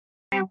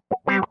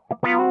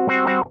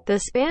The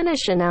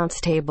Spanish Announce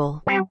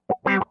Table.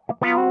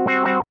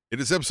 It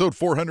is episode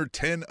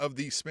 410 of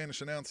the Spanish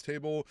Announce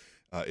Table.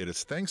 It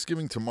is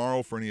Thanksgiving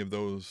tomorrow for any of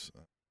those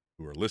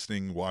who are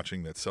listening,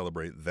 watching that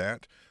celebrate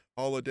that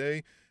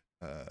holiday.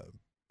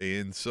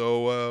 And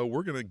so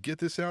we're going to get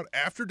this out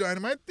after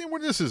Dynamite.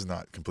 This is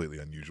not completely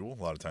unusual.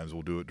 A lot of times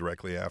we'll do it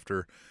directly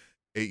after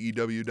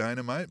AEW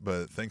Dynamite,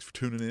 but thanks for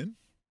tuning in.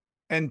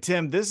 And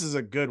Tim, this is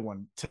a good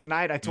one.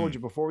 Tonight, I told you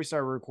before we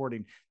started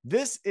recording,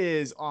 this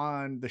is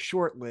on the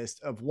short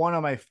list of one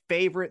of my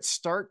favorite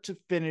start to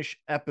finish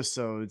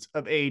episodes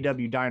of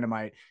AEW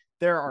Dynamite.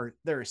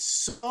 There's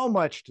so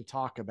much to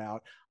talk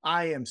about.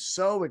 I am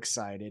so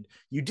excited.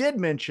 You did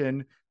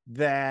mention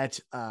that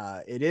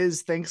it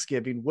is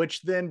Thanksgiving,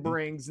 which then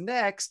brings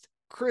next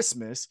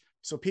Christmas.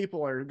 So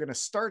people are going to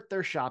start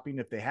their shopping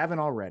if they haven't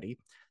already.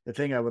 The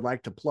thing I would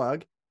like to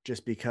plug,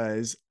 just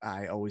because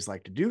I always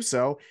like to do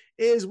so,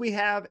 is we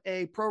have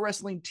a Pro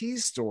Wrestling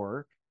Tees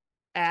store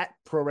at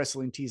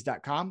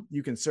ProWrestlingTees.com.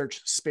 You can search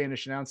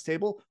Spanish Announce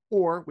Table,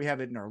 or we have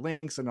it in our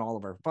links and all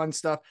of our fun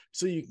stuff.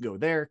 So you can go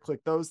there,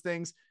 click those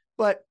things.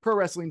 But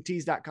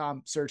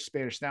ProWrestlingTees.com, search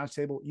Spanish Announce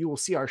Table. You will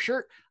see our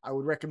shirt. I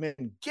would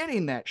recommend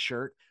getting that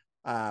shirt.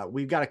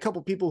 We've got a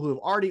couple people who have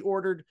already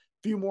ordered.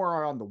 A few more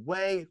are on the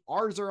way.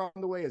 Ours are on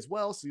the way as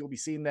well. So you'll be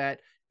seeing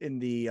that in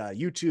the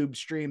YouTube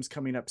streams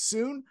coming up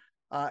soon.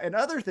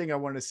 Another thing I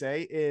want to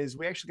say is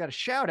we actually got a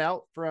shout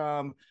out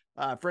from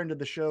a friend of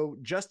the show,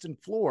 Justin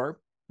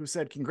Floor, who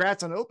said,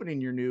 congrats on opening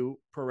your new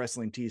Pro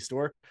Wrestling Tees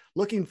store.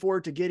 Looking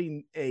forward to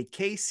getting a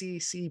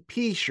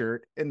KCCP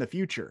shirt in the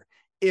future.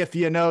 If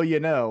you know, you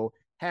know,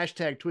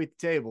 hashtag tweet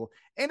the table.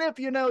 And if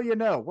you know, you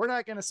know, we're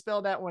not going to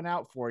spell that one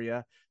out for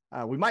you.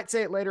 We might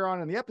say it later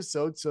on in the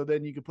episode, so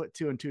then you can put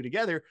two and two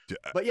together.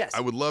 But yes,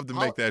 I would love to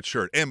make that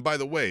shirt. And by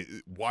the way,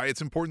 why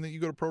it's important that you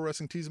go to Pro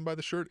Wrestling Tees and buy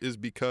the shirt is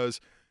because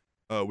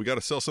we got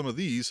to sell some of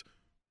these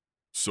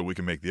so we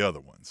can make the other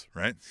ones,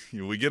 right?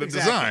 We get a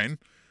design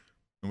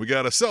and we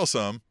got to sell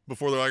some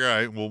before they're like, all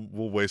right,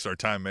 we'll waste our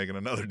time making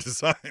another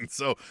design.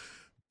 So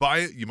buy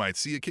it. You might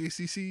see a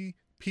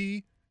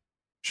KCCP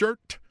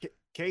shirt.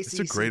 KCCP. It's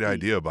a great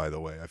idea, by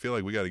the way. I feel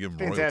like we got to give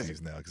him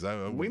royalties now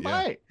because we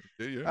might.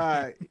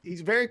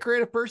 He's a very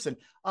creative person.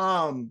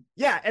 And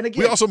again,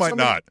 we also might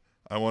not.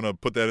 I want to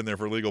put that in there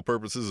for legal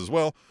purposes as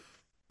well.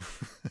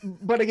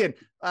 But again,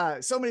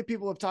 so many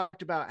people have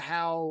talked about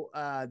how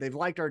they've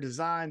liked our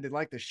design, they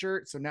like the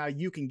shirt, so now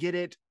you can get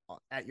it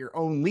at your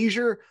own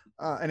leisure.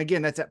 And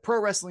again, that's at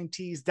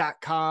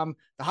ProWrestlingTees.com.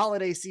 The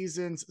holiday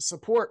seasons,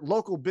 support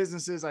local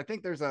businesses. I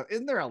think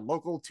isn't there a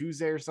local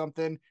Tuesday or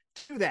something?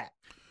 Do that.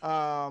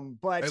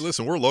 But hey,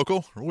 listen, we're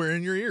local. We're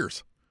in your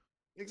ears.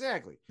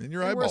 Exactly. In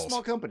your eyeballs. We're a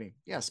small company.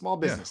 Yeah, small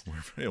business.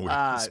 Yeah, we're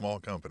a small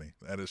company.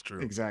 That is true.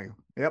 Exactly.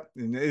 Yep.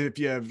 And if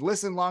you have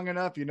listened long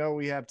enough, you know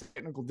we have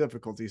technical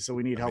difficulties, so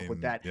we need help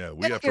with that. Yeah,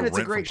 we have to rent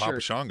from Papa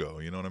Shango.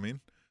 You know what I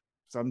mean?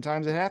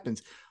 Sometimes it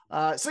happens.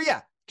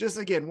 Just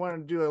again,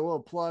 wanted to do a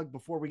little plug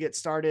before we get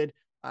started.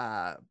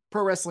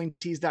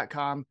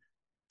 ProWrestlingTees.com,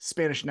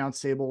 Spanish Announce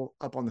Table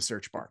up on the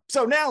search bar.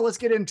 So now let's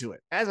get into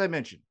it. As I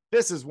mentioned,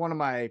 this is one of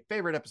my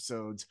favorite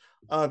episodes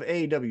of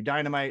AEW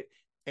Dynamite,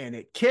 and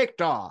it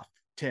kicked off,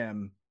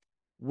 Tim,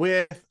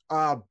 with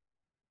a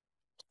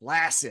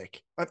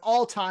classic, an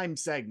all-time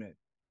segment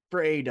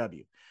for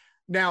AEW.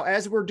 Now,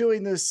 as we're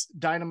doing this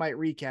Dynamite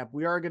recap,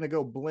 we are going to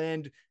go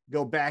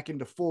back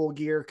into Full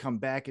Gear, come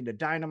back into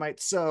Dynamite.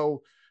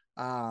 So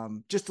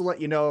just to let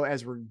you know,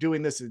 as we're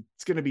doing this,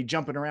 it's going to be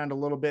jumping around a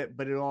little bit,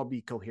 but it'll all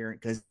be coherent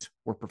because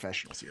we're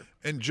professionals here.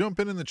 And jump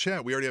in the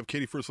chat. We already have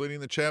Katie First Lady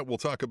in the chat. We'll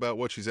talk about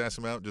what she's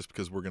asking about just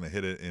because we're going to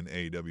hit it in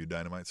AEW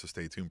Dynamite, so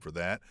stay tuned for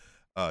that.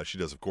 She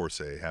does, of course,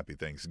 say Happy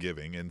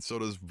Thanksgiving, and so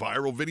does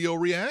Viral Video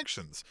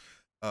Reactions.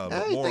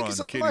 But more on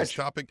Katie's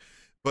topic.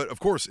 But, of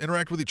course,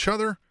 interact with each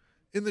other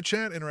in the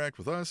chat. Interact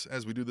with us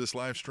as we do this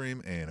live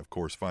stream. And, of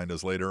course, find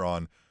us later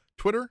on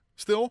Twitter,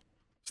 still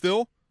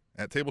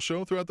at Table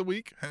Show throughout the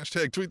week.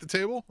 Hashtag tweet the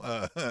table,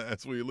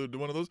 as we allude to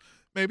one of those.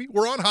 Maybe.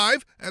 We're on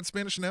Hive at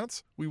Spanish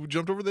Announce. We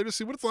jumped over there to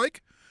see what it's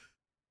like.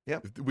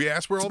 Yep. We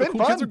asked where all the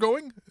cool kids are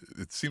going.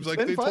 It seems like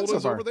they told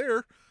us over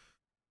there.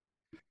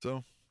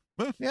 So,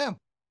 yeah.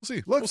 We'll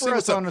see. Look for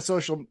us on the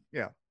social.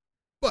 Yeah.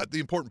 But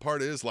the important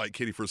part is, like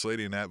Katie First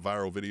Lady and that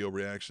Viral Video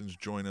Reactions,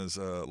 join us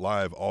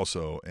live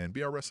also and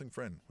be our wrestling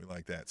friend. We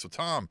like that. So,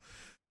 Tom,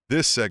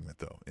 this segment,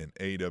 though, in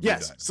AEW.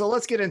 Yes. Dynamite. So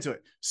let's get into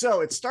it.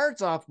 So it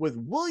starts off with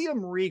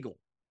William Regal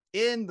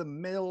in the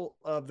middle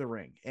of the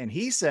ring. And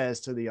he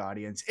says to the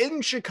audience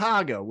in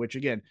Chicago, which,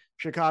 again,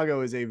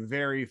 Chicago is a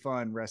very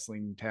fun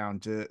wrestling town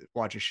to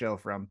watch a show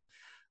from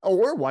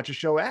or watch a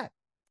show at,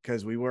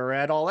 because we were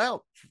at All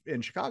Out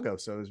in Chicago.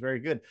 So it was very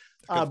good.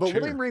 But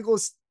William Regal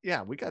is,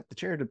 we got the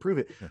chair to prove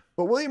it. Yeah.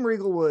 But William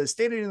Regal was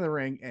standing in the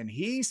ring and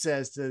he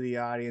says to the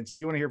audience,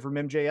 you want to hear from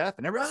MJF?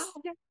 And everybody,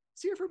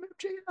 let's hear from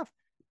MJF.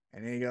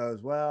 And he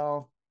goes,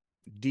 well,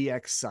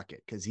 DX suck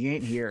it, because he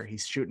ain't here.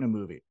 He's shooting a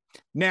movie.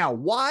 Now,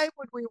 why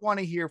would we want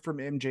to hear from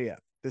MJF?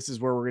 This is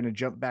where we're going to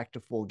jump back to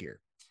Full Gear.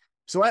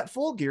 So at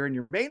Full Gear, in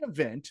your main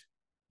event,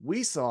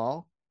 we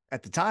saw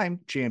at the time,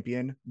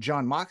 champion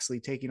Jon Moxley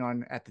taking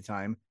on, at the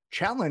time,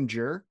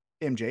 challenger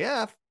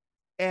MJF.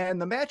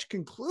 And the match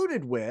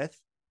concluded with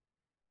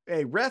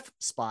a ref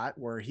spot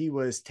where he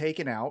was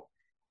taken out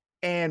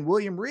and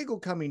William Regal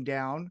coming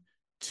down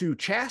to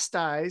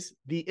chastise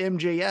the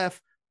MJF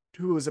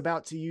who was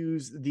about to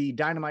use the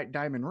Dynamite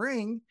Diamond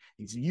Ring.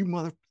 He said,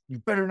 you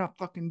better not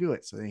fucking do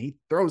it. So then he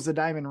throws the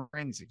diamond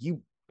ring. He's like,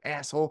 you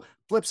asshole,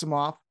 flips him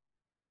off.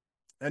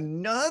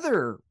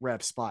 Another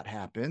ref spot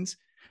happens.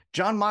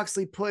 Jon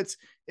Moxley puts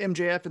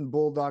MJF in the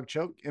Bulldog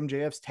choke.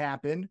 MJF's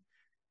tapping. And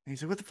he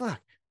said, what the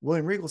fuck?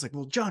 William Regal's like,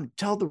 well, John,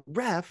 tell the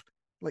ref,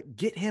 like,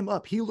 get him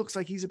up. He looks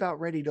like he's about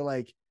ready to,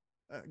 like,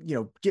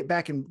 get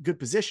back in good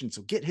position.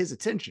 So get his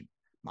attention.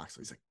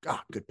 Moxley's like,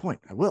 good point.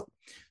 I will.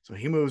 So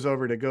he moves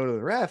over to go to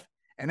the ref.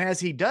 And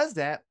as he does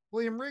that,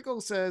 William Regal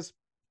says,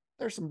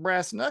 there's some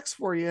brass knucks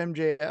for you,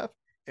 MJF.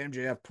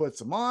 MJF puts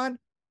them on,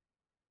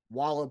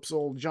 wallops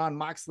old Jon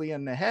Moxley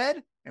in the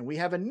head, and we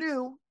have a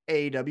new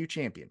AEW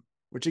champion,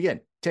 which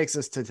again takes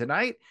us to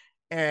tonight.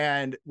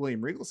 And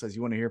William Regal says,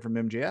 you want to hear from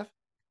MJF?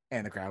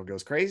 And the crowd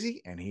goes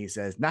crazy. And he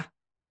says, nah,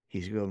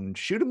 he's going to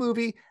shoot a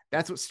movie.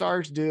 That's what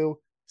stars do.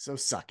 So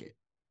suck it.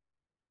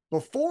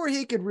 Before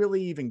he could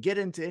really even get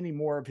into any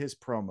more of his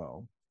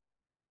promo,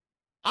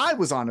 I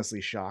was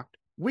honestly shocked.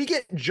 We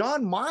get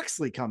Jon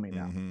Moxley coming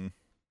out. Mm-hmm.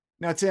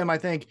 Now, Tim, I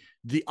think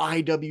the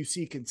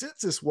IWC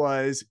consensus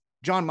was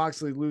Jon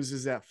Moxley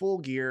loses that Full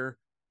Gear.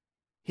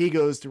 He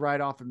goes to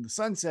ride off in the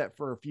sunset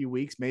for a few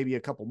weeks, maybe a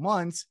couple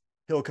months.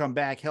 He'll come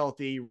back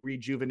healthy,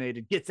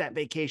 rejuvenated, gets that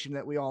vacation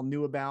that we all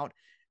knew about.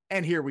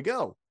 And here we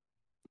go.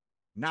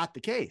 Not the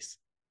case.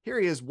 Here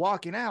he is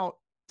walking out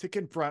to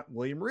confront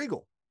William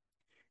Regal.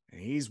 And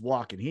he's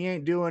walking. He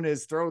ain't doing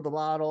his throw the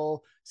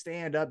bottle,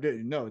 stand up.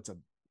 No, it's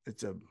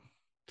a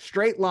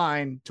straight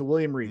line to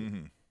William Regal.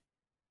 Mm-hmm.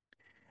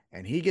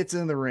 And he gets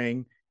in the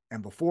ring.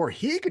 And before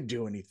he could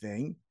do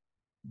anything,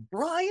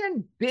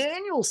 Bryan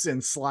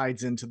Danielson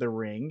slides into the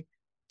ring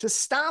to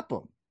stop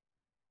him.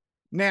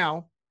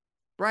 Now,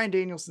 Bryan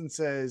Danielson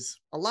says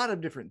a lot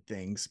of different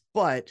things,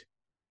 but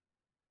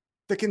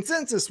the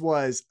consensus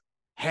was,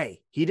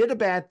 hey, he did a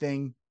bad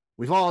thing.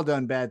 We've all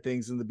done bad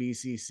things in the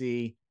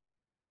BCC.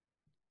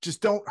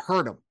 Just don't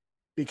hurt him,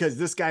 because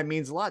this guy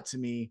means a lot to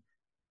me,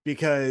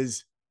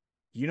 because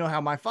you know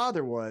how my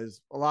father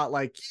was, a lot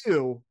like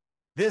you.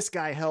 This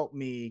guy helped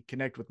me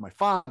connect with my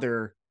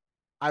father.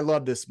 I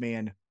love this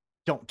man.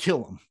 Don't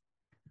kill him.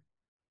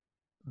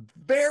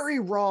 Very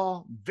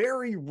raw,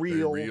 very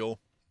real. Very real.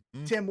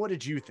 Tim, what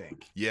did you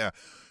think? Yeah.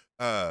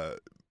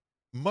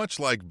 Much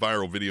like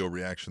Viral Video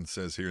Reaction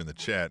says here in the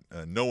chat,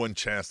 no one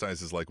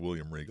chastises like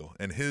William Regal.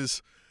 And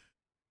his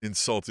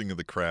insulting of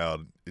the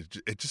crowd,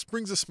 it just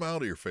brings a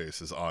smile to your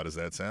face, as odd as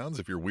that sounds,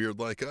 if you're weird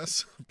like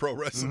us, pro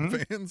wrestling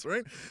fans,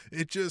 right?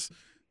 It just,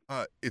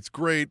 it's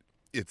great.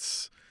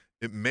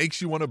 It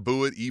makes you want to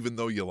boo it, even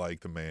though you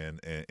like the man,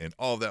 and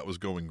all that was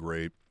going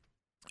great.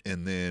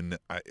 And then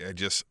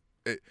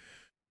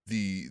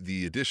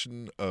the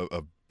addition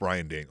of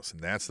Bryan Danielson,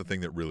 that's the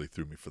thing that really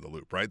threw me for the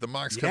loop, right? The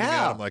Mox coming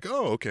out, I'm like,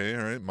 oh, okay,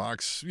 all right.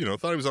 Mox,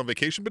 thought he was on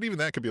vacation, but even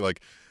that could be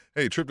like,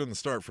 hey, trip didn't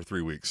start for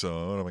 3 weeks,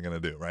 so what am I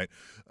going to do, right?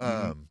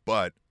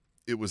 But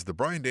it was the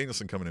Bryan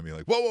Danielson coming at me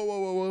like,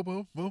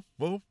 whoa,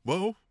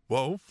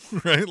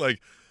 right?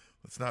 Like,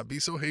 let's not be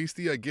so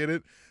hasty. I get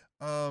it.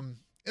 And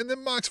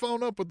then Mox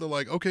followed up with the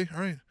like, okay, all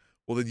right,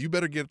 well, then you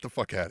better get the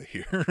fuck out of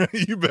here.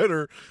 You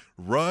better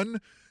run.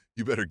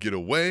 You better get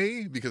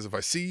away, because if I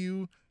see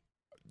you,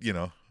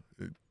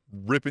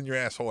 ripping your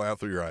asshole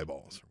out through your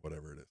eyeballs or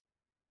whatever it is.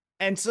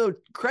 And so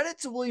credit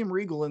to William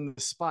Regal in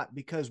the spot,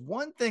 because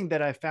one thing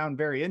that I found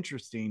very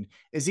interesting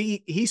is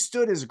he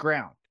stood his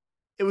ground.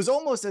 It was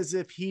almost as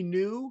if he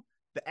knew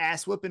the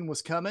ass whipping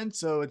was coming.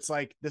 So it's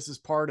like, this is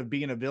part of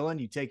being a villain.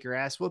 You take your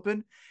ass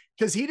whipping,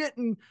 because he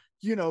didn't,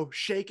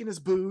 shake in his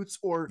boots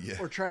or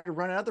try to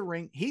run out of the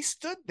ring. He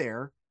stood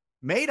there,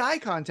 made eye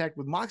contact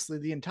with Moxley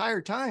the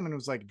entire time, and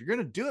was like, if you're going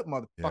to do it,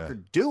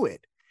 motherfucker, do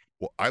it.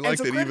 Well, I like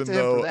that, even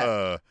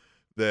though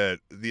that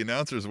the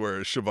announcers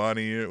were,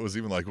 Shivani was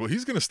even like, well,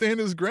 he's going to stand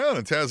his ground.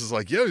 And Taz is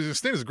like, yeah, he's going to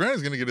stand his ground.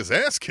 He's going to get his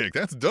ass kicked.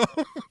 That's dumb.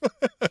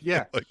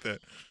 Yeah. Like that.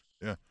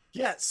 Yeah.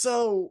 Yeah.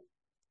 So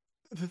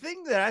the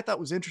thing that I thought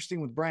was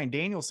interesting with Bryan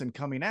Danielson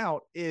coming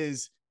out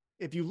is,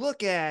 if you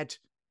look at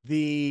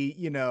the,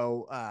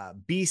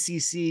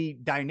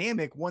 BCC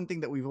dynamic, one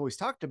thing that we've always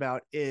talked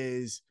about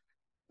is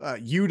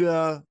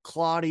Yuta,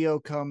 Claudio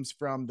comes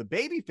from the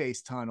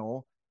babyface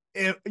tunnel.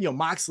 And,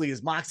 Moxley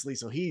is Moxley,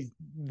 so he's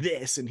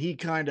this, and he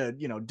kind of,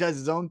 does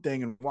his own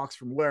thing and walks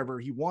from wherever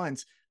he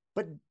wants.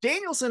 But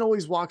Danielson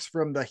always walks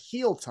from the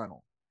heel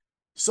tunnel.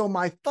 So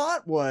my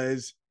thought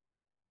was,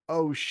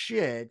 oh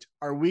shit,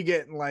 are we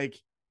getting like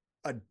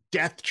a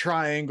death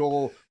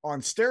triangle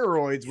on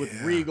steroids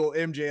with Regal,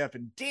 MJF,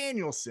 and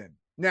Danielson?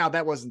 Now,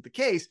 that wasn't the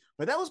case,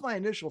 but that was my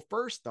initial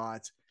first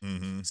thoughts.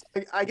 So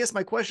I guess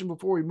my question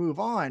before we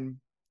move on,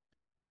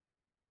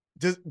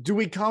 do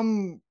we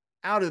come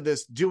out of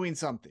this doing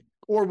something,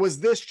 or was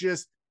this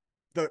just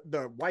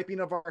the wiping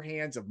of our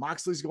hands of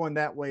Moxley's going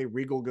that way,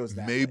 Regal goes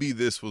that way. Maybe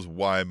this was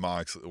why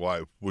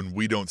when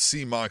we don't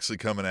see Moxley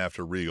coming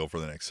after Regal for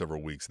the next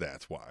several weeks,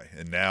 that's why.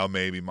 And now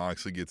maybe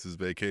Moxley gets his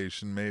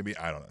vacation, maybe.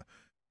 I don't know.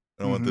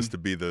 I don't want this to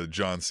be the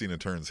John Cena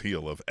turns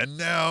heel of, and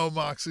now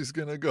Moxley's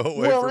going to go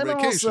away for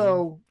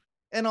vacation.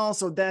 And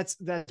also that's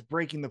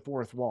breaking the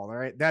fourth wall, all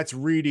right? That's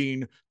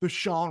reading the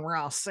Sean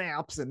Ross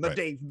Saps and the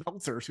Dave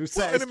Meltzers who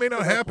says. And it may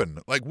not happen.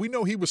 Like, we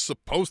know he was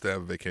supposed to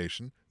have a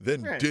vacation,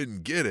 then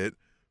didn't get it.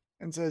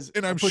 And says,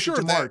 and I'm sure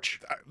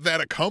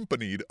that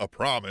accompanied a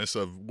promise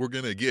of, we're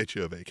going to get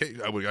you a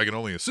vacation. I can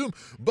only assume,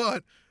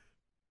 but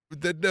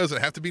that doesn't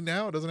have to be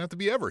now. It doesn't have to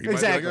be ever. He might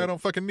be like, I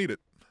don't fucking need it.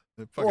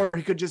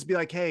 He could just be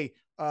like, hey,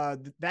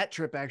 that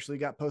trip actually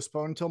got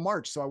postponed until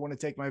March, so I want to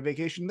take my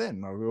vacation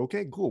then.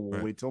 Okay, cool.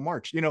 We'll wait till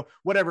March.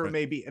 Whatever it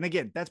may be. And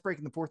again, that's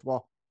breaking the fourth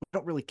wall. We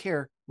don't really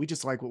care. We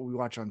just like what we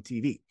watch on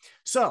TV.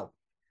 So,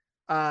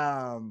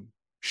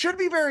 should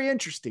be very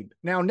interesting.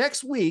 Now,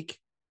 next week,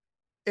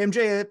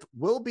 MJF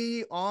will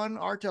be on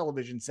our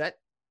television set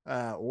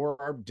or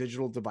our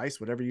digital device,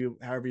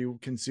 however you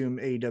consume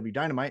AEW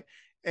Dynamite.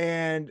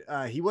 And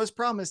he was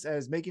promised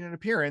as making an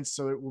appearance,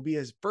 so it will be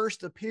his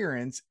first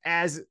appearance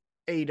as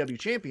AEW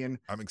champion.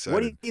 I'm excited.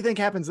 What do you think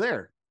happens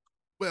there?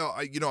 Well,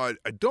 I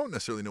don't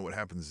necessarily know what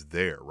happens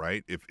there,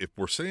 right? If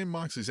we're saying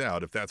Moxley's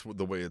out, if that's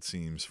the way it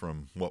seems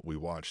from what we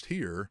watched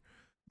here,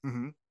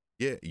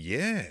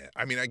 yeah.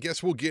 I mean, I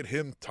guess we'll get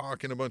him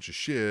talking a bunch of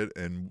shit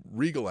and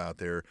Regal out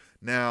there.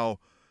 Now,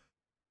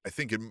 I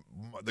think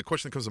the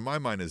question that comes to my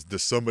mind is,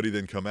 does somebody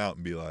then come out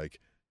and be like,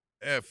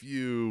 F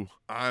you,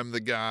 I'm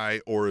the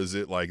guy, or is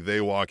it like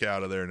they walk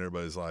out of there and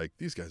everybody's like,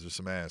 these guys are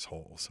some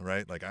assholes,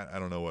 right? Like, I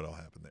don't know what'll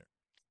happen there.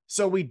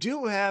 So we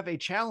do have a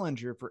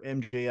challenger for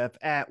MJF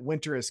at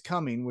Winter is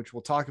Coming, which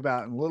we'll talk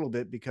about in a little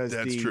bit, because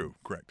that's true.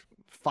 Correct.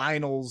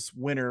 Finals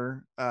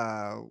winner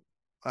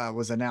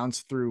was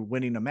announced through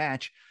winning a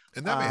match.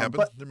 And that may happen.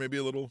 But there may be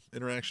a little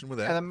interaction with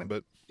that.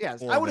 But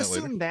yes, I would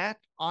assume that.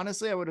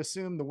 Honestly, I would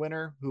assume the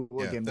winner, who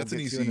again we'll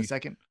get to in a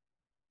second,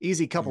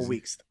 easy couple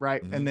weeks,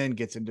 right? And then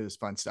gets into this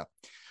fun stuff.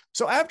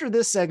 So after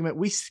this segment,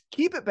 we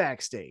keep it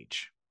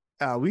backstage.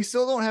 We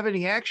still don't have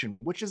any action,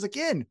 which is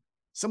again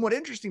somewhat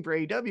interesting for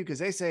AEW, because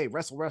they say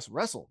wrestle, wrestle,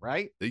 wrestle,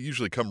 right? They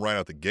usually come right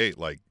out the gate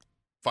like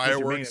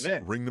fireworks,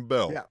 ring the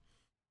bell. Yeah,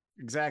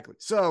 exactly.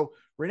 So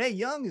Renee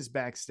Young is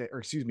backstage, or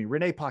excuse me,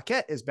 Renee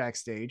Paquette is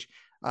backstage.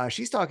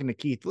 She's talking to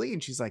Keith Lee,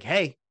 and she's like,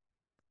 hey,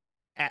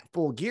 at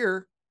Full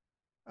Gear,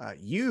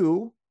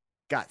 you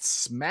got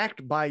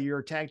smacked by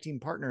your tag team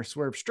partner,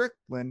 Swerve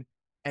Strickland,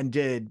 and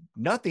did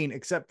nothing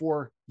except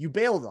for you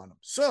bailed on him.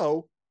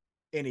 So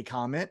any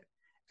comment?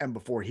 And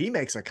before he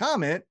makes a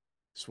comment,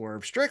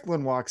 Swerve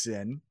Strickland walks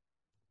in.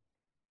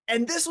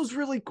 And this was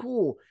really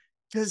cool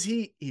because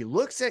he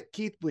looks at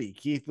Keith Lee.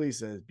 Keith Lee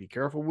says, be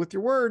careful with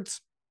your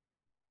words.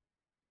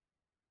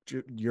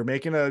 You're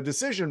making a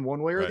decision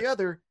one way or the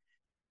other.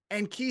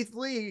 And Keith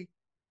Lee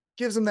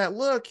gives him that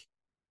look,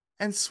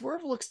 and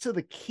Swerve looks to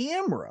the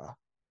camera,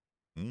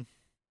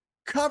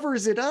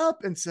 covers it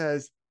up, and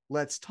says,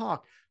 let's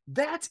talk.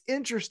 That's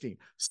interesting.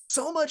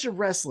 So much of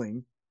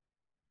wrestling,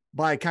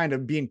 by kind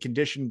of being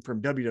conditioned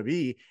from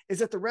WWE, is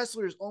that the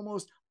wrestlers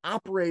almost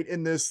operate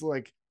in this,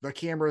 like, the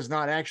camera's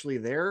not actually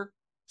there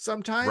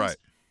sometimes. Right.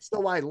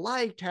 So I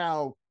liked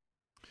how,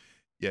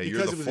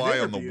 you're the fly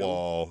on the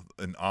wall,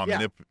 and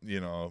what's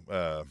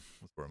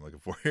what I'm looking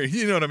for here?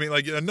 You know what I mean?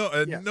 Like,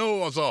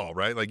 know us all,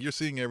 right? Like, you're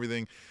seeing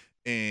everything.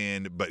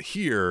 But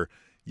here,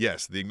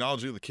 yes, the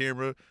acknowledging of the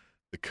camera,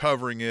 the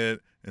covering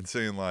it, and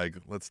saying, like,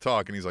 let's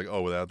talk. And he's like,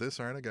 oh, without this?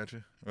 All right, I got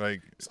you.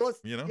 Like, so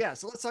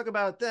let's talk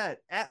about that.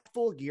 At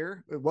Full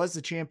Gear, it was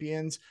the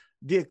champions,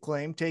 The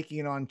Acclaim,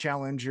 taking on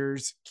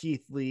challengers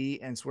Keith Lee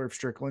and Swerve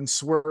Strickland,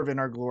 Swerve in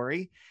Our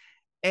Glory.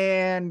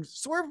 And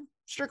Swerve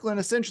Strickland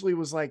essentially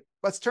was like,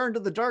 let's turn to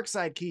the dark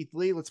side, Keith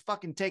Lee. Let's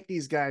fucking take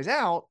these guys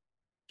out.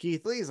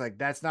 Keith Lee's like,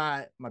 that's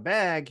not my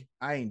bag.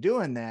 I ain't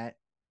doing that.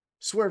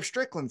 Swerve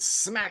Strickland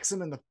smacks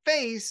him in the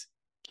face.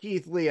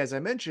 Keith Lee, as I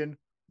mentioned,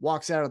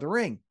 walks out of the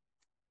ring.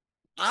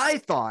 I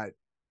thought,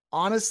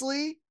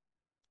 honestly,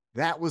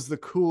 that was the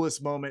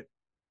coolest moment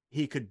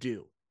he could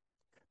do,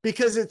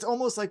 because it's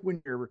almost like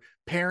when your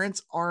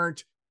parents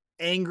aren't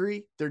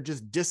angry, they're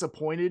just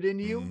disappointed in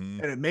you,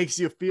 and it makes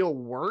you feel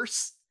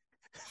worse.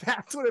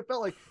 That's what it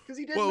felt like, because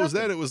he did. Well,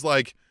 it was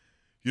like,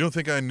 you don't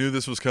think I knew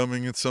this was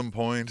coming at some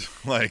point?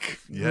 Like,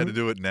 you had to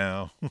do it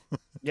now.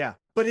 Yeah,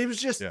 but it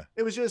was just,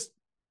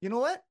 you know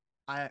what?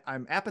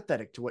 I'm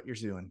apathetic to what you're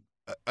doing.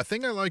 A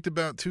thing I liked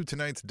about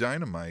tonight's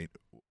Dynamite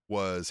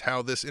was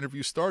how this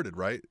interview started,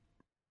 right?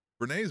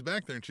 Renee's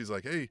back there and she's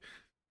like, hey,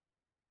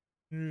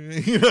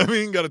 you know what I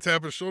mean? Got to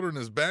tap his shoulder and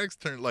his back's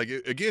turned. Like,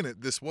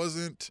 this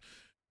wasn't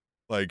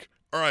like,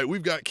 all right,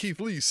 we've got Keith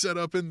Lee set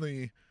up in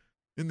the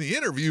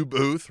interview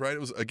booth, right? It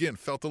was, again,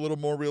 felt a little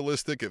more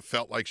realistic. It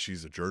felt like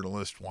she's a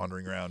journalist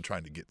wandering around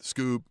trying to get the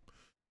scoop.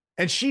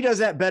 And she does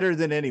that better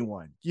than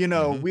anyone. You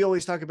know, we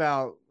always talk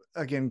about,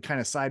 again, kind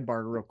of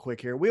sidebar real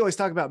quick here. We always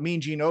talk about Mean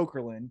Gene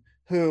Okerlund,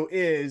 who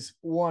is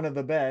one of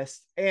the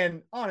best.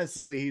 And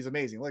honestly, he's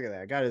amazing. Look at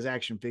that. I got his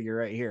action figure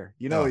right here.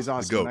 You know, he's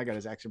awesome. And I got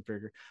his action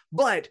figure.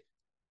 But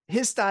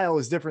his style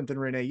is different than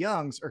Renee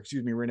Young's, or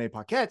excuse me, Renee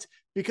Paquette's,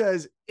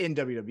 because in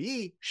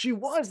WWE, she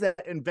was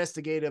that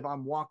investigative,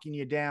 I'm walking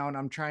you down,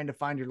 I'm trying to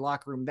find your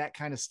locker room, that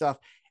kind of stuff.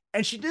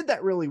 And she did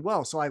that really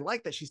well. So I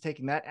like that she's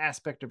taking that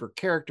aspect of her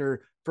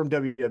character from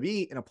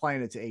WWE and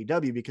applying it to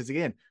AEW, because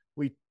again,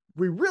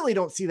 we really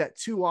don't see that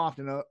too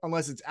often,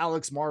 unless it's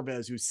Alex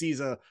Marvez who sees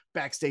a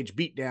backstage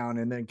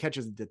beatdown and then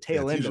catches the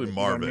tail end. Usually of it,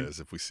 Marvez, you know what I mean?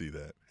 if we see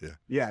that. Yeah.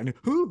 Yeah. And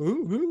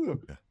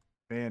yeah.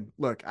 Man,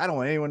 look, I don't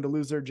want anyone to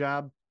lose their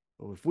job.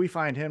 But if we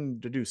find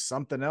him to do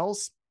something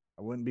else,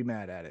 I wouldn't be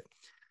mad at it.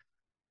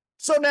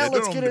 So now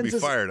let's get into. Be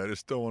fired. I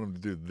just don't want him to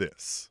do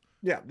this.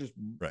 Yeah, just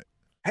right.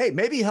 Hey,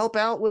 maybe help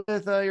out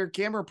with your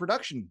camera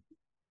production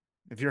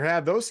if you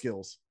have those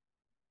skills.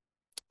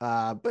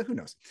 But who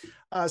knows?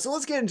 So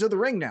let's get into the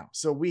ring now.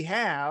 So we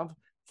have,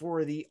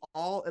 for the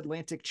All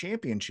Atlantic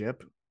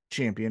Championship,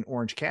 champion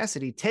Orange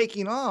Cassidy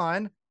taking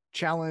on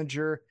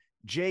challenger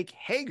Jake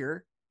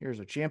Hager. Here's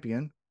a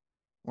champion,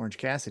 Orange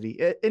Cassidy.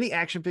 Any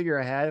action figure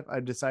I have,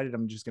 I've decided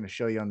I'm just going to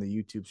show you on the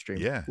YouTube stream.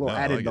 Yeah, a little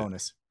added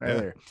bonus right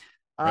there.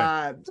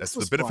 Right. That's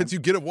the benefits you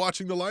get of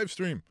watching the live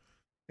stream.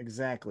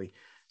 Exactly.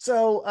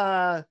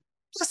 So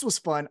this was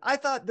fun. I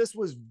thought this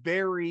was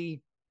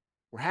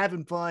we're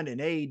having fun in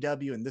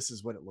AEW, and this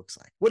is what it looks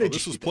like.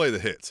 This was Play the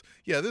Hits.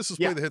 Yeah, this was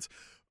Play the Hits.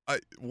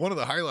 One of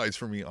the highlights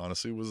for me,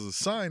 honestly, was a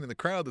sign in the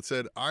crowd that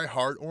said, "I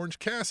heart Orange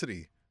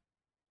Cassidy,"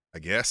 I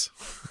guess,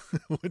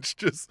 which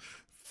just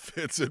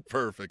fits it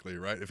perfectly,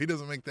 right? If he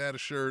doesn't make that a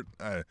shirt,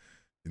 I'm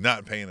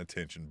not paying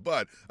attention.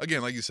 But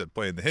again, like you said,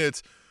 playing the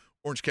hits,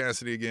 Orange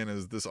Cassidy, again,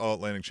 as this All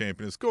Atlantic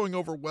champion, is going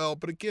over well.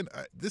 But again,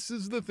 this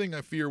is the thing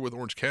I fear with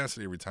Orange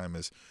Cassidy every time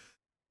is,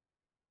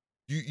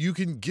 You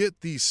can get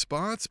these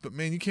spots, but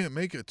man, you can't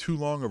make it too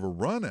long of a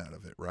run out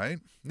of it, right?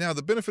 Now,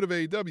 the benefit of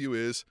AEW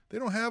is they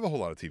don't have a whole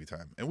lot of TV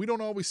time, and we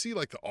don't always see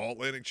like the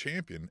All-Atlantic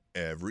champion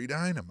every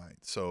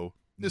Dynamite, so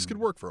this could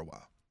work for a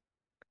while.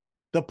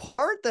 The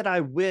part that I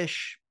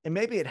wish, and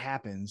maybe it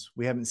happens,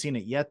 we haven't seen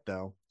it yet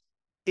though,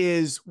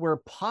 is where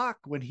Pac,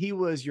 when he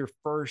was your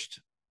first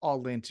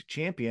All-Atlantic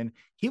champion,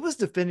 he was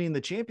defending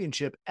the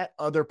championship at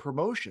other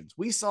promotions.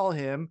 We saw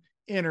him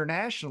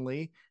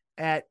internationally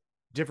at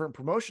different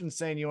promotions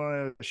saying, you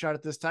want a shot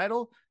at this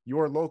title,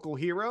 your local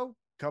hero,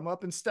 come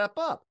up and step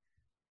up.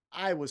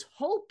 I was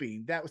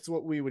hoping that was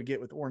what we would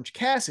get with Orange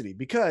Cassidy,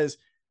 because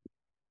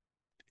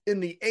in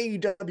the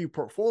AEW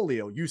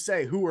portfolio, you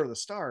say, who are the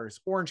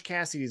stars? Orange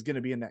Cassidy is going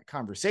to be in that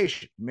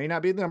conversation. May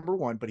not be the number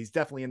one, but he's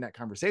definitely in that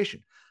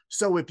conversation.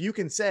 So if you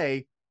can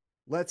say,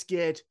 let's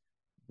get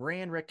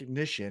brand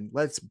recognition,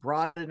 let's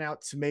broaden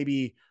out to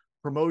maybe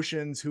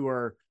promotions who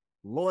are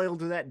loyal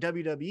to that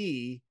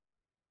WWE,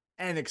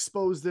 and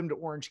expose them to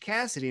Orange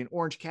Cassidy, and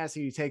Orange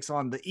Cassidy takes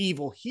on the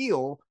evil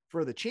heel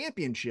for the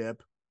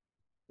championship,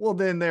 well,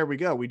 then there we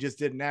go. We just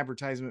did an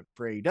advertisement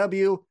for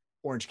AEW.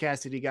 Orange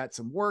Cassidy got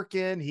some work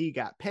in. He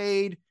got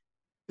paid.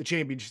 The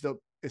championship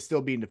is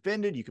still being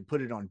defended. You can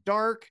put it on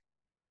Dark.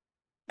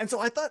 And so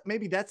I thought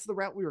maybe that's the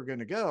route we were going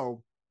to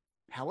go.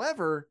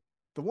 However,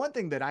 the one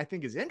thing that I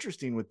think is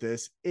interesting with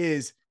this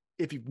is,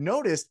 if you've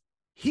noticed,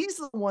 he's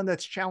the one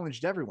that's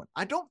challenged everyone.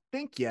 I don't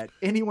think yet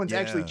anyone's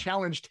actually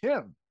challenged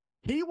him.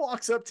 He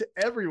walks up to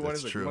everyone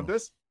and like, you want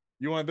this?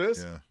 You want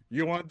this? Yeah.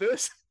 You want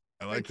this?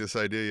 I like this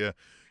idea.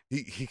 Yeah.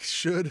 He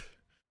should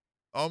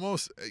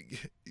almost,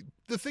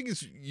 the thing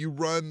is, you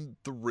run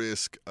the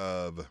risk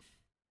of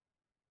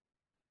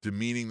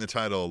demeaning the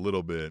title a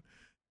little bit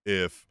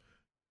if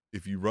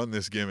you run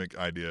this gimmick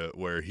idea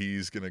where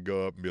he's going to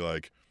go up and be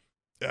like,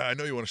 yeah, I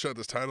know you want to shut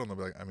this title. And they'll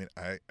be like, I mean,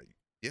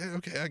 yeah,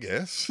 okay, I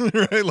guess.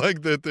 Right?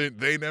 Like that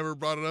they never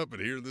brought it up, but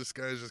here this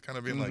guy's just kind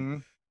of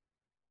being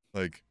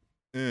like,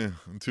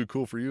 I'm too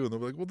cool for you. And they'll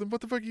be like, well, then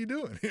what the fuck are you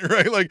doing?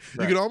 Right? Like,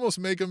 you could almost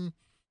make him,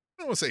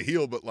 I don't want to say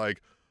heel, but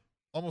like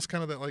almost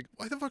kind of that, like,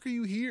 why the fuck are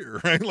you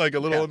here? Right? Like a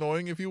little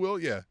annoying, if you will.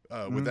 Yeah.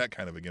 With that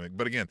kind of a gimmick.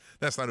 But again,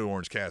 that's not who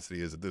Orange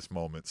Cassidy is at this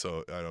moment.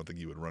 So I don't think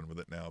you would run with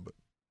it now.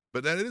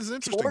 But that is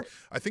interesting.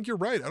 I think you're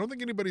right. I don't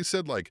think anybody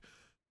said like,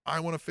 I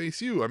want to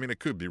face you. I mean, it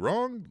could be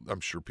wrong.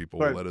 I'm sure people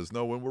will let us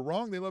know when we're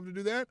wrong. They love to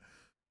do that.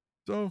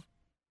 So.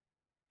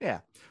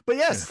 Yeah. But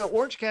yes, so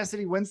Orange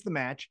Cassidy wins the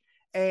match.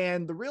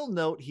 And the real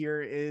note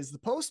here is the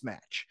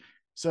post-match.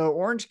 So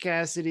Orange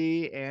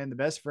Cassidy and the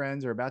best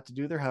friends are about to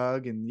do their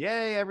hug, and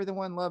yay,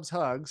 everyone loves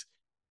hugs.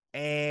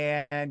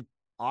 And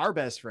our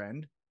best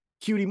friend,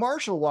 Cutie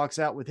Marshall, walks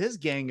out with his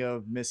gang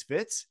of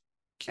misfits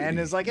and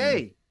is like,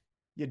 hey,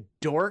 you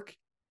dork.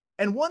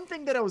 And one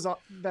thing that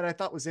I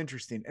thought was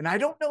interesting, and I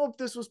don't know if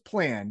this was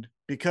planned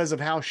because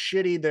of how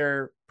shitty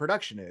their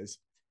production is,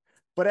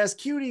 but as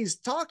Cutie's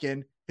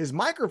talking, his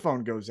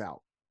microphone goes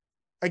out.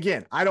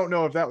 Again, I don't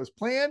know if that was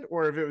planned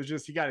or if it was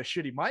just he got a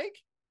shitty mic.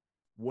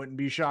 Wouldn't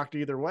be shocked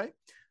either way.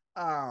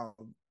 But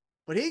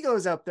he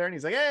goes up there and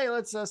he's like, hey,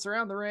 let's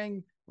surround the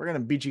ring. We're going to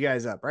beat you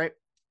guys up, right?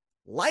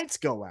 Lights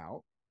go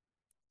out.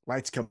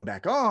 Lights come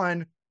back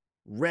on.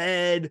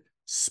 Red,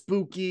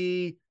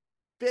 spooky,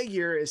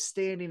 figure is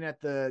standing at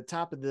the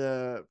top of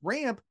the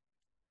ramp.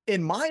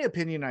 In my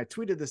opinion, I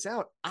tweeted this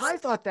out. I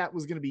thought that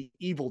was going to be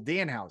Evil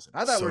Danhausen.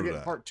 I thought we were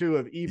getting part 2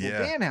 of Evil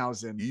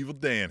Danhausen. Evil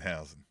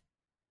Danhausen.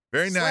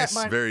 Very nice,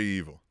 very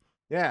evil.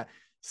 Yeah.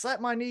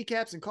 Slap my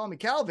kneecaps and call me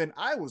Calvin.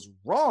 I was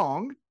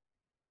wrong.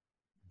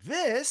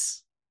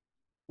 This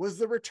was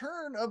the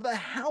return of the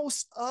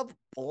House of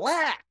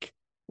Black.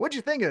 What'd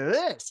you think of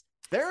this?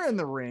 They're in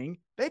the ring.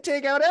 They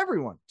take out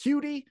everyone.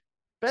 Cutie,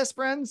 Best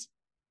Friends,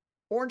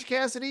 Orange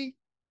Cassidy.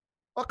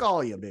 Fuck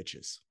all you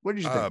bitches. What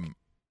did you think?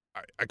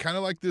 I kind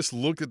of like this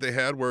look that they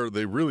had where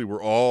they really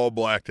were all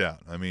blacked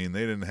out. I mean,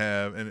 they didn't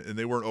have, and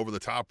they weren't over the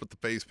top with the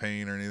face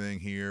paint or anything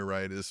here,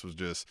 right? This was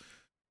just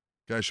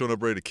guys showing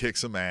up ready to kick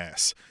some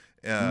ass.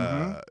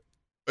 For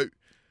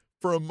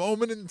a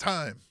moment in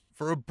time,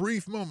 for a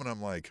brief moment,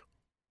 I'm like,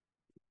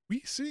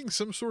 we seeing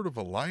some sort of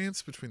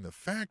alliance between the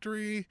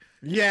factory?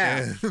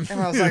 Yeah. And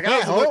I was like,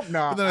 I hope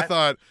not. And then I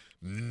thought,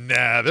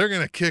 nah, they're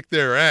going to kick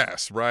their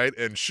ass, right?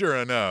 And sure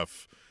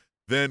enough,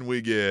 then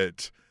we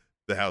get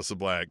the House of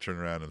Black turn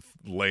around and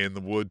lay in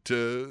the wood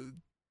to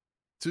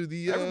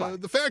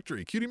the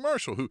factory. Cutie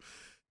Marshall, who,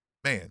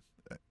 man,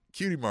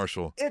 Cutie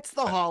Marshall. It's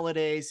the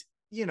holidays.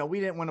 We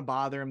didn't want to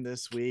bother him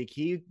this week.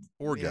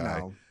 Poor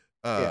guy.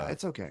 Yeah,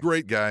 it's okay.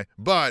 Great guy,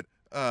 but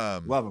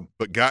love him.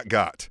 But got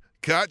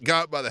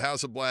by the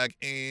House of Black,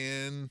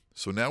 and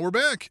so now we're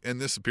back,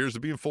 and this appears to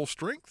be in full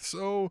strength.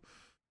 So,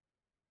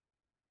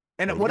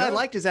 and what I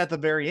liked is at the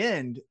very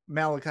end,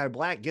 Malachi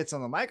Black gets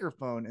on the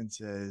microphone and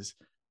says,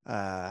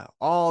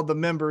 all the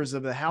members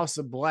of the House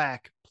of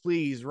Black,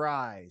 please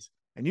rise.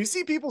 And you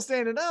see people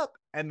standing up,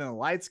 and then the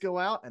lights go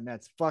out, and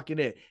that's fucking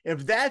it.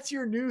 If that's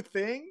your new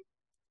thing,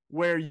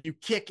 where you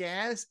kick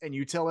ass and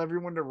you tell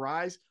everyone to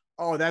rise,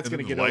 oh, that's going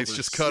to get lights over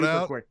just cut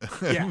out quick.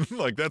 Yeah.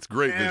 Like, that's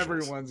great.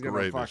 Everyone's going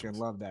to fucking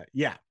love that.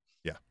 Yeah.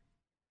 Yeah.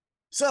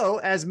 So,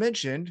 as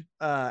mentioned,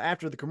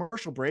 after the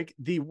commercial break,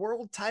 the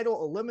World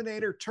Title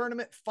Eliminator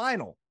Tournament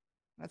Final.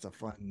 That's a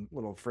fun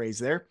little phrase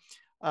there.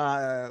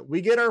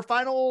 We get our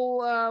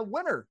final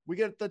winner. We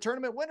get the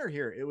tournament winner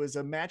here. It was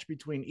a match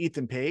between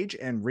Ethan Page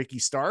and Ricky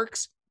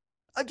Starks.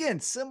 Again,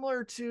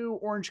 similar to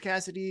Orange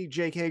Cassidy,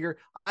 Jake Hager.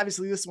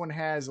 Obviously, this one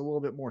has a little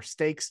bit more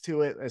stakes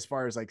to it as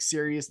far as like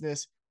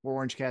seriousness, where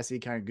Orange Cassidy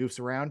kind of goofs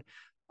around.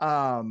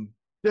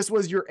 This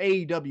was your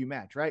AEW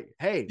match, right?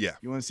 Hey, yeah.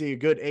 You want to see a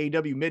good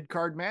AEW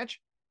mid-card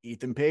match?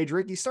 Ethan Page,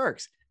 Ricky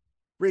Starks.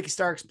 Ricky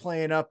Starks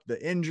playing up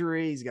the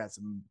injury. He's got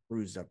some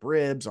bruised up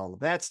ribs, all of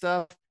that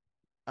stuff.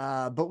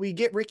 But we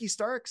get Ricky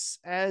Starks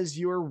as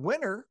your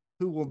winner,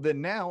 who will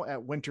then now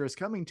at Winter is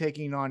Coming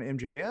taking on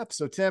MJF.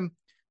 So, Tim,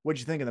 what'd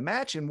you think of the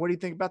match, and what do you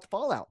think about the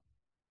fallout?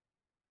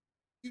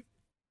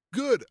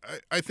 Good.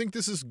 I think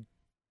this is,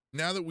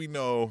 now that we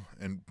know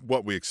and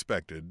what we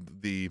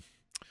expected, the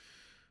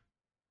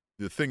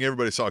thing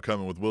everybody saw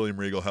coming with William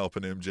Regal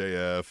helping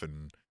MJF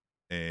and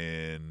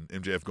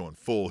MJF going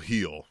full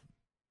heel,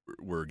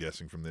 we're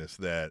guessing from this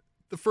that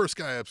the first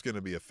guy up's going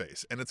to be a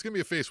face. And it's going to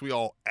be a face we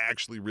all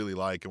actually really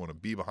like and want to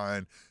be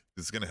behind.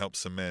 It's going to help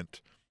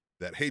cement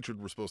that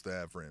hatred we're supposed to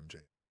have for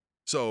MJ.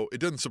 So it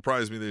doesn't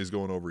surprise me that he's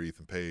going over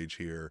Ethan Page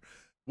here.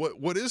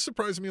 What is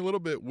surprising me a little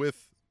bit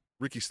with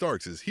Ricky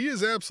Starks is he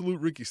is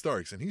absolute Ricky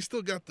Starks, and he's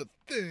still got the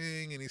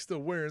thing, and he's still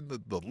wearing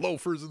the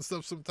loafers and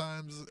stuff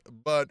sometimes,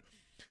 but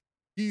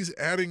he's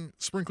adding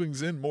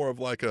sprinklings in more of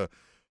like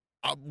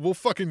we'll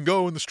fucking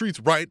go in the streets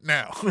right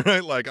now,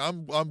 right? Like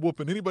I'm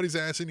whooping anybody's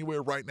ass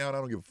anywhere right now, and I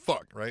don't give a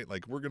fuck, right?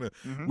 Like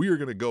we are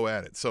gonna go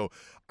at it. So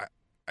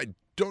I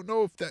don't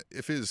know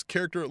if his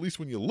character, at least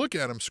when you look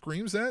at him,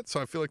 screams that. So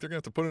I feel like they're gonna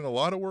have to put in a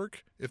lot of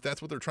work if that's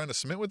what they're trying to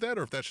cement with that,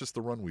 or if that's just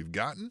the run we've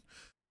gotten.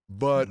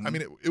 But I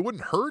mean, it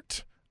wouldn't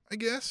hurt, I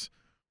guess,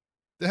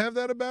 to have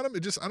that about him. It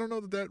just, I don't know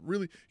that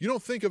really, you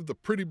don't think of the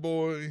pretty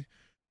boy,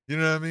 you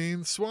know what I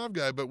mean, suave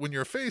guy, but when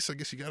you're a face, I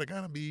guess you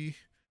gotta be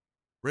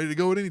ready to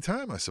go at any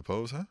time, I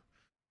suppose, huh?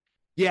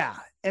 Yeah.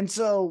 And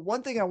so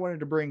one thing I wanted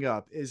to bring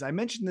up is I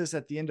mentioned this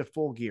at the end of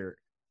Full Gear,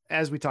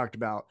 as we talked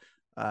about.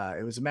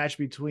 It was a match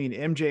between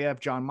MJF,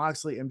 Jon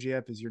Moxley.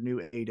 MJF is your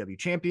new AEW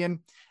champion.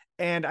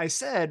 And I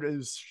said,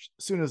 as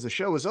soon as the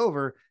show was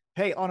over,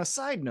 hey, on a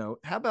side note,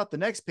 how about the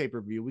next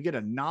pay-per-view? We get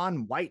a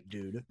non-white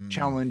dude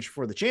challenge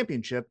for the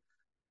championship.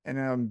 And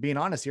I'm being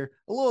honest here,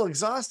 a little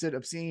exhausted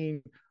of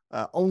seeing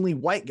only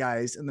white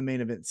guys in the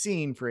main event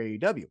scene for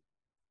AEW.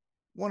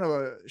 Want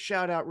to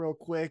shout out real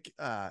quick,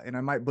 and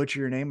I might butcher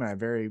your name, and I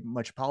very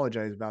much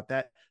apologize about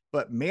that,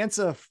 but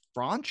Mansa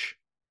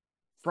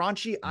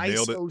Franchi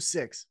Ice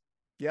 06.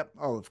 Yep.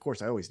 Oh, of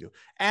course, I always do.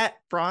 At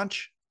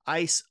Franch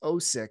Ice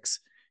 06.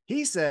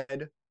 He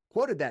said,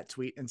 quoted that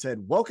tweet and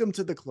said, "Welcome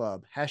to the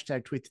club,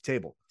 hashtag tweet the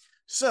table."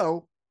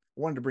 So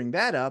I wanted to bring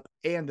that up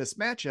and this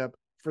matchup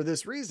for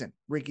this reason.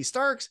 Ricky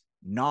Starks,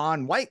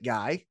 non-white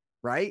guy,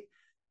 right?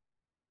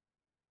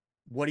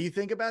 What do you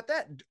think about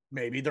that?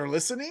 Maybe they're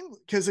listening,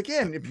 because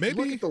again, if you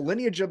look at the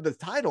lineage of the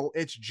title,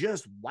 it's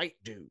just white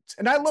dudes,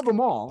 and I love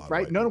them all,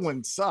 right? None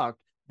one sucked,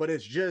 but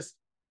it's just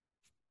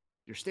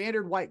your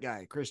standard white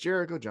guy: Chris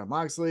Jericho, Jon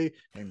Moxley,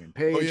 Hangman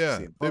Page. Oh yeah,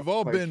 they've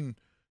all been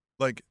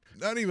like,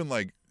 not even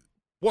like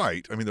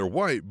white. I mean, they're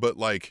white, but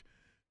like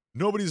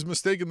nobody's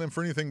mistaken them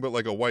for anything but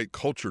like a white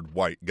cultured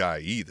white guy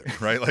either,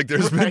 right? Like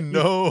there's Right. been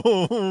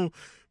no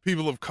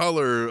people of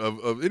color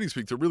of any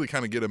speak to really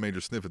kind of get a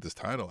major sniff at this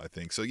title, I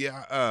think. So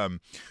yeah,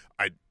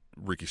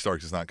 Ricky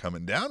Starks is not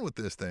coming down with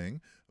this thing,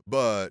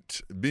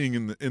 but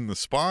being in the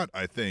spot,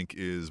 I think,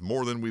 is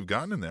more than we've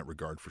gotten in that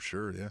regard for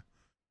sure. Yeah.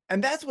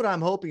 And that's what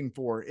I'm hoping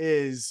for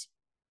is,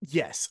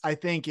 yes, I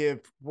think if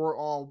we're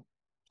all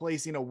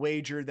placing a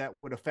wager that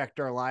would affect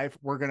our life,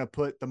 we're going to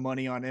put the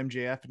money on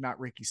MJF and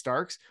not Ricky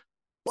Starks.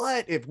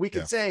 But if we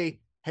could say,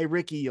 hey,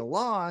 Ricky, you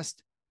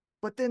lost,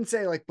 but then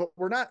say like, but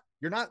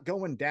you're not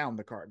going down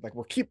the card. Like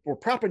we're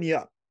propping you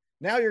up.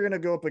 Now you're going to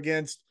go up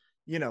against,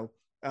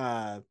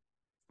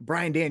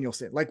 Bryan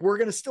Danielson. Like we're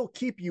going to still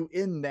keep you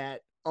in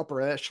that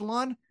upper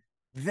echelon.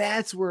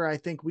 That's where I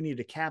think we need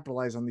to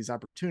capitalize on these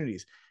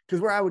opportunities. Because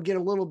where I would get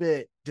a little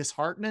bit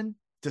disheartened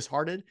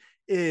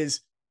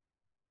is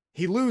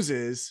he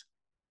loses,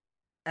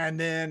 and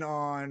then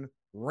on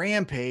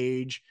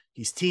Rampage,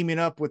 he's teaming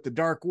up with the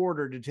Dark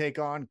Order to take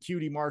on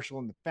QT Marshall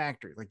in the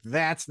Factory. Like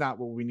that's not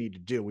what we need to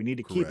do. We need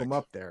to keep him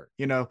up there,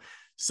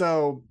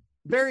 So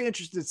very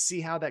interested to see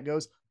how that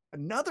goes.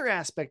 Another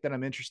aspect that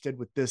I'm interested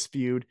with this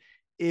feud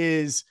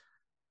is,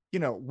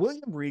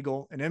 William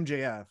Regal and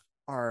MJF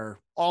are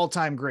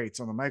all-time greats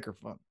on the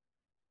microphone.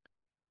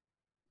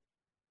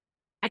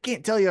 I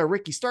can't tell you a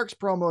Ricky Starks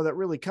promo that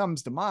really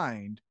comes to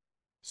mind.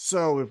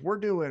 So if we're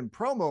doing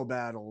promo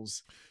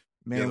battles,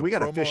 man, we got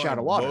to fish out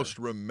of water. Most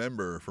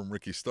remember from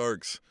Ricky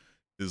Starks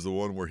is the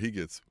one where he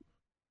gets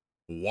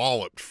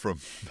walloped from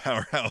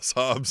Powerhouse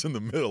Hobbs in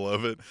the middle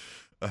of it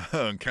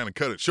and kind of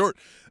cut it short.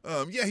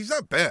 Yeah, he's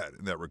not bad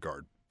in that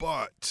regard,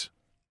 but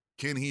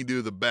can he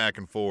do the back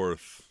and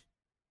forth?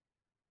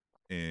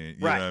 And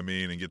you know what I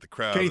mean, and get the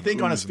crowd. Can he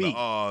think on his feet? The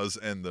ahs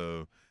and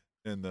the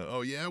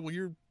oh yeah, well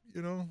your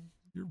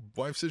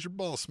wife says your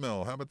balls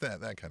smell. How about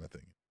that? That kind of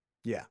thing.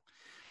 Yeah.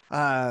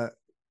 But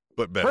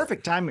better.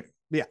 Perfect timing.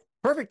 Yeah,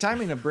 perfect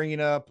timing of bringing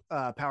up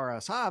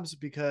Powerhouse Hobbs,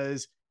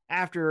 because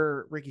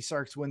after Ricky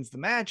Starks wins the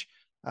match,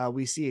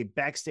 we see a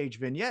backstage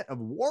vignette of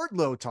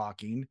Wardlow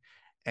talking,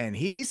 and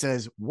he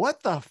says,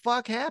 "What the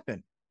fuck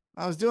happened?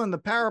 I was doing the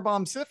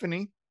Powerbomb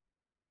Symphony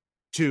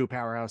to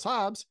Powerhouse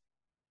Hobbs.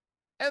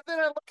 And then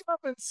I look up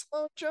and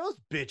Samoa Joe's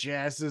bitch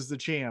ass is the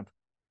champ.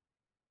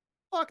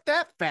 Fuck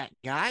that fat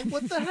guy.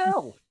 What the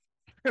hell?"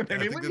 I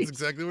think that's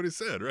exactly what he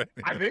said, right?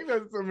 I think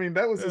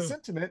that was the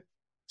sentiment.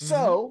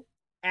 So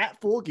at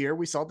Full Gear,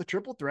 we saw the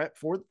triple threat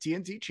for the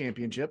TNT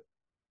Championship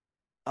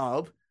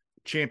of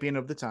champion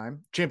at the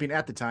time,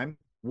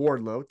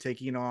 Wardlow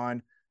taking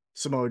on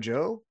Samoa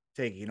Joe,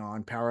 taking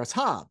on Powerhouse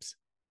Hobbs.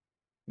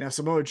 Now,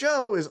 Samoa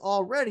Joe is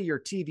already your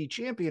TV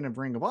champion of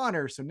Ring of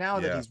Honor. So now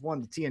that he's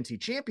won the TNT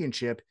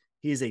Championship,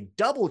 he is a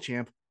double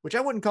champ, which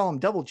I wouldn't call him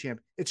double champ.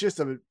 It's just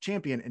a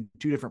champion in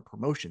two different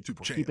promotions.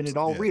 We're keeping it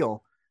all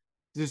real.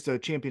 Just a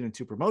champion in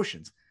two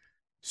promotions.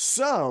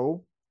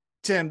 So,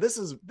 Tim, this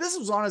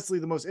was honestly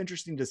the most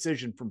interesting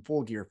decision from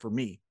Full Gear for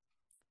me,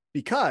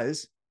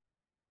 because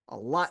a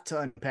lot to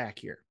unpack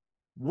here.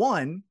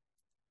 One,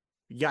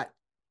 you got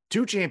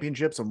two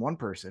championships on one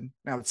person.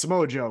 Now it's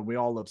Samoa Joe. We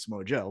all love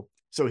Samoa Joe,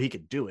 so he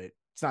could do it.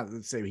 It's not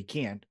to say he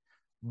can't,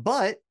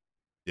 but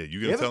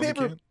you gonna tell him he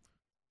can't?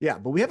 Yeah,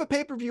 but we have a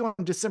pay-per-view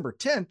on December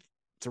 10th.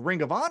 It's a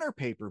Ring of Honor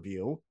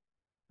pay-per-view.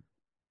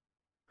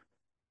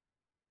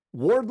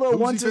 Wardlow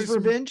wants his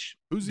revenge.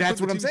 That's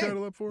what I'm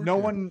saying. No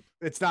one,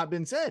 it's not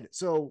been said.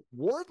 So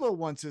Wardlow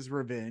wants his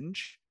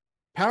revenge.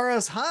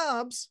 Powerhouse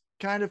Hobbs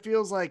kind of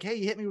feels like, hey,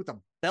 you hit me with a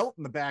belt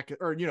in the back,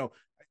 or, you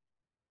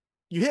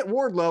hit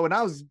Wardlow and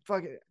I was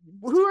fucking,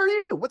 who are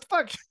you? What the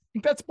fuck?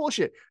 That's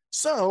bullshit.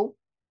 So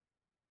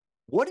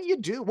what do you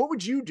do? What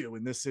would you do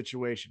in this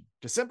situation?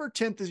 December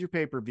 10th is your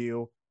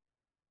pay-per-view.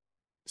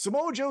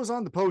 Samoa Joe's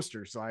on the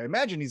poster, so I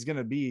imagine he's going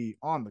to be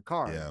on the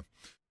card. Yeah.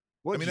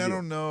 I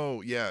don't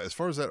know. Yeah, as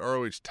far as that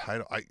ROH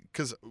title,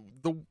 because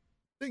the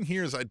thing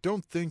here is I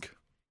don't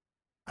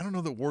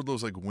know that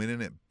Wardlow's like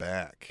winning it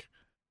back.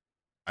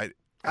 I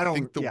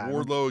think the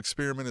Wardlow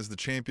experiment as the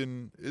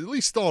champion at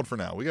least stalled for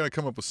now. We got to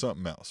come up with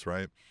something else,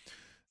 right?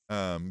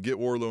 Get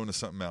Wardlow into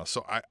something else.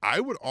 So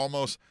I would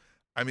almost,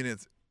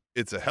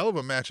 it's a hell of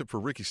a matchup for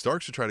Ricky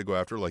Starks to try to go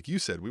after. Like you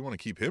said, we want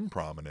to keep him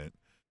prominent.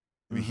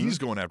 I mean, he's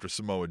going after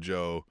Samoa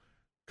Joe,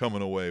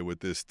 coming away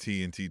with this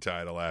TNT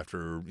title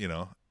after,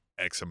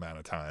 X amount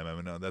of time. I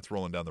mean, that's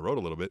rolling down the road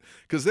a little bit.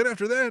 Because then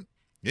after that,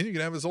 then you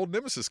can have his old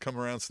nemesis come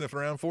around, sniffing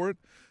around for it.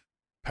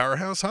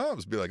 Powerhouse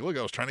Hobbs be like, look,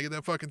 I was trying to get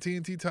that fucking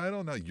TNT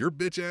title. Now your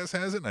bitch ass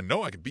has it. And I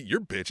know I can beat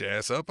your bitch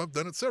ass up. I've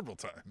done it several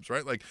times,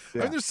 right? Like,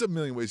 there's a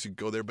million ways you can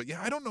go there. But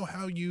yeah, I don't know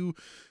how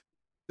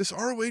this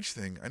ROH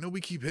thing, I know we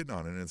keep hitting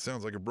on it and it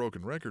sounds like a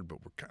broken record, but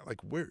we're kind of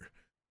like, where?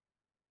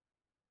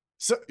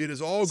 So it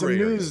is all gray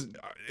areas.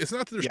 It's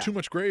not that there's too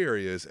much gray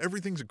areas.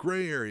 Everything's a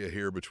gray area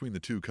here between the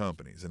two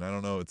companies. And I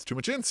don't know, it's too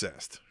much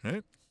incest,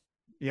 right?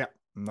 Yeah.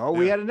 No,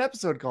 we had an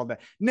episode called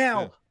that.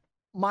 Now,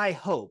 my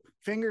hope,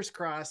 fingers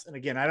crossed, and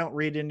again, I don't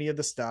read any of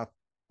the stuff.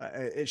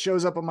 It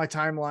shows up on my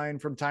timeline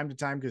from time to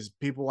time because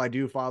people I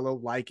do follow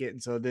like it.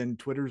 And so then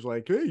Twitter's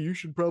like, hey, you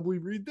should probably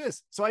read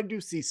this. So I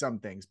do see some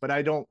things, but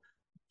I don't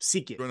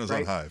seek it. Join us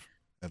on Hive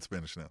at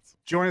Spanish Announce.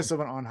 Join us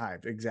on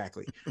Hive.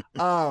 Exactly.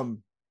 But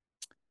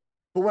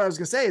what I was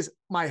going to say is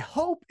my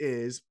hope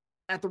is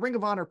at the Ring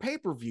of Honor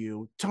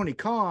pay-per-view, Tony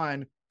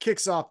Khan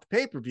kicks off the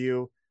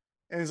pay-per-view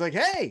and is like,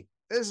 hey,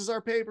 this is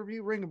our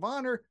pay-per-view Ring of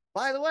Honor.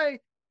 By the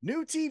way,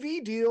 new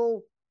TV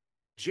deal,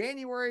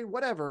 January,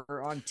 whatever,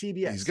 on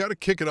TBS. He's got to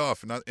kick it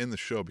off and not end the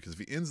show, because if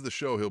he ends the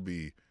show, he'll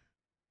be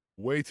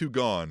way too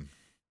gone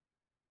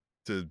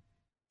to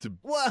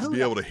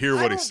be able to hear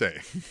what he's saying.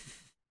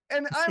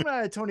 And I'm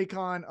not a Tony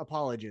Khan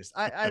apologist.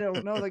 I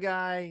don't know the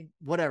guy,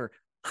 whatever.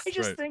 I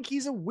just think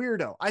he's a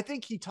weirdo. I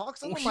think he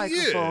talks on the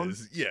microphone.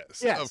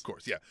 Yes, of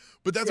course, yeah.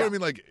 But that's what I mean.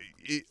 Like,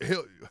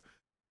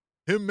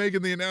 him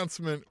making the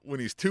announcement when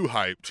he's too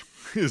hyped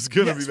is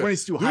gonna be bad. When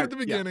he's too hyped at the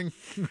beginning,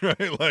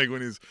 right? Like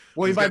when he's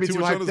he might be too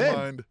hyped on his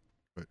mind.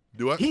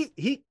 Do what?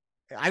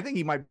 I think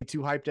he might be too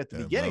hyped at the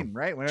beginning,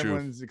 right? When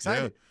everyone's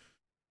excited.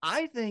 Yeah.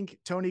 I think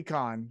Tony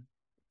Khan.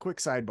 Quick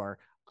sidebar.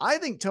 I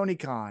think Tony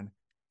Khan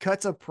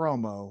cuts a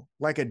promo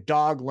like a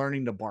dog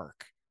learning to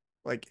bark.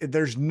 Like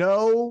there's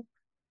no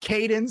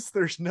cadence,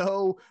 there's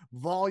no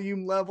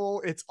volume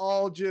level, it's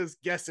all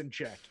just guess and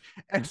check.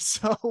 And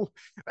so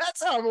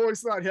that's how I've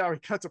always thought how he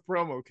cuts a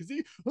promo, because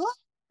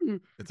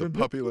it's a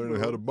puppy learning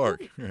how to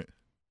bark. Right.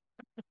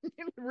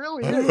 It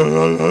really is.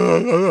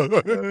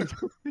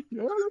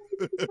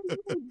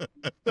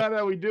 Not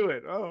how we do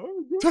it.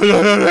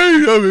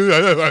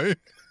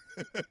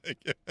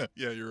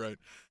 Yeah, you're right.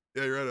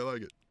 I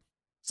like it.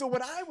 So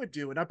what I would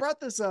do, and I brought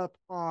this up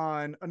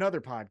on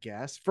another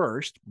podcast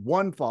first,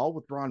 One Fall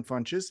with Ron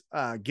Funches.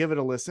 Give it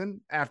a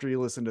listen after you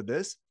listen to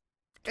this.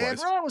 Twice. And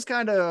Ron was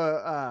kind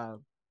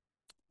of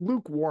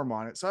lukewarm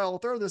on it. So I'll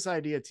throw this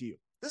idea to you.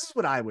 This is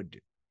what I would do.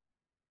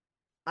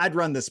 I'd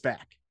run this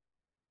back.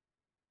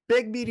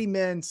 Big meaty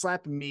men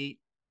slapping meat.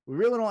 We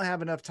really don't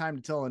have enough time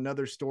to tell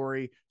another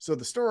story. So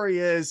the story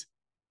is,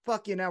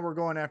 fuck you, now we're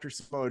going after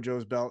Samoa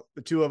Joe's belt.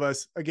 The two of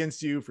us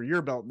against you for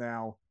your belt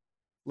now.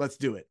 Let's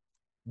do it.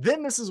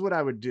 Then this is what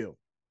I would do.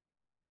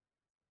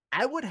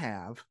 I would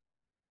have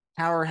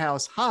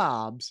Powerhouse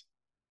Hobbs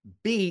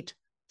beat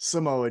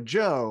Samoa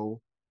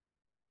Joe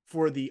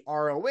for the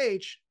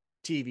ROH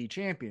TV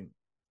champion.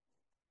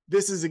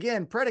 This is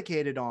again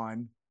predicated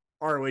on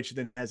ROH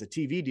then has a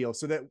TV deal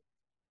so that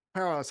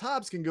Powerhouse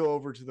Hobbs can go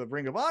over to the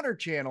Ring of Honor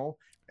channel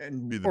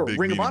or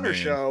Ring of Honor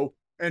show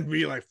and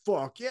be like,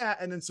 fuck yeah.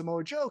 And then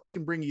Samoa Joe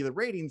can bring you the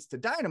ratings to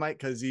Dynamite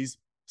because he's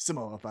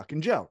Samoa fucking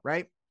Joe,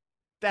 right?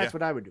 That's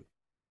what I would do.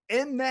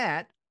 In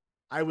that,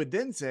 I would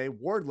then say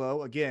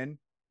Wardlow, again,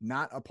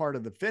 not a part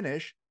of the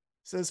finish,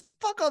 says,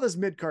 fuck all this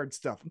mid-card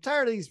stuff. I'm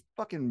tired of these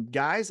fucking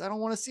guys. I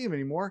don't want to see them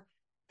anymore.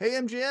 Hey,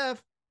 MJF,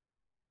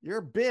 you're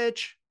a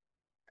bitch.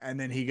 And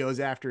then he goes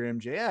after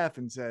MJF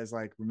and says,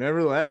 like,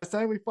 remember the last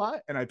time we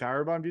fought and I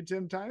powerbombed you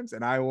 10 times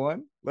and I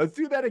won? Let's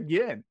do that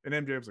again. And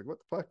MJF's like, what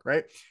the fuck,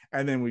 right?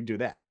 And then we do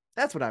that.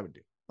 That's what I would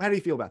do. How do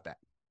you feel about that?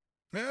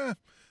 Yeah,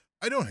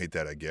 I don't hate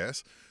that, I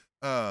guess.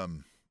 I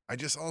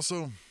just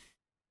also...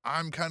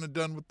 I'm kind of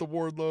done with the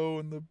Wardlow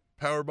and the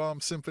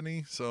Powerbomb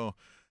Symphony. So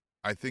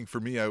I think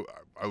for me, I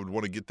would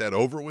want to get that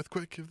over with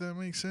quick, if that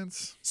makes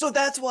sense. So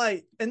that's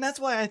why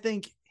I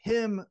think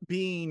him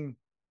being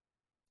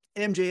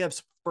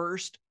MJF's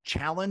first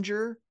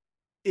challenger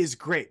is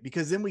great,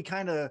 because then we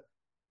kind of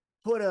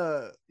put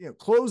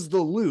close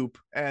the loop,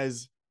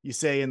 as you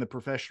say in the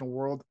professional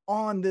world,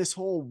 on this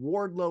whole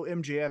Wardlow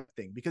MJF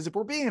thing. Because if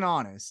we're being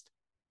honest,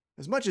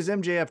 as much as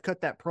MJF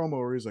cut that promo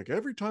where he's like,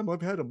 every time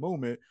I've had a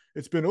moment,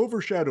 it's been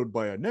overshadowed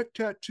by a neck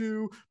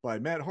tattoo, by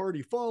Matt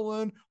Hardy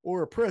falling,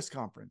 or a press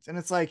conference. And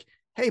it's like,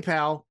 hey,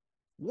 pal,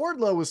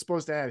 Wardlow was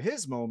supposed to have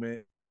his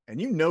moment, and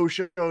you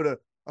no-showed a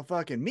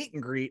fucking meet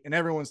and greet, and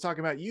everyone's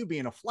talking about you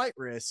being a flight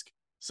risk.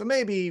 So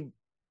maybe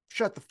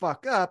shut the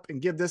fuck up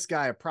and give this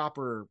guy a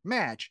proper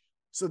match.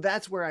 So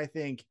that's where I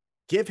think,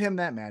 give him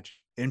that match.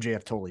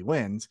 MJF totally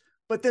wins.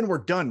 But then we're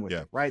done with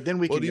it, right? Then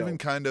we can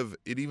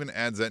it even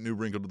adds that new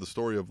wrinkle to the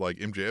story of like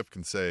MJF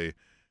can say,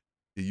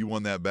 hey, you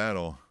won that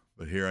battle,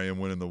 but here I am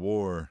winning the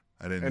war.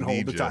 I didn't need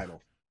hold the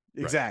title.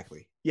 Exactly.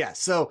 Right. Yeah.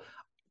 So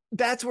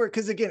that's where,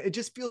 because again, it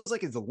just feels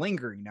like it's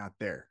lingering out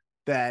there.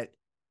 That,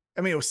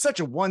 I mean, it was such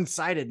a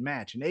one-sided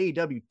match, and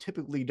AEW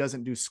typically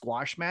doesn't do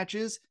squash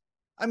matches.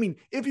 I mean,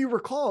 if you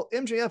recall,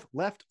 MJF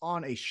left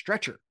on a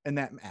stretcher in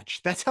that match.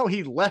 That's how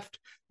he left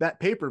that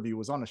pay-per-view,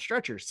 was on a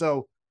stretcher.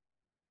 So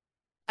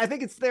I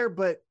think it's there,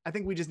 but I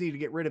think we just need to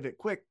get rid of it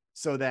quick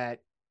so that,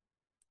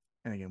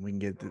 and again, we can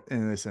get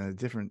into this in a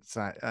different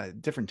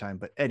time,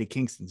 but Eddie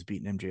Kingston's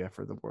beating MJF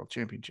for the world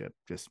championship,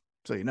 just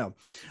so you know.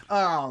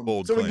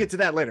 Bold so claim. We can get to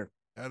that later.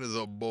 That is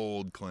a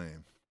bold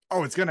claim.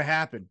 Oh, it's going to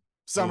happen.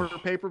 Summer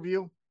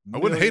pay-per-view. I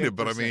wouldn't hate it,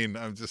 but I mean,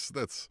 I'm just,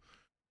 that's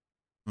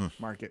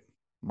market.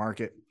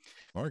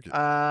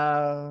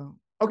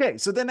 Okay.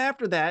 So then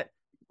after that,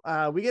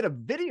 we get a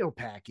video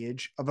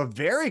package of a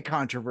very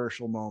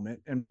controversial moment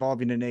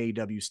involving an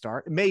AEW star.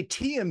 It made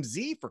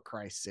TMZ, for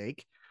Christ's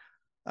sake.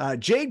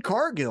 Jade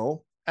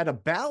Cargill at a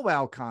Bow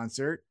Wow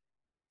concert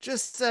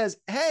just says,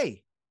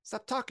 hey,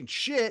 stop talking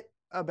shit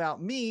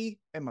about me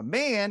and my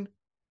man.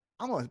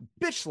 I'm going to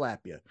bitch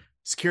slap you.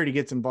 Security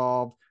gets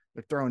involved.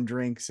 They're throwing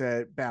drinks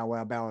at Bow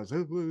Wow. Bow Wow's,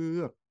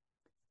 and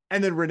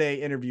then Renee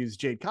interviews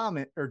Jade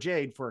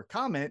for a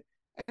comment.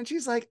 And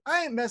she's like,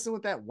 I ain't messing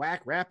with that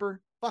whack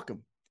rapper. Fuck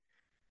him.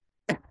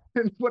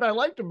 And what I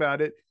liked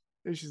about it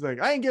is she's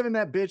like, I ain't giving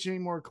that bitch any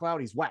more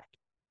clout. He's whack.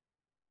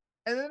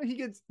 And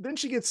then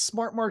she gets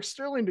smart Mark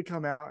Sterling to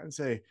come out and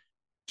say,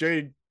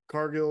 Jade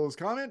Cargill's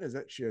comment is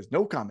that she has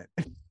no comment.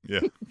 Yeah.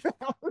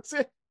 That was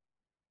it.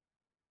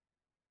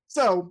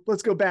 So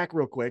let's go back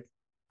real quick.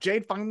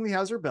 Jade finally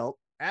has her belt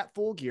at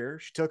Full Gear.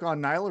 She took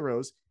on Nyla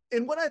Rose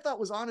in what I thought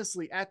was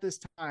honestly at this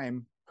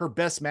time her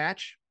best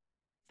match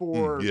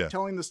for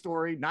telling the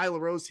story. Nyla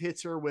Rose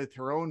hits her with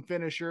her own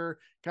finisher,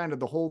 kind of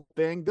the whole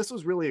thing. This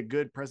was really a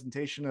good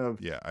presentation of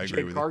I agree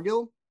Jade with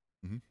Cargill.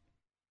 Mm-hmm.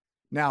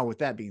 Now, with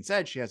that being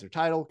said, she has her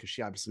title because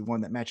she obviously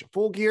won that match at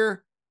Full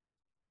Gear.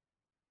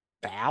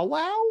 Bow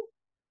Wow?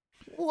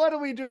 What are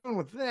we doing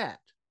with that?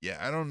 Yeah,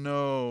 I don't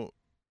know.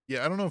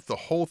 Yeah, I don't know if the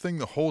whole thing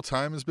the whole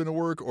time has been a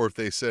work, or if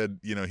they said,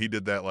 he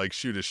did that like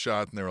shoot a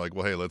shot and they were like,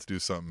 well, hey, let's do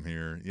something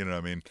here. You know what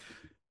I mean?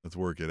 Let's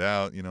work it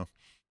out,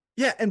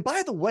 Yeah, and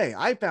by the way,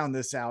 I found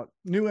this out,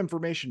 new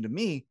information to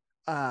me.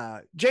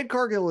 Jade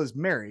Cargill is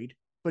married,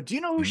 but do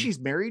you know who she's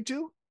married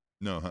to?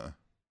 No, huh?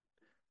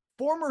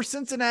 Former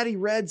Cincinnati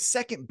Reds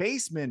second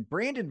baseman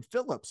Brandon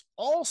Phillips,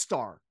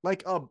 all-star.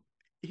 Like, don't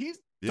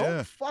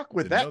fuck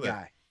with that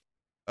guy.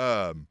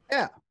 I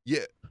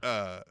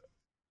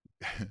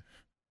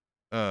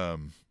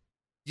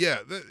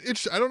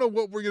don't know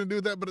what we're gonna do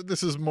with that, but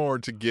this is more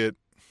to get,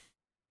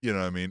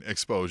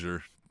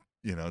 exposure,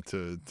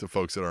 to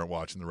folks that aren't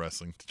watching the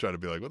wrestling, to try to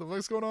be like, what the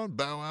fuck's going on?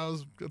 Bow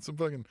Wow's got some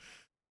fucking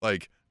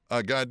like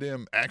a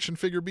goddamn action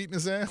figure beating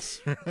his ass,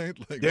 right?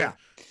 Like, yeah.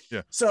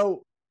 Yeah.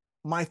 So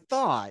my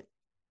thought,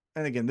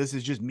 and again, this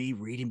is just me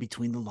reading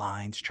between the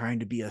lines, trying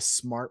to be a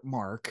smart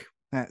Mark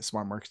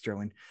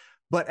Sterling.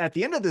 But at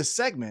the end of this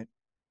segment,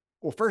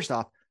 well, first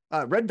off,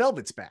 Red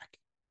Velvet's back.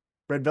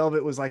 Red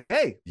Velvet was like,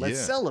 hey, let's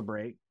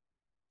celebrate.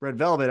 Red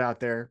Velvet out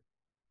there.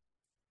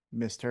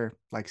 Missed her,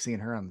 like seeing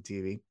her on the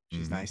TV.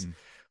 She's nice.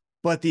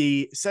 But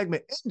the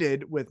segment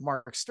ended with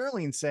Mark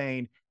Sterling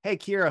saying, hey,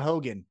 Kiera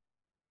Hogan,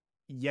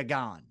 you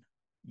gone.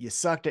 You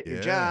sucked at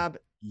your job.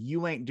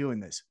 You ain't doing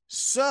this.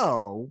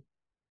 So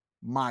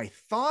my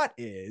thought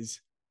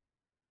is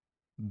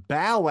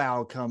Bow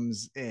Wow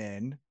comes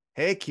in.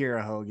 Hey,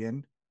 Kiera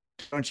Hogan,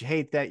 don't you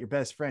hate that your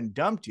best friend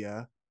dumped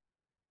you?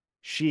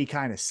 She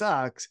kind of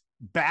sucks.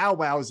 Bow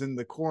Wow's in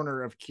the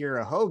corner of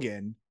Kiera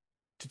Hogan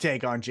to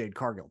take on Jade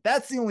Cargill.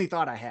 That's the only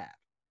thought I have.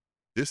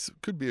 This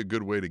could be a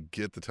good way to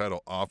get the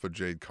title off of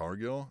Jade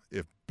Cargill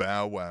if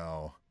Bow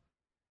Wow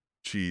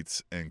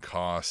cheats and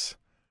costs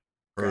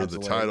her the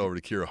title over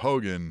to Kiera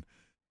Hogan,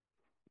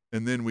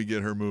 and then we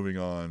get her moving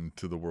on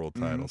to the world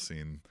title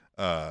scene.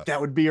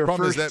 That would be her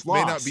first that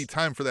loss. May not be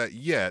time for that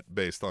yet,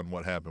 based on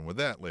what happened with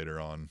that later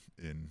on.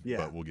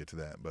 But we'll get to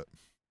that. But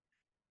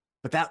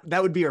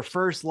that would be her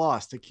first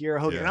loss to Kiera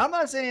Hogan. And I'm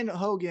not saying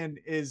Hogan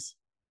is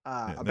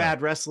a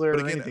bad wrestler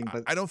or anything,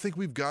 but I don't think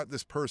we've got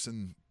this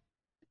person.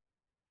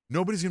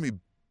 Nobody's gonna be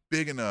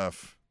big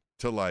enough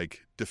to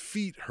like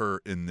defeat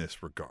her in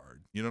this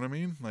regard. You know what I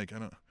mean? Like, I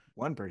don't.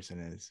 One person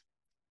is.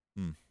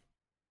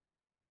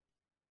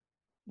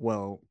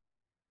 Well,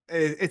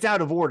 it's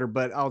out of order,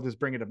 but I'll just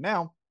bring it up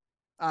now.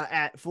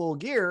 At Full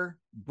Gear,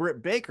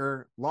 Britt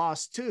Baker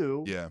lost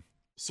to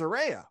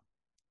Saraya.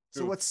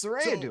 So what's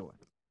Saraya doing?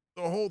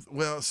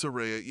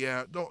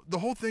 Saraya, the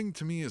whole thing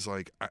to me is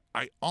like,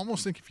 I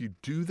almost think if you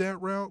do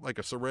that route, like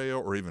a Saraya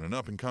or even an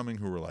up and coming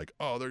who are like,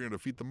 oh, they're going to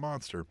defeat the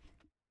monster,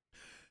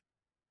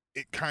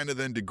 it kind of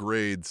then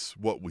degrades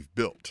what we've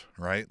built,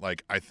 right?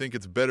 Like, I think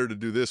it's better to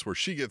do this where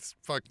she gets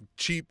fucking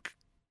cheap,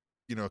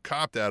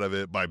 copped out of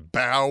it by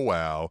Bow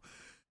Wow.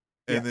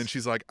 And then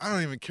she's like, I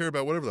don't even care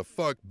about whatever the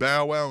fuck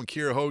Bow Wow and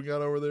Kiera Hogan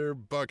got over there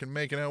fucking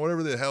making out,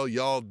 whatever the hell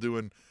y'all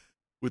doing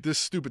with this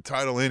stupid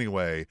title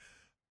anyway.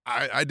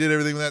 I did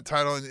everything with that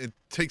title, and it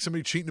takes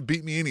somebody cheating to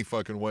beat me any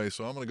fucking way,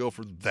 so I'm going to go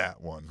for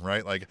that one,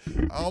 right? Like,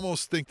 I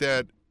almost think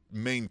that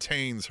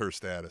maintains her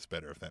status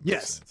better, if that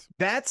makes sense.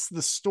 That's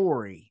the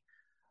story.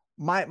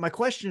 My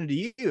question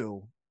to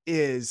you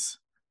is,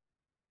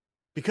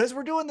 because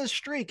we're doing this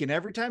streak, and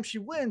every time she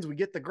wins, we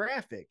get the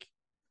graphic.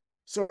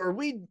 So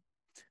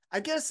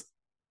I guess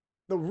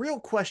the real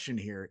question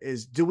here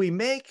is, do we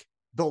make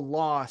the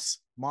loss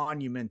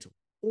monumental,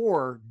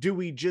 or do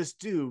we just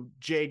do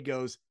Jade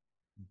goes,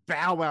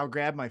 Bow Wow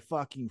grabbed my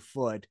fucking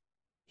foot.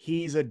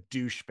 He's a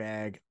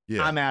douchebag.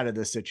 Yeah. I'm out of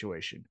this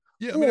situation.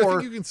 Yeah, I mean, I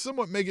think you can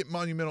somewhat make it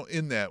monumental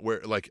in that,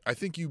 where, like, I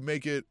think you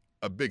make it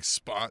a big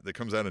spot that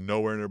comes out of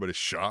nowhere and everybody's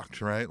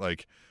shocked, right?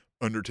 Like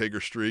Undertaker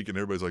streak, and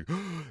everybody's like,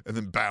 and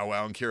then Bow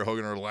Wow and Kiera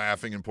Hogan are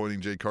laughing and pointing.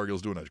 Jade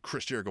Cargill's doing a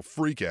Chris Jericho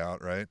freak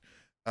out, right?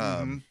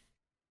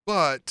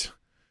 But,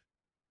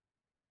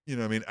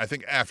 I mean, I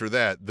think after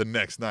that, the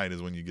next night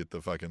is when you get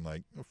the fucking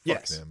like, oh,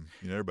 fuck them.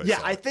 Everybody.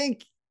 Yeah, I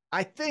think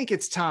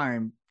it's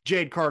time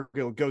Jade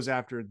Cargill goes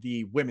after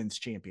the women's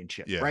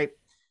championship, Yeah. right?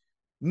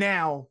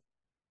 Now,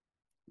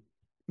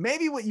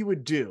 maybe what you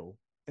would do,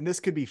 and this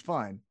could be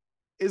fun,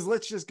 is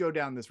let's just go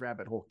down this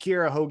rabbit hole.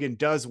 Kiera Hogan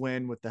does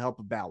win with the help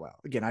of Bow Wow.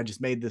 Again, I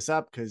just made this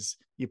up because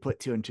you put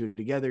 2 and 2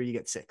 together, you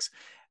get 6.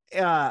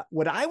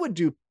 What I would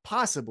do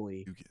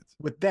possibly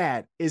with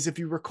that is, if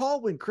you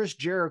recall when Chris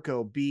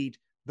Jericho beat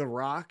The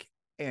Rock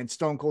and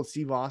Stone Cold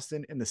Steve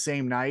Austin in the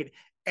same night,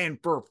 and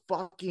for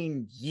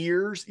fucking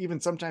years, even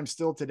sometimes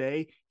still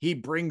today, he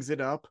brings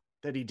it up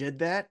that he did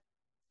that.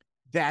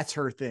 That's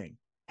her thing.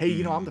 Hey,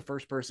 you know, I'm the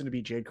first person to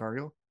beat Jade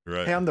Cargill.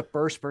 Right. Hey, I'm the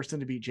first person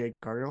to beat Jade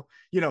Cargill.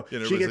 You know,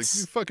 and she gets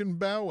like, you fucking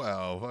Bow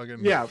Wow.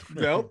 Fucking yeah,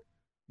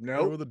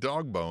 no, with a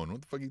dog bone.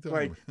 What the fuck are you talking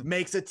like about?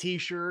 makes a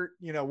t-shirt,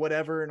 you know,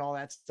 whatever, and all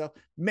that stuff.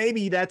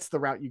 Maybe that's the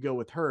route you go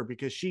with her,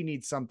 because she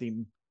needs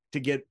something to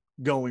get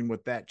going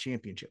with that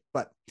championship.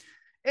 But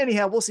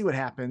anyhow, we'll see what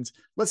happens.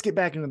 Let's get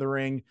back into the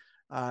ring.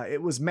 It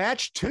was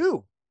match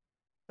 2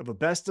 of a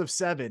best of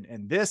 7,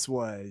 and this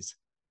was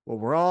what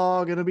we're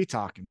all going to be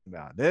talking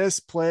about.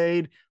 This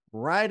played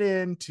right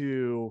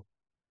into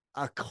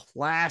a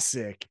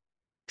classic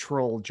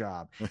troll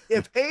job.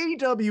 If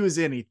AEW is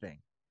anything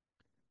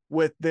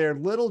with their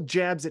little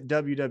jabs at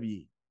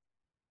WWE,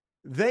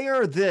 they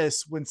are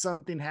this when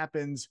something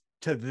happens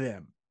to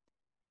them,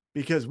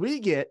 because we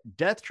get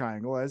Death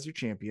Triangle as your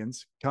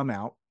champions come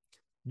out.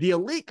 The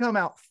Elite come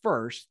out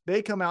first.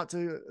 They come out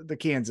to the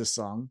Kansas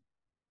song,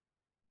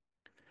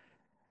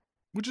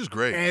 which is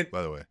great, and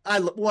by the way.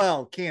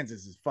 Well,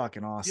 Kansas is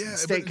fucking awesome. Yeah,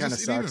 State kind of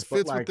sucks,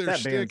 but like with their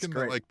that band's and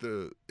great.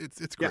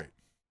 It's great.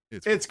 Yeah.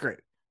 It's great.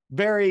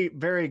 Very,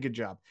 very good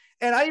job.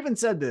 And I even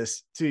said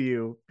this to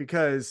you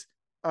because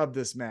of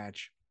this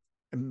match.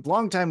 And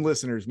longtime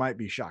listeners might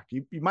be shocked.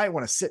 You might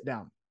want to sit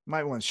down. You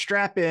might want to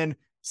strap in,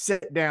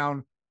 sit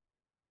down,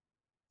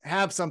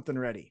 have something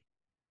ready.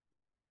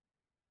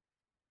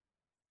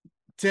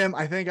 Tim,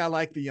 I think I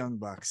like the Young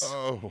Bucks.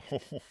 Oh,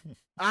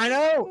 I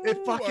know.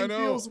 It fucking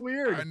feels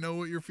weird. I know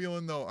what you're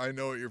feeling, though. I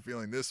know what you're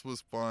feeling. This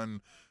was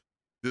fun.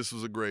 This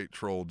was a great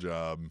troll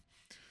job.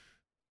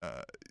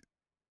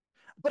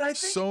 But I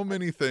think so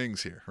many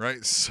things here,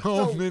 right?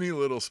 So many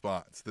little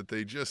spots that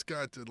they just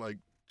got to like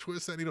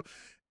twist that needle.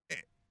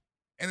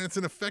 And it's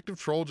an effective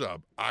troll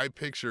job. I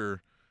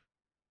picture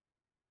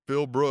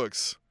Phil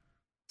Brooks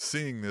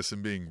seeing this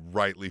and being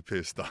rightly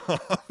pissed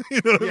off.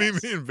 You know what I mean?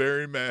 Being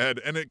very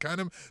mad. And it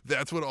kind of,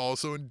 that's what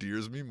also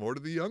endears me more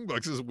to the Young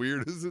Bucks, as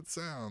weird as it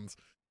sounds.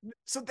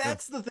 So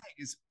that's the thing,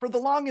 is for the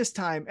longest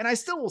time, and I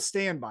still will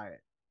stand by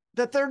it,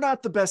 that they're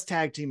not the best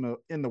tag team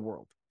in the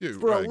world. Yeah,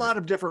 for a lot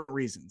of different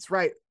reasons,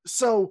 right?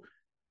 So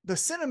the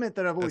sentiment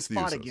that I've always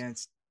fought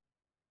against,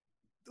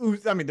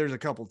 I mean, there's a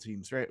couple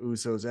teams, right?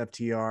 Usos,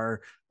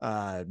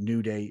 FTR,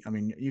 New Day. I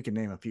mean, you can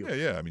name a few.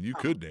 Yeah. I mean, you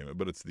could name it,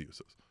 but it's the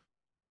Usos.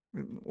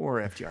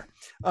 Or FTR.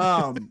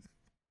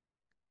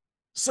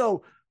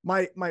 So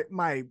my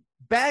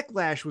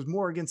backlash was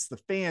more against the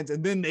fans,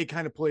 and then they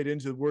kind of played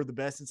into we're the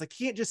best. It's like,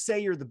 you can't just say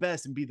you're the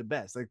best and be the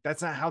best. Like,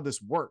 that's not how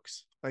this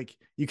works. Like,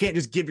 you can't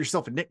just give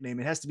yourself a nickname.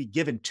 It has to be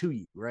given to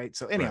you, right?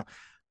 So anyhow,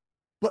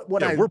 but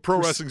what we're Pro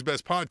Wrestling's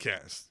best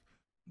podcast.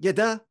 Yeah,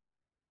 duh.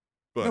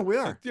 But no, we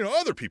are. You know,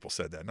 other people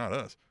said that, not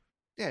us.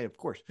 Yeah, of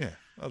course. Yeah,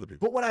 other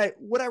people. But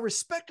what I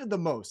respected the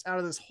most out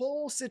of this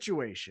whole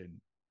situation,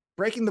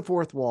 breaking the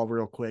fourth wall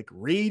real quick,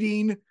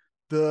 reading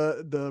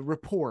the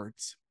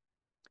reports,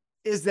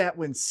 is that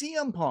when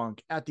CM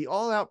Punk at the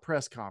All Out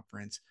press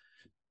conference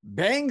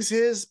bangs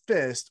his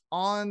fist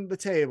on the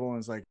table and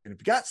is like, if you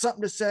got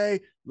something to say,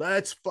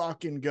 let's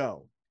fucking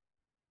go.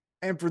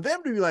 And for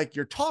them to be like,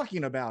 you're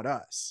talking about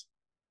us,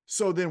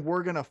 so then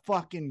we're going to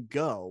fucking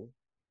go,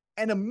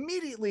 and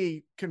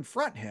immediately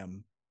confront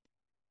him,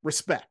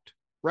 respect,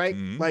 right?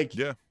 Like,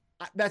 yeah,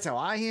 that's how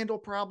I handle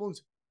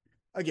problems.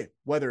 Again,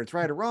 whether it's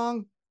right or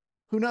wrong,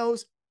 who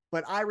knows?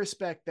 But I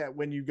respect that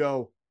when you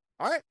go,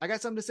 all right, I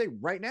got something to say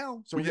right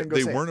now. So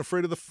they weren't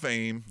afraid of the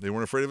fame. They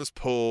weren't afraid of his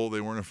pull.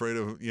 They weren't afraid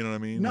of, you know what I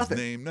mean? Nothing.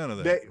 His name, none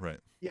of that. Right.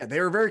 Yeah, they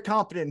were very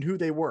confident in who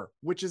they were,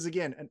 which is,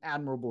 again, an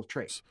admirable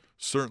trait.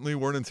 Certainly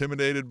weren't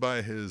intimidated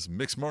by his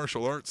mixed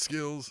martial arts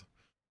skills.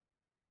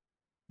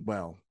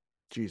 Well,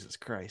 Jesus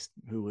Christ,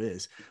 who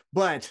is?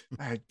 But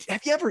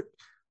have you ever,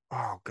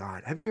 oh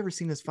God, have you ever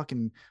seen his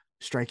fucking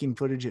striking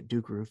footage at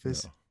Duke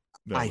Rufus?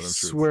 No, I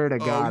swear to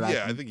God.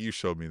 Yeah, I think you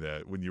showed me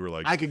that when you were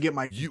like, I could get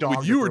my dog.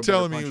 When you were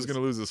telling me he was going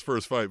to lose his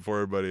first fight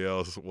before everybody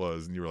else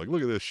was, and you were like,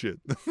 look at this shit.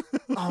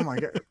 Oh my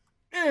God.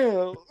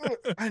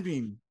 I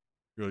mean,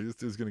 really, this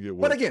is going to get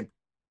worse. But again,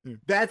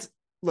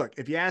 look,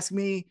 if you ask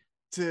me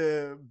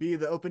to be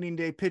the opening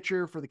day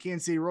pitcher for the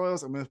Kansas City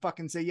Royals, I'm going to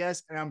fucking say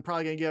yes. And I'm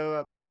probably going to give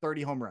up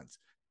 30 home runs.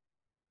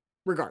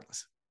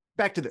 Regardless,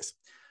 back to this.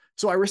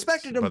 So I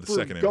respected him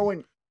for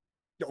going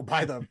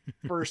by the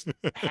first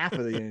half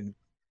of the inning.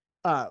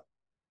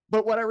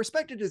 But what I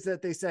respected is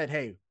that they said,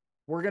 hey,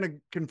 we're going to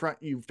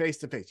confront you face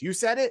to face. You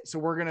said it, so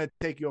we're going to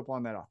take you up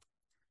on that offer.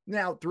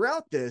 Now,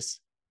 throughout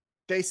this,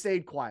 they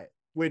stayed quiet,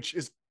 which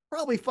is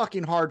probably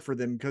fucking hard for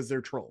them because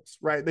they're trolls,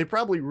 right? They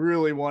probably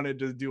really wanted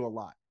to do a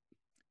lot.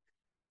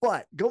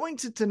 But going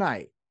to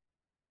tonight,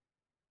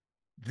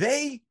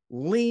 they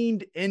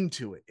leaned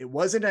into it. It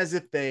wasn't as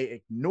if they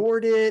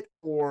ignored it,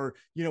 or,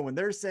 when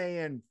they're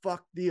saying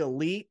fuck the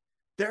elite,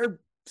 they're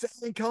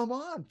saying, come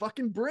on,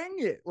 fucking bring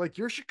it. Like,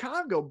 you're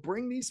Chicago,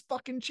 bring these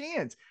fucking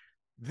chants.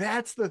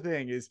 That's the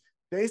thing, is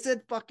they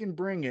said fucking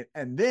bring it.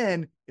 And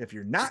then if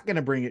you're not going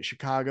to bring it,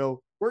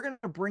 Chicago, we're going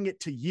to bring it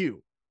to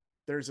you.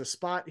 There's a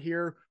spot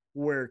here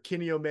where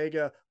Kenny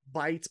Omega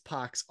bites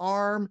Pac's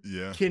arm.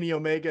 Yeah. Kenny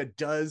Omega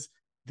does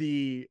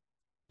the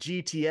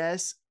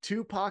GTS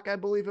to Pac, I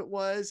believe it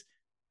was.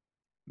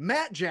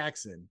 Matt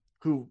Jackson,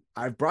 who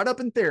I've brought up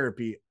in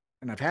therapy,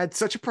 and I've had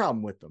such a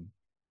problem with them.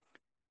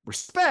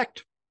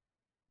 Respect.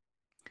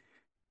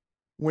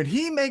 When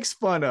he makes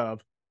fun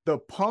of the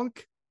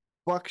Punk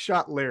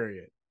buckshot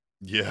lariat.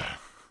 Yeah.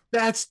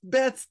 That's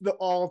the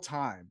all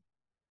time,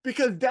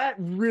 because that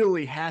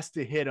really has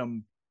to hit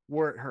him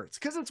where it hurts.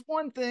 Because it's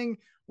one thing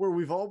where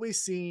we've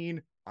always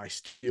seen, I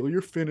steal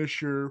your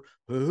finisher.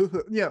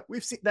 Yeah,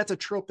 we've seen, that's a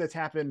trope that's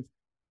happened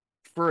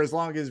for as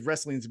long as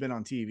wrestling's been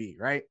on TV,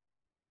 right?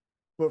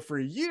 But for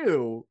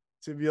you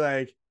to be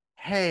like,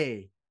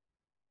 hey,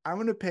 I'm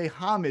going to pay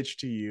homage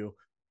to you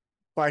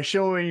by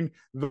showing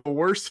the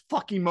worst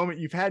fucking moment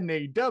you've had in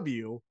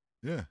AEW,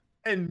 yeah,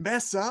 and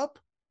mess up,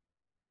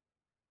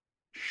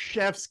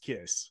 chef's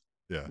kiss.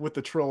 Yeah, with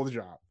the troll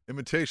job.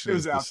 Imitation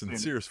is the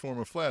sincerest form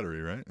of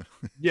flattery, right?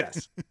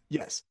 Yes.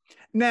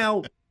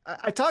 Now,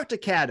 I talked to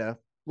Kata,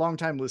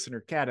 longtime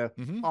listener Kata,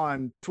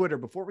 on Twitter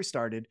before we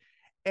started,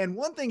 and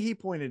one thing he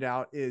pointed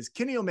out is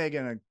Kenny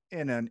Omega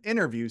in an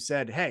interview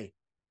said, hey,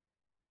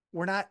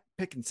 we're not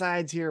picking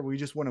sides here. We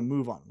just want to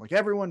move on. Like,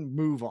 everyone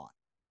move on.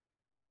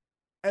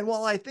 And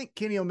while I think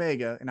Kenny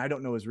Omega, and I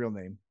don't know his real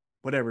name,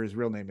 whatever his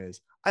real name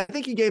is, I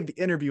think he gave the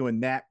interview in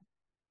that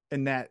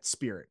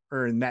spirit,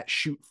 or in that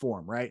shoot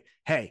form, right?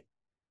 Hey,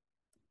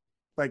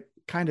 like,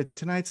 kind of,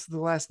 tonight's the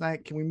last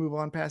night. Can we move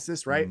on past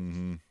this, right?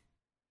 Mm-hmm.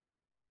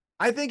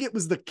 I think it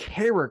was the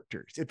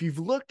characters. If you've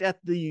looked at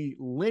the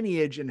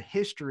lineage and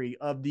history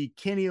of the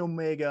Kenny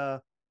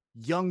Omega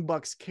Young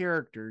Bucks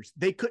characters,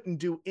 they couldn't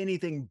do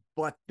anything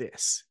but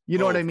this. You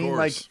know what I mean? Course.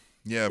 Like,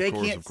 yeah,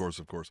 of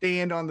course.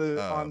 Stand on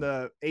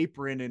the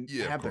apron and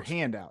have their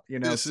hand out.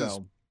 This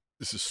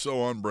is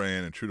so on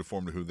brand and true to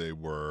form to who they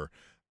were.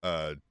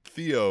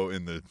 Theo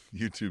in the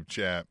YouTube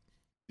chat,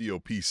 Theo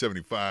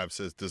P75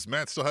 says, "Does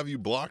Matt still have you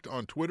blocked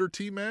on Twitter,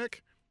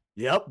 T-Mac?"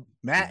 Yep,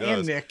 Matt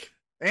and Nick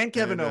and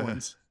Kevin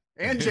Owens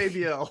and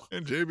JBL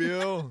and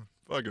JBL.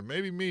 Fucking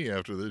maybe me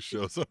after this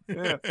show. So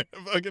yeah.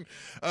 Fucking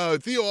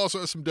Theo also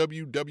has some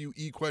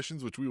WWE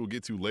questions, which we will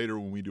get to later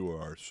when we do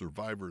our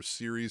Survivor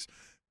Series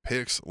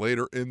picks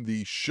later in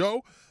the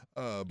show.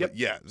 But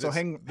yeah, so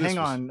hang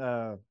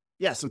on.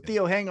 So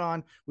Theo, hang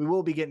on. We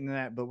will be getting to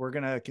that, but we're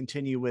gonna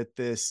continue with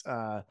this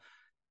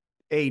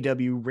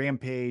AEW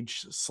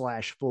Rampage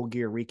 / Full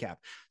Gear recap.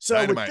 So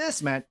Dynamite. With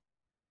this, Matt,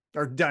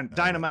 or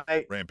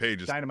Dynamite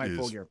Rampage Dynamite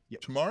Full Gear.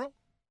 Yep. Tomorrow,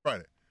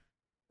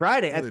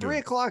 Friday at 3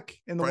 o'clock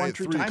in the One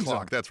True Time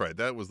Zone. That's right.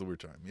 That was the weird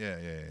time.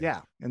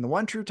 Yeah. In the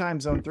One True Time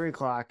Zone, 3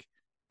 o'clock.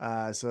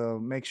 So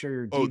make sure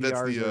your DVRs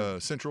that's the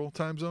Central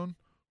Time Zone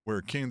where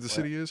Kansas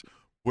City is,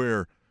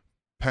 where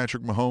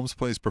Patrick Mahomes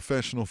plays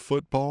professional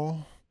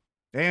football.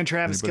 And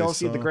Travis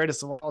Kelce, the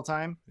greatest of all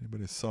time.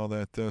 Anybody saw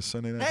that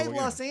Sunday night? Hey,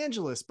 Los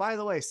Angeles, by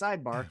the way,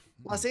 sidebar.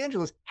 Los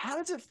Angeles, how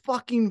does it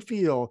fucking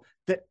feel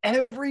that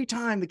every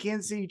time the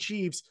Kansas City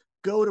Chiefs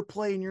go to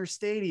play in your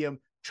stadium,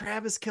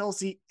 Travis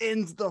Kelce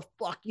ends the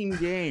fucking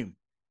game?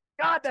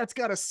 God, that's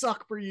got to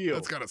suck for you.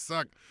 That's got to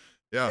suck.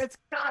 Yeah. It's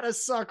got to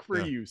suck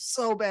for you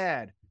so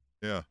bad.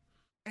 Yeah.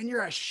 And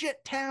you're a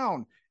shit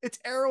town. It's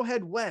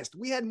Arrowhead West.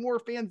 We had more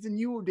fans than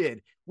you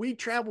did. We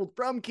traveled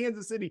from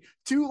Kansas City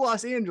to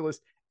Los Angeles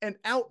and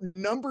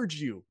outnumbered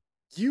you.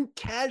 You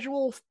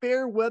casual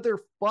fair weather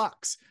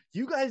fucks.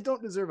 You guys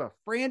don't deserve a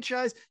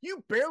franchise.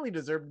 You barely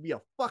deserve to be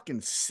a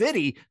fucking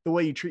city the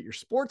way you treat your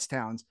sports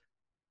towns.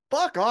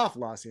 Fuck off,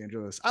 Los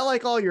Angeles. I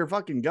like all your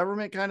fucking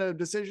government kind of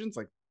decisions,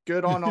 like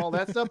good on all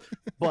that stuff,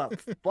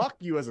 but fuck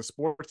you as a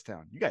sports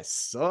town. You guys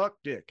suck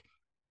dick.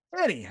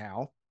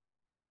 Anyhow,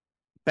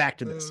 back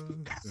to this.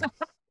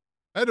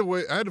 I had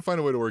to find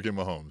a way to work in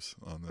Mahomes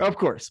on that. Of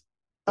course.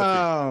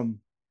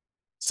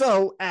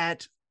 So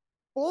at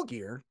Full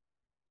Gear,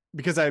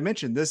 because I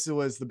mentioned this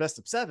was the best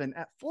of 7,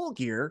 at Full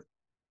Gear,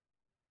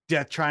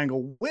 Death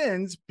Triangle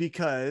wins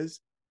because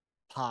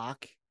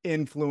Pac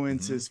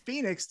influences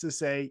Phoenix to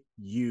say,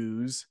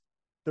 use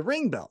the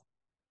ring bell.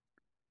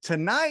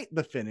 Tonight,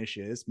 the finish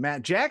is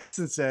Matt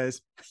Jackson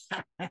says,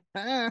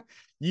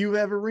 you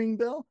have a ring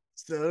bell?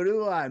 So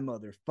do I,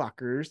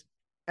 motherfuckers.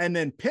 And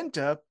then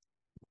Penta,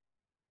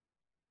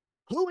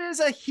 who is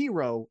a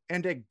hero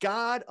and a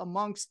god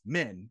amongst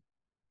men,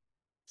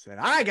 said,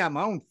 I got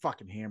my own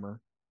fucking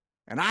hammer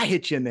and I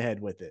hit you in the head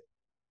with it.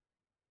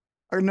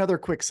 Another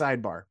quick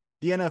sidebar.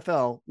 The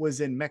NFL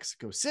was in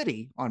Mexico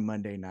City on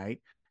Monday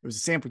night. It was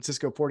the San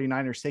Francisco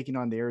 49ers taking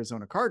on the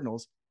Arizona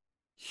Cardinals.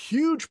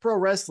 Huge pro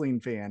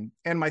wrestling fan.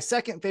 And my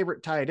second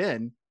favorite tight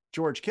end,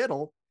 George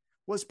Kittle,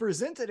 was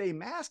presented a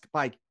mask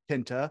by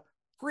Penta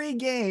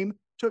pre-game,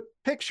 took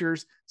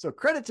pictures. So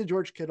credit to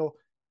George Kittle.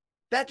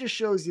 that just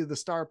shows you the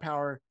star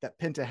power that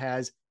Penta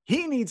has.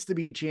 He needs to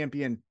be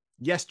champion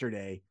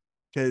yesterday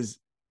because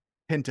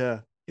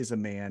Penta is a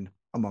man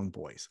among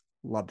boys.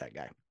 Love that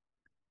guy.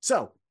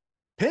 So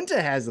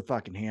Penta has the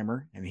fucking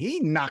hammer and he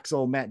knocks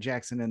old Matt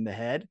Jackson in the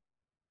head.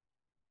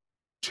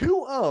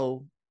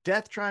 2-0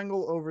 Death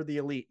Triangle over the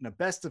Elite in a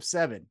best of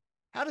 7.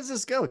 How does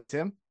this go,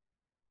 Tim?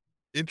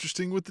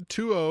 Interesting with the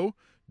 2-0.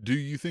 Do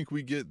you think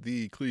we get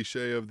the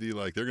cliche of the,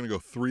 like, they're going to go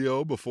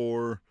 3-0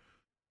 before?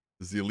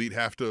 Does the Elite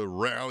have to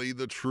rally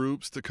the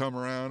troops to come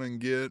around and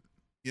get,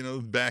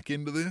 back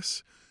into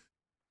this?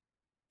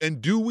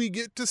 And do we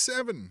get to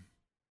 7?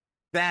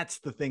 That's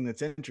the thing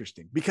that's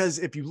interesting, because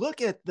if you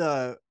look at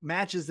the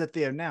matches that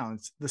they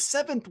announced, the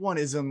 7th one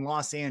is in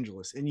Los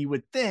Angeles, and you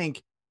would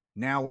think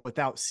now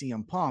without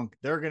CM Punk,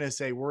 they're going to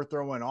say we're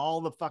throwing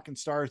all the fucking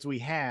stars we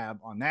have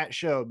on that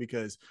show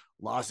because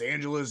Los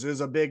Angeles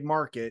is a big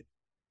market.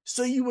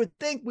 So you would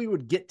think we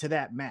would get to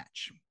that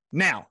match.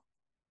 Now,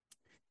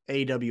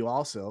 AEW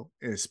also,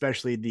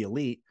 especially the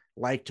Elite,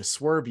 like to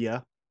swerve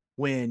you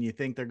when you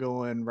think they're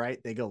going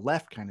right, they go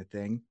left kind of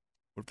thing.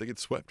 What if they get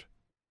swept?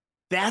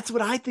 That's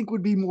what I think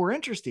would be more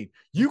interesting.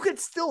 You could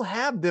still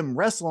have them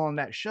wrestle on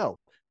that show.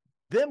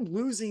 Them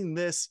losing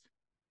this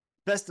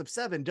best of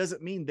 7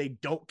 doesn't mean they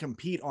don't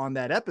compete on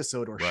that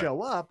episode or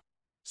show up.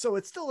 So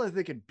it's still that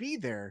they could be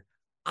there.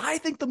 I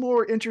think the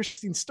more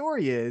interesting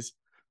story is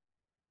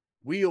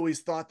we always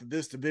thought that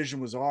this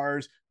division was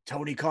ours.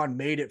 Tony Khan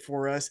made it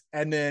for us.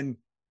 And then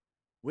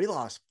we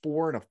lost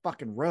 4 in a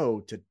fucking row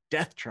to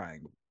Death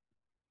Triangle.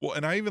 Well,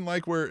 and I even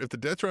like where if the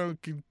Death Triangle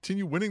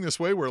continue winning this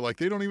way, where like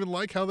they don't even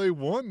like how they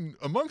won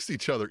amongst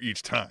each other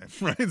each time,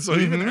 right? So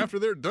even after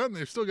they're done,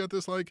 they've still got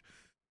this like,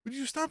 would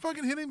you stop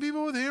fucking hitting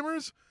people with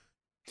hammers?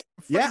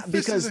 Yeah,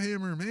 because a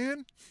hammer,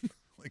 man.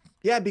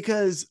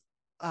 because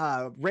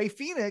Ray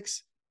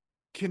Phoenix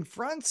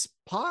confronts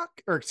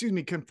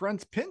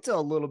confronts Penta a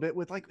little bit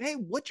with like, hey,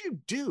 what'd you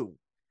do?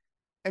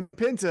 And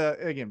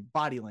Penta, again,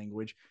 body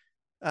language,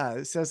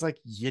 says like,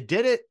 you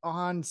did it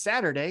on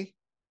Saturday.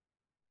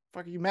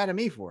 Fuck are you mad at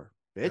me for,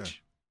 bitch?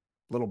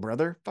 Yeah. Little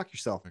brother, fuck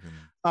yourself.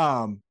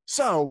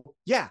 So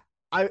yeah,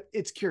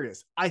 it's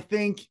curious. I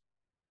think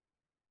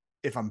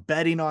if I'm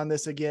betting on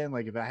this again,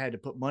 like if I had to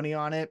put money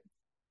on it,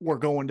 we're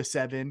going to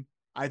 7.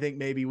 I think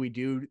maybe we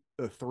do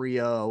a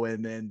 3-0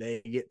 and then they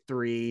get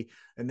 3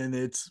 and then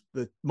it's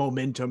the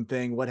momentum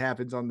thing. What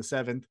happens on the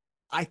 7th?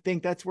 I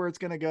think that's where it's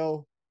going to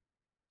go.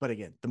 But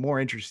again, the more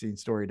interesting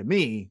story to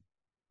me,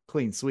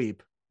 clean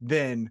sweep,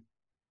 then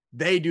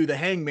they do the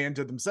Hangman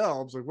to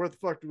themselves. Like, what the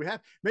fuck do we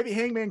have? Maybe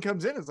Hangman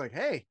comes in and is like,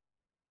 hey,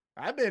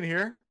 I've been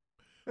here.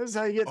 This is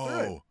how you get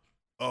through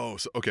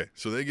it. Okay.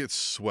 So they get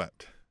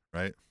swept,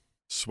 right?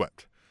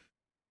 Swept.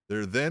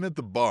 They're then at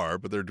the bar,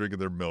 but they're drinking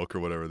their milk or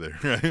whatever they're,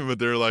 right? But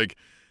they're like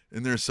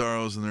in their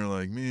sorrows and they're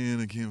like, man,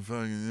 I can't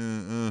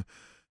fucking,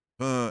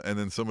 and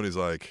then somebody's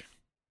like,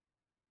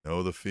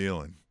 know the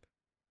feeling.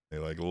 They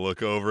like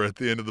look over at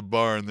the end of the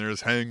bar and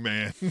there's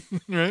Hangman,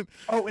 right?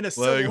 Oh, in a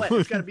silhouette.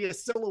 It's got to be a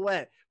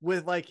silhouette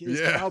with like his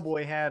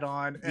cowboy hat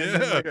on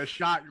and then like a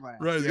shot glass.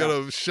 Right, he's got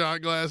a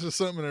shot glass or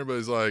something. And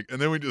everybody's like,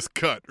 and then we just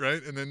cut,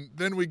 right? And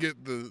then we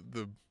get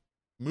the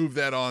move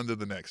that on to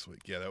the next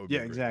week. Yeah, that would be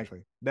great.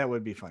 Exactly. That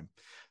would be fun.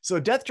 So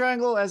Death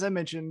Triangle, as I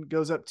mentioned,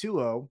 goes up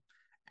 2-0.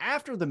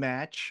 After the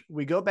match,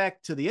 we go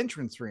back to the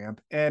entrance ramp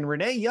and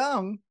Renee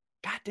Young,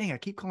 God dang, I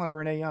keep calling her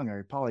Renee Young. I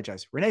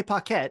apologize. Renee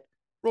Paquette.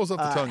 Rolls off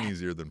the tongue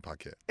easier than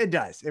Paquette. It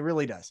does. It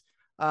really does.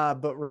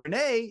 But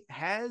Renee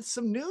has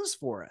some news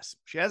for us.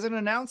 She has an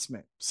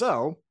announcement.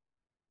 So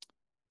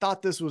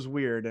thought this was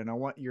weird, and I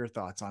want your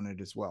thoughts on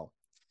it as well.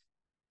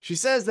 She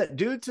says that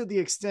due to the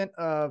extent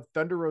of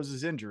Thunder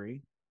Rosa's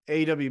injury,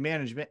 AEW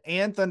management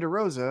and Thunder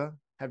Rosa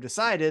have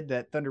decided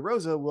that Thunder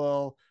Rosa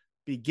will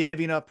be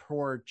giving up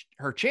her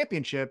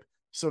championship.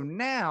 So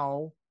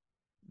now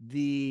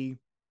the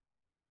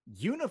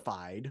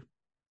unified,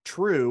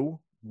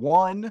 true,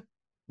 one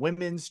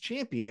women's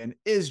champion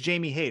is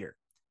Jamie Hayter.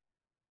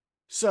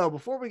 So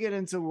before we get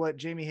into what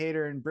Jamie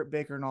Hayter and Britt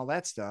Baker and all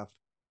that stuff,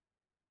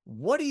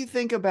 what do you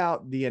think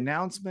about the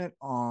announcement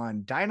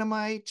on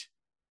Dynamite?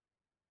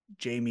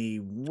 Jamie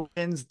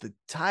wins the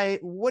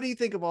title. What do you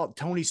think about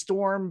Tony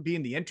Storm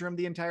being the interim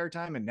the entire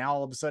time and now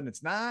all of a sudden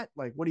it's not?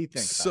 Like, what do you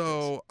think?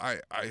 So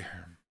I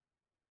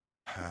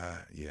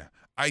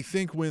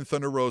think when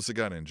Thunder Rosa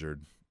got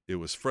injured, it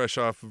was fresh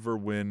off of her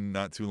win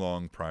not too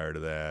long prior to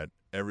that.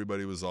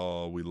 Everybody was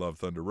all, we love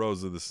Thunder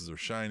Rosa. This is her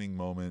shining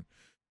moment.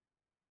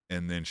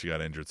 And then she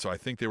got injured. So I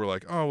think they were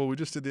like, oh, well, we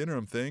just did the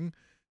interim thing.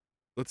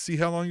 Let's see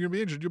how long you're going to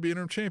be injured. You'll be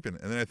interim champion.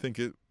 And then I think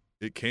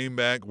it came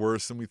back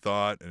worse than we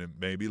thought, and it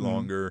may be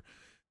longer.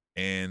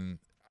 And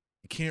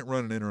you can't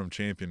run an interim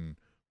champion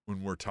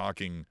when we're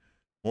talking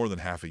more than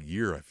half a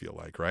year, I feel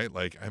like, right?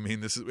 Like, I mean,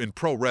 this is in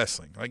pro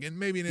wrestling. Like, and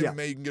maybe in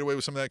MMA you can get away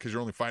with some of that because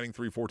you're only fighting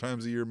 3-4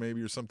 times a year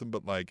maybe or something.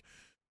 But, like,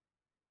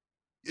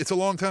 it's a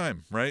long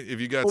time, right? If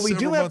you got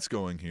several months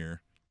going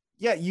here.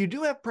 Yeah, you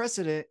do have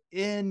precedent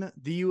in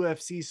the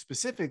UFC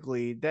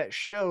specifically that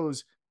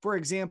shows for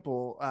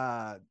example,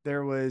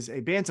 there was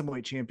a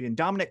bantamweight champion,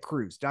 Dominic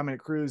Cruz. Dominic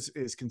Cruz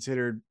is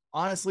considered,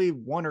 honestly,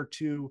 one or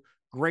two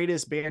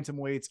greatest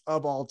bantamweights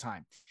of all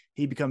time.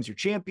 He becomes your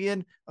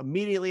champion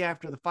immediately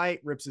after the fight,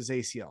 rips his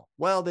ACL.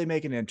 Well, they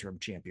make an interim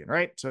champion,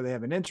 right? So they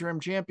have an interim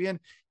champion.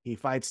 He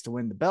fights to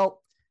win the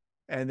belt.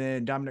 And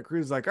then Dominic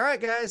Cruz is like, all right,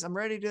 guys, I'm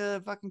ready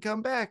to fucking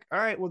come back. All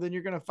right, well, then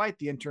you're going to fight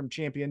the interim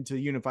champion to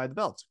unify the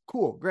belts.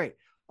 Cool, great.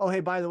 Oh, hey,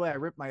 by the way, I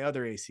ripped my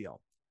other ACL.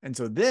 And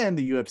so then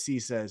the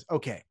UFC says,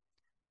 okay,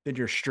 then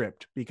you're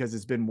stripped because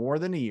it's been more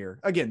than a year.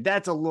 Again,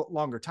 that's a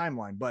longer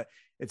timeline, but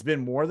it's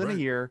been more than a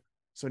year.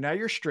 So now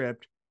you're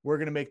stripped. We're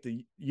going to make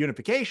the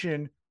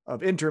unification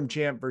of interim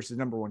champ versus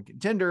number one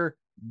contender.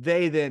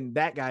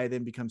 That guy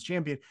then becomes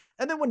champion.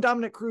 And then when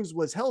Dominic Cruz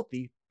was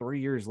healthy 3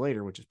 years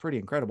later, which is pretty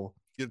incredible,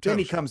 then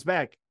he comes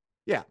back.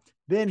 Yeah.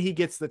 Then he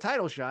gets the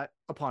title shot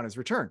upon his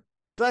return.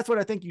 So that's what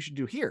I think you should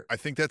do here. I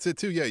think that's it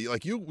too. Yeah.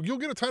 Like you'll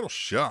get a title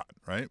shot,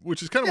 right?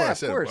 Which is kind of what I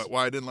said,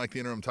 why I didn't like the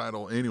interim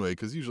title anyway.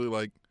 Because usually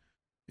like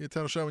you get a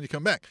title shot when you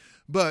come back,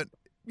 but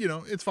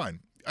it's fine.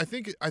 I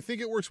think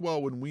it works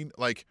well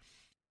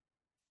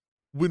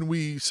when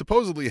we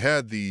supposedly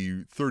had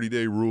the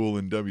 30-day rule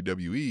in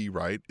WWE,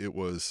 right? It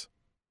was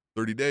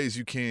 30 days,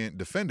 you can't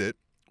defend it.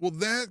 Well,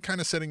 that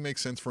kind of setting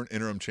makes sense for an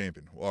interim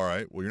champion. All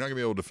right, well, you're not going to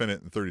be able to defend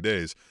it in 30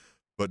 days,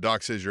 but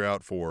Doc says you're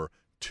out for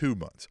 2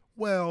 months.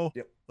 Well,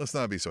 let's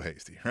not be so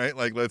hasty, right?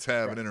 Like, let's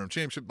have an interim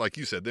championship. Like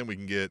you said, then we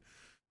can get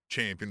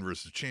champion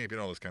versus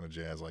champion, all this kind of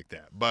jazz like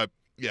that. But,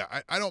 yeah,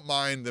 I don't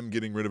mind them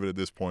getting rid of it at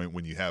this point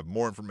when you have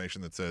more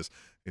information that says,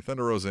 hey,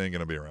 Thunder Rosa ain't going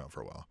to be around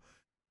for a while.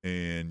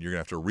 And you're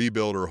going to have to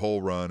rebuild her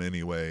whole run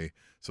anyway.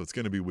 So it's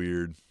going to be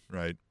weird,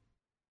 right?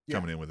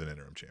 Coming in with an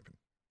interim champion.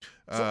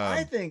 So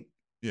I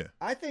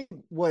think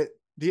what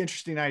the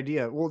interesting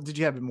idea, well, did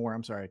you have it more?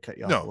 I'm sorry, I cut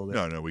you off a little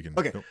bit. No, we can.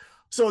 Okay. Nope.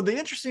 So the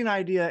interesting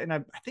idea, and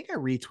I think I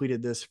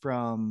retweeted this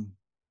from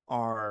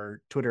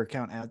our Twitter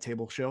account at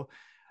Table Show.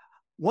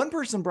 One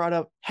person brought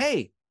up,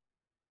 hey,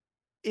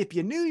 if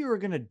you knew you were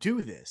going to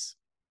do this,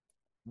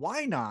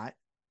 why not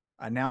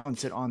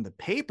announce it on the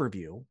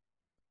pay-per-view?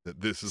 That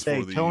this is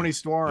say for the Tony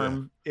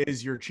Storm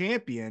is your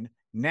champion.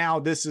 Now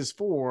this is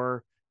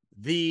for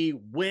the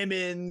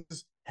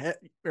women's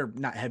or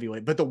not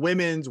heavyweight, but the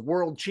women's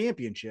world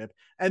championship.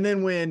 And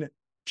then when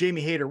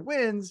Jamie Hayter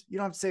wins, you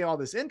don't have to say all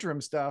this interim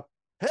stuff.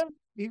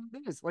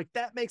 It's like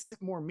that makes it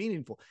more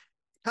meaningful.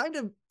 Kind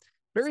of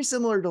very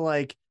similar to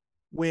like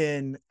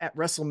when at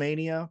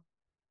WrestleMania,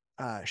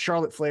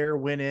 Charlotte Flair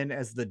went in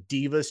as the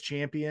Divas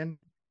champion.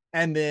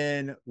 And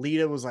then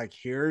Lita was like,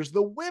 here's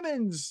the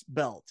women's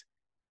belt.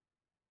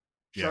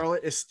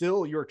 Charlotte is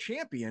still your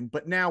champion,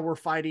 but now we're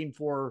fighting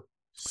for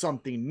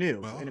something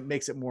new, and it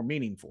makes it more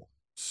meaningful.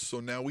 So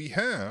now we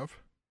have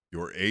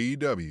your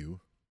AEW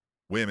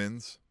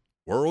Women's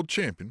World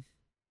Champion.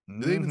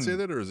 Did they even say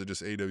that, or is it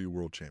just AEW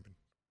World Champion?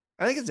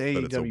 I think it's AEW.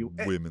 But it's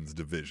a women's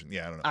division.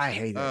 Yeah, I don't know. I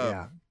hate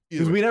it,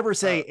 because we never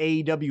say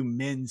AEW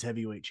Men's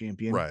Heavyweight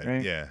Champion.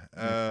 Right?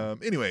 Yeah.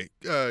 Anyway,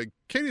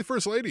 Katie, the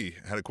First Lady,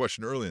 had a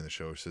question early in the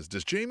show. She says,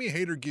 does Jamie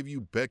Hayter give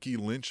you Becky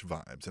Lynch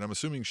vibes? And I'm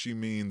assuming she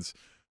means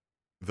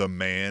the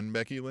man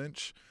Becky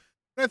Lynch.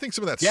 And I think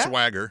some of that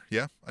swagger,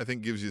 I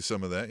think gives you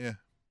some of that,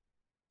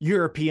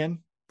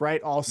 European,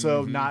 right?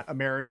 Also not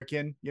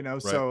American,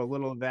 so a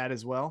little of that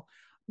as well.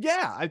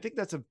 Yeah, I think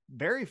that's a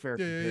very fair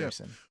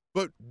comparison. Yeah.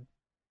 But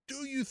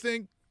do you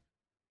think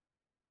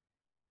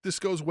this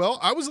goes well?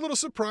 I was a little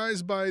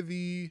surprised by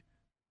the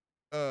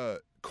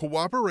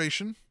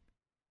cooperation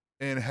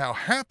and how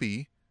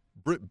happy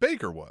Britt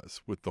Baker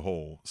was with the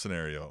whole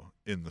scenario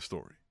in the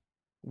story.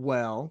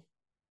 Well,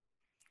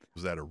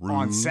 was that a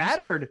ruse?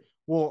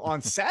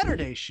 On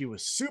Saturday, she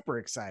was super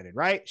excited,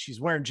 right? She's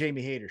wearing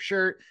Jamie Hayter's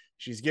shirt.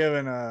 She's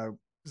giving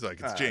He's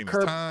like, it's Jamie's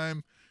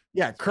time.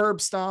 Yeah,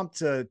 curb stomp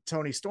to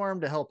Tony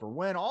Storm to help her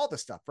win, all the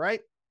stuff,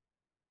 right?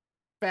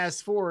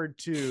 Fast forward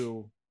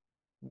to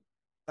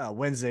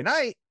Wednesday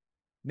night.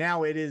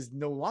 Now it is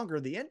no longer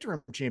the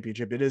interim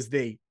championship. It is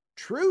the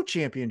true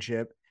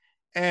championship.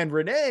 And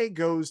Renee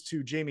goes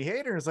to Jamie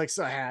Hayter and is like,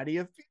 so how do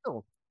you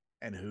feel?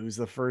 And who's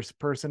the first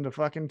person to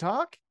fucking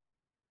talk?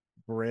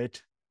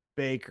 Britt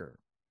Baker.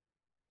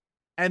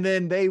 And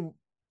then they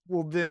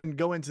will then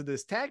go into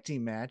this tag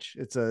team match.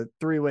 It's a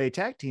 3-way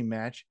tag team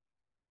match.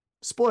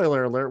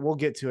 Spoiler alert, we'll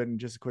get to it in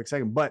just a quick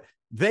second, but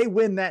they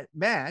win that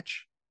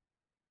match.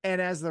 And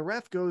as the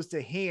ref goes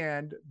to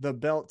hand the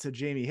belt to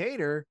Jamie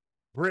Hayter,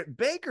 Britt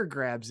Baker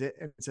grabs it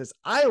and says,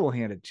 I will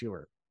hand it to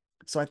her.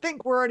 So I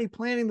think we're already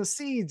planting the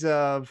seeds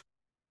of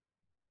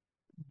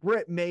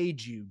Britt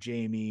made you,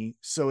 Jamie.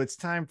 So it's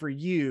time for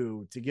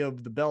you to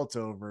give the belt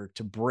over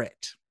to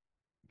Britt.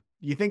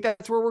 You think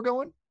that's where we're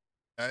going?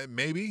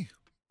 Maybe,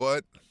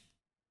 but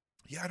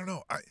I don't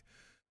know.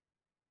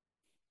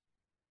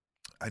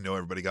 I know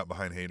everybody got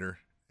behind Hayter,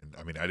 and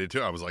I mean, I did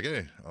too. I was like,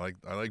 hey,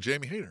 I like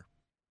Jamie Hayter,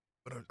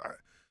 but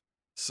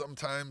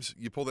sometimes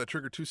you pull that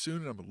trigger too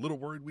soon, and I'm a little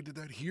worried we did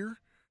that here.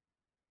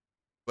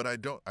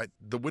 But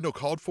the window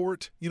called for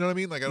it. You know what I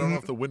mean? Like, I don't know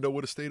if the window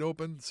would have stayed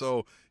open,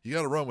 so you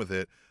got to run with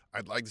it.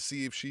 I'd like to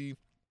see if she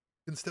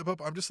can step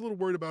up. I'm just a little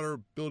worried about her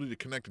ability to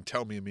connect and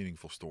tell me a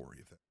meaningful story,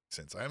 if that makes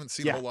sense. I haven't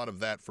seen a whole lot of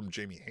that from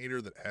Jamie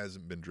Hayter that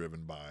hasn't been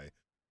driven by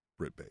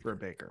Britt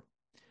Baker.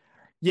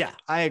 Yeah,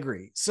 I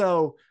agree.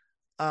 So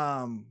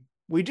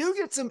we do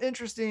get some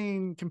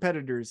interesting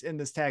competitors in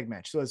this tag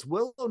match. So it's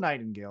Willow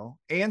Nightingale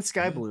and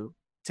Sky Blue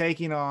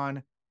taking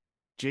on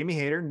Jamie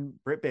Hayter and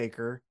Britt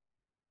Baker,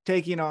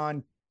 taking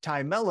on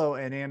Ty Mello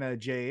and Anna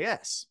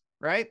JS,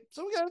 right?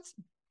 So we got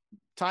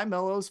Ty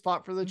Mello's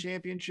fought for the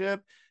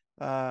championship.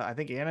 I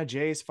think Anna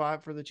J's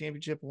fought for the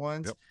championship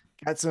once. Yep.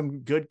 Got some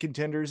good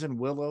contenders in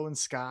Willow and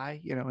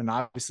Sky, and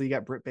obviously you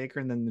got Britt Baker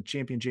and then the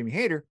champion Jamie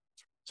Hayter.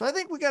 So I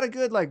think we got a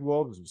good,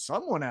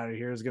 someone out of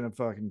here is going to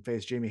fucking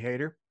face Jamie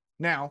Hayter.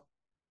 Now,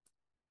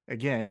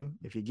 again,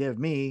 if you give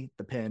me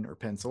the pen or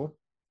pencil,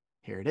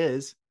 here it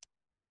is.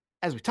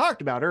 As we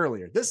talked about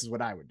earlier, this is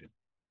what I would do.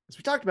 As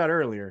we talked about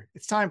earlier,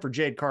 it's time for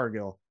Jade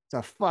Cargill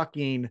to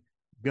fucking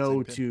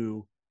go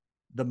to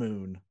the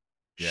moon.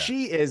 Yeah.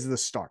 She is the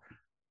star.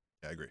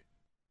 Yeah, I agree.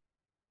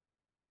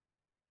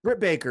 Britt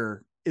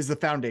Baker is the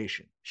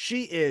foundation.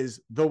 She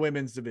is the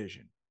women's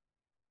division.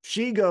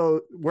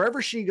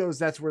 Wherever she goes,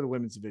 that's where the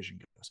women's division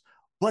goes.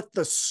 But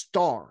the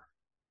star,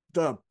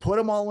 the put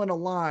them all in a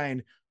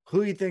line,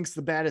 who you think's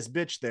the baddest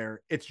bitch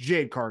there, it's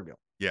Jade Cargill.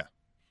 Yeah.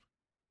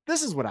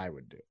 This is what I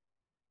would do.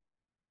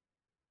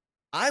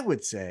 I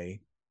would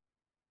say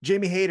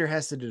Jamie Hayter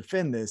has to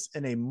defend this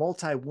in a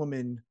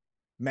multi-woman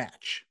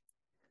match.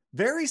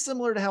 Very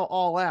similar to how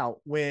All Out,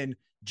 when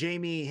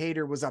Jamie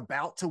Hayter was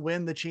about to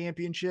win the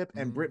championship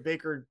and Britt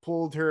Baker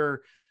pulled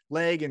her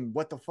leg and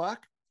what the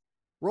fuck?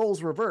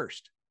 Roles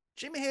reversed.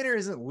 Jamie Hayter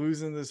isn't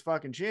losing this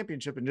fucking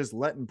championship and just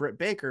letting Britt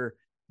Baker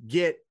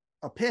get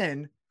a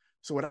pin.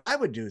 So what I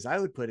would do is I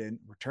would put in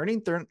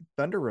returning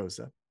Thunder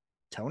Rosa,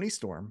 Toni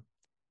Storm,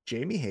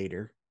 Jamie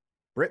Hayter,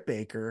 Britt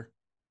Baker,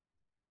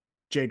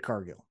 Jade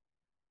Cargill.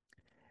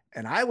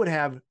 And I would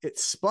have it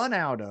spun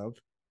out of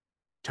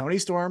Toni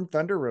Storm,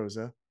 Thunder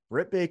Rosa,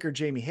 Britt Baker,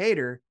 Jamie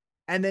Hayter,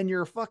 and then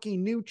your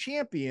fucking new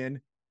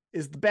champion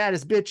is the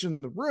baddest bitch in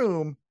the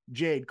room,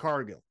 Jade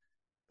Cargill.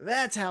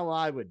 That's how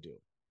I would do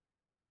it.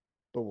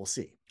 But we'll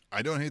see.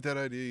 I don't hate that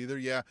idea either.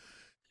 Yeah.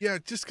 Yeah,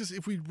 just because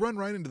if we run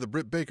right into the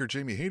Britt Baker,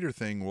 Jamie Hayter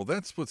thing, well,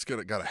 that's what's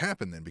got to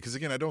happen then. Because,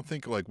 again, I don't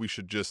think we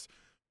should just,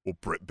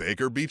 Britt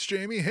Baker beats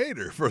Jamie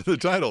Hayter for the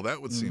title.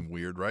 That would seem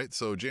weird, right?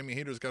 So Jamie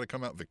Hayter's got to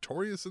come out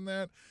victorious in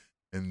that.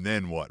 And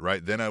then what,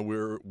 right? Then I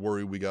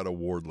worry we got a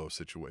Wardlow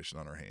situation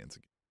on our hands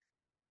again.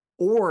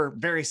 Or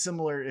very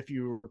similar, if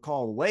you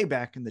recall, way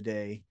back in the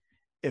day,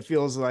 it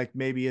feels like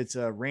maybe it's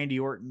a Randy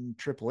Orton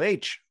Triple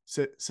H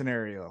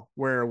scenario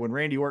where when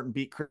Randy Orton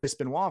beat Chris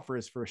Benoit for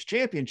his first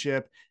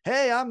championship,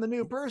 hey, I'm the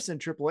new person.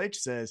 Triple H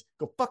says,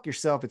 go fuck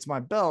yourself. It's my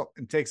belt,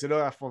 and takes it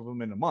off of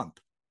him in a month.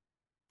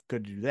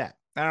 Could do that.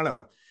 I don't know.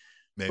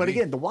 Maybe. But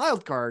again, the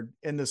wild card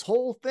in this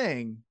whole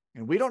thing,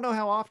 and we don't know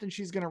how often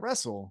she's going to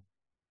wrestle,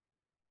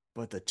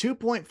 but the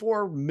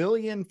 2.4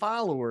 million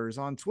followers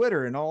on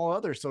Twitter and all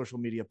other social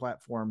media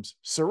platforms,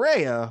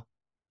 Saraya,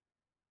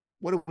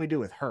 what do we do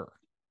with her?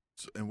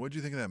 So, and what do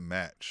you think of that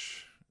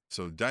match?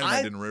 So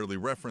Dynamite didn't really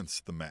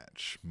reference the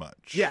match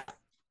much. Yeah,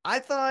 I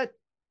thought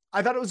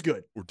it was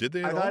good. Or did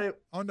they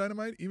on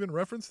Dynamite even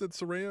reference that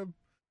Saraya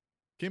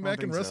came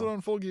back and wrestled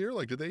on Full Gear?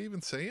 Did they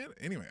even say it?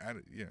 Anyway, I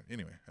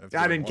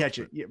didn't catch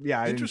it.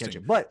 Yeah, I didn't catch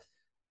it. But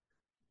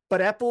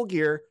at Full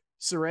Gear,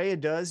 Saraya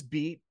does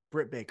beat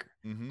Britt Baker.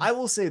 I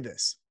will say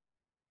this.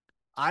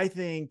 I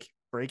think,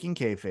 breaking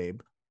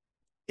kayfabe,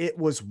 it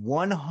was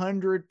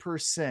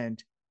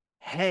 100%,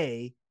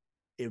 hey,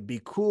 it'd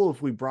be cool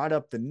if we brought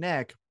up the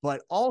neck,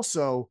 but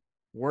also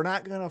we're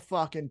not going to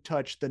fucking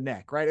touch the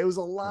neck, right? It was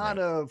a lot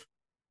of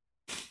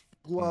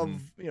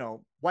glove,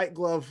 white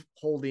glove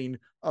holding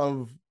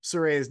of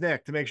Saraya's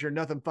neck to make sure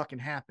nothing fucking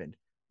happened,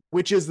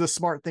 which is the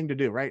smart thing to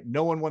do, right?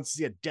 No one wants to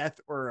see a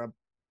death or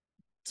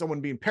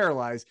someone being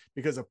paralyzed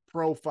because of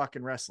pro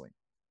fucking wrestling.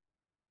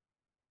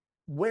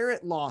 Where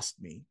it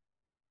lost me,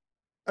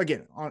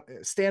 again, on a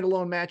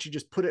standalone match, you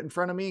just put it in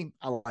front of me,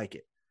 I like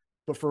it.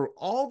 But for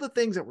all the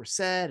things that were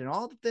said and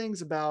all the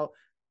things about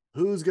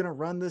who's going to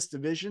run this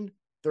division,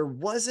 there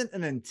wasn't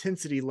an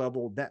intensity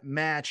level that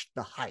matched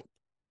the hype.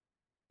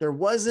 There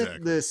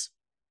wasn't this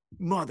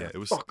motherfucker. It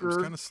was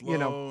kind of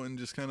slow and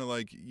just kind of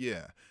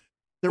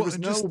There was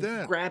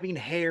no grabbing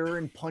hair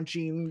and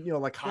punching,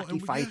 hockey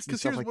fights and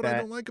stuff like that. Because here's what I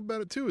don't like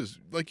about it too is,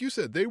 like you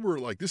said, they were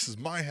like, this is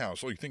my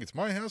house. Oh, you think it's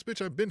my house,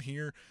 bitch? I've been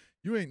here.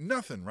 You ain't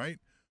nothing, right?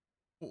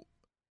 Well,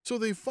 so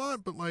they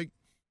fought, but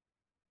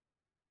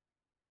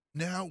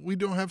now we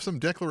don't have some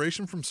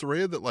declaration from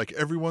Saraya that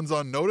everyone's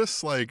on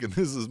notice, and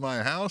this is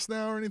my house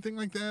now or anything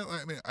like that.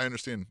 I mean, I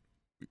understand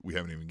we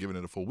haven't even given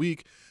it a full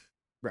week,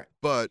 right?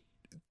 But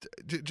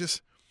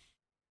just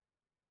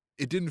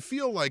it didn't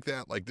feel like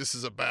that. Like this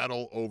is a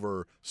battle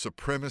over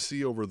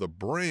supremacy over the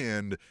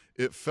brand.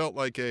 It felt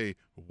like a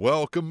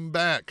welcome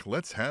back.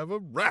 Let's have a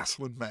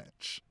wrestling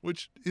match,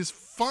 which is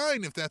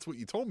fine if that's what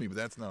you told me, but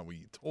that's not what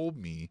you told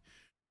me,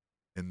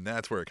 and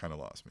that's where it kind of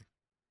lost me.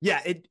 Yeah,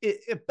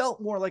 it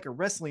felt more like a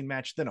wrestling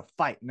match than a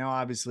fight. Now,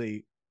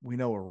 obviously, we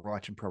know we're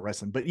watching pro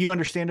wrestling, but you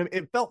understand it.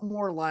 It felt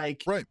more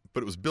like, Right.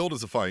 But it was billed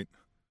as a fight.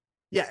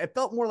 yeah, it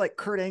felt more like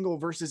Kurt Angle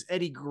versus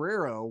Eddie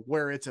Guerrero,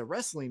 where it's a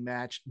wrestling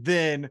match,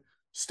 than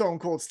Stone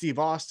Cold Steve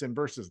Austin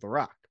versus The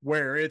Rock,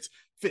 where it's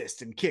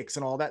fist and kicks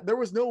and all that. There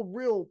was no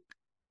real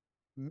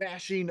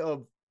mashing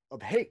of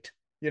hate,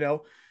 you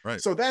know?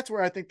 Right. So that's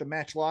where I think the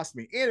match lost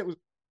me. And it was,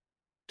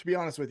 to be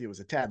honest with you, it was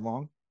a tad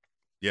long.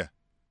 Yeah.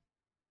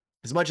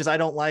 As much as I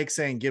don't like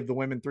saying give the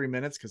women 3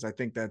 minutes, because I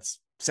think that's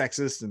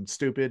sexist and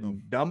stupid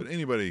and dumb. But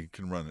anybody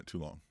can run it too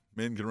long.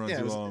 Men can run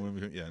too long.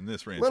 Women can, in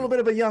this range. A little bit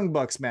of a Young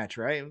Bucks match,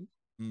 right?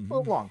 Mm-hmm. A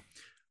little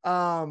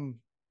long.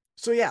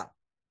 So yeah.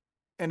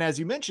 And as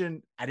you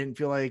mentioned, I didn't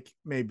feel like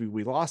maybe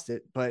we lost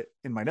it, but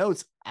in my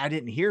notes, I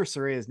didn't hear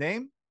Saraya's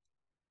name.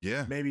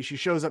 Yeah. Maybe she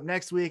shows up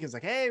next week and is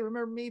like, hey,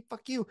 remember me?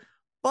 Fuck you.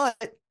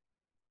 But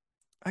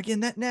again,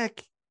 that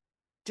neck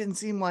didn't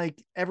seem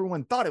like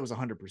everyone thought it was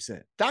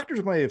 100%.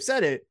 Doctors might have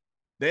said it.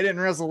 They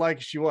didn't wrestle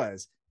like she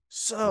was.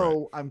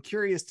 So I'm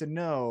curious to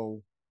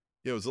know.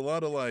 Yeah, it was a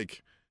lot of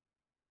like,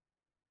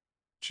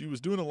 she was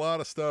doing a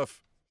lot of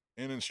stuff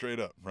in and straight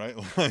up, right?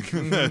 Like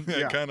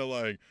kind of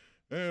like,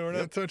 hey, we're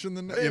not touching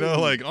the, you know,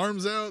 like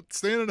arms out,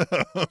 standing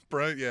up,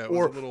 right? Yeah.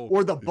 Or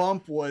the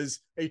bump was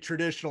a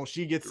traditional,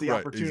 she gets the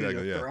opportunity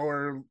to throw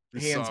her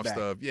hands soft back.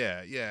 Stuff.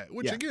 Yeah, yeah.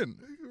 Which again,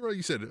 like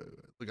you said,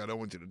 like, I don't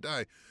want you to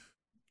die,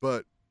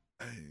 but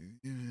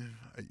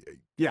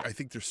I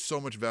think there's so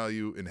much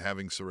value in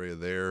having Saraya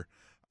there.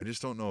 I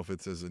just don't know if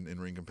it's as an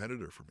in-ring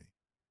competitor for me.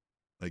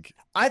 Like,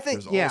 I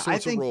think, there's all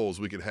sorts of roles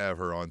we could have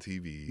her on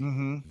TV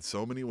in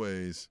so many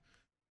ways.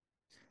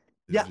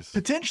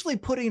 Potentially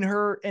putting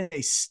her in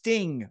a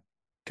Sting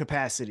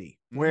capacity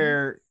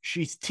where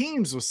she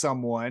teams with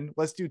someone.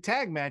 Let's do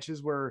tag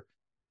matches where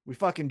we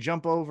fucking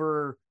jump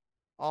over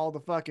all the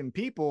fucking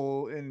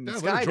people and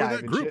skydive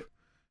and shit.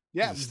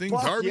 Yeah, Sting,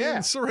 Darby,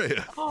 and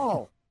Saraya.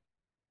 Oh,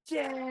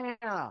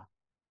 yeah.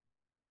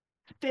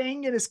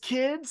 Sting and his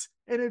kids,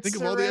 and it's think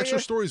of all the extra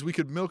stories we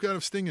could milk out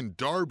of Sting and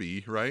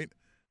Darby, right?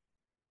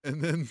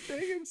 And then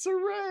Sting and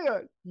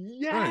Saraya.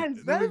 Yes,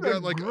 right. that is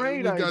a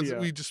great idea.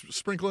 We just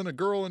sprinkle in a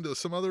girl into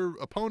some other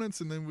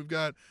opponents, and then we've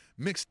got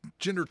mixed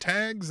gender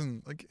tags,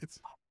 and like it's.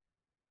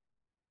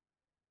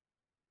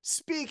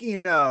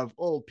 Speaking of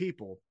old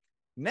people,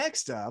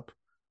 next up,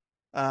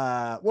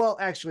 well,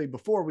 actually,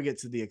 before we get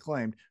to the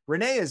Acclaimed,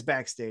 Renee is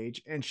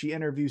backstage and she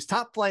interviews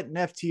Top Flight and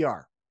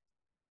FTR.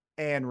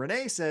 And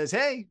Renee says,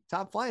 hey,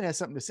 Top Flight has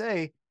something to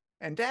say.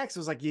 And Dax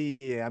was like,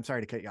 yeah, I'm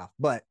sorry to cut you off,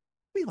 but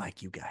we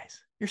like you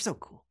guys. You're so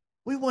cool.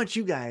 We want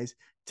you guys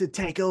to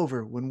take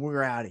over when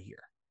we're out of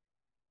here.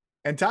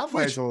 And Top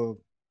Flight,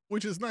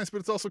 which is nice, but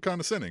it's also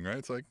condescending, right?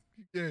 It's like,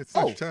 yeah, it's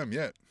not your time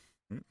yet.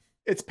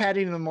 It's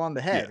patting them on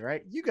the head,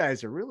 right? You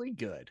guys are really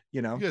good.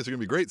 You know, you guys are gonna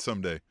be great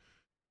someday.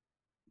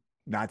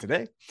 Not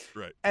today.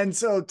 Right. And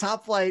so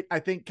Top Flight, I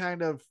think,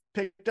 kind of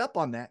picked up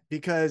on that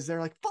because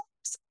they're like, fuck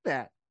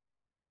that.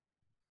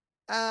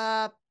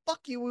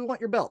 Fuck you. We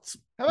want your belts.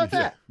 How about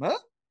that? Huh?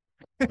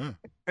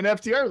 And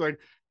FTR was like,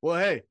 well,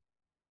 hey,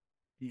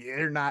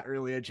 you're not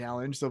really a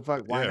challenge. So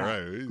fuck, why not?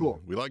 Right. Cool.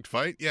 We like to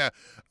fight. Yeah.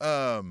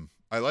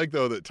 I like,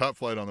 though, that Top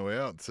Flight on the way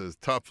out says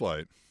Top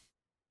Flight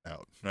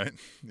out, right?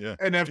 Yeah.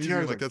 And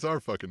FTR like, that's our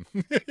fucking.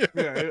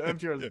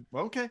 FTR like,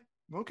 okay,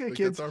 like,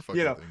 kids. That's our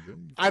fucking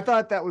thing. I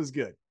thought that was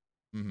good.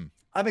 Mm-hmm.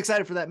 I'm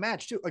excited for that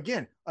match too.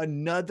 Again,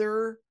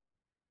 another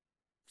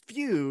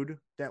feud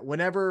that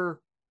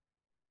whenever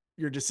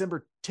your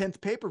December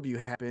 10th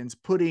pay-per-view happens,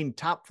 putting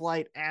Top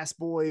Flight, Ass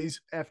Boys,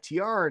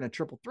 FTR in a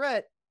triple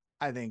threat,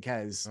 I think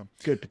has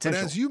good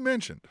potential. But as you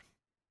mentioned,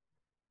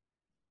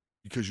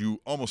 because you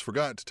almost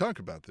forgot to talk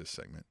about this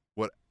segment,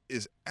 what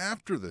is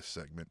after this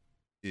segment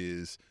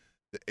is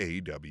the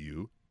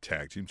AEW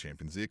Tag Team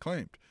Champions, the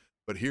Acclaimed.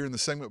 But here in the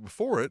segment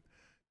before it,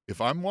 if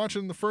I'm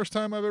watching the first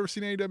time I've ever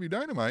seen AEW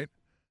Dynamite,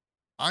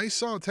 I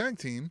saw a tag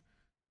team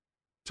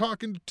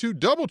talking to two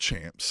double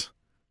champs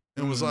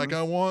and was like,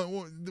 I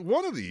want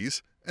one of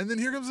these. And then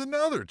here comes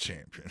another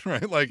champion,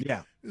 right? Like,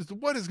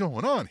 what is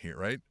going on here,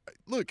 right?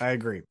 Look, I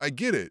agree. I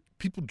get it.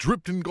 People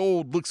dripped in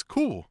gold looks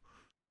cool.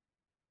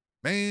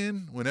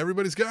 Man, when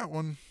everybody's got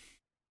one.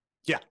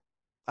 Yeah,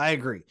 I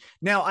agree.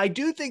 Now, I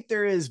do think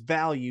there is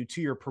value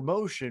to your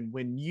promotion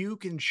when you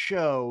can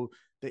show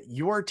that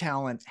your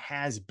talent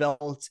has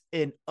belts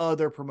in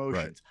other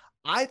promotions.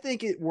 Right. I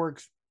think it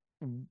works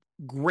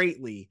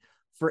greatly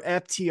for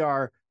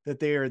FTR that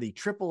they are the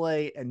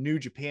AAA and New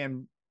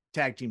Japan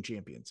tag team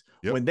champions.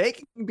 Yep. When they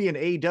can be an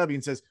AEW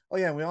and says, oh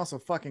yeah, and we also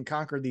fucking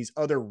conquered these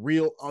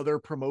other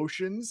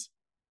promotions,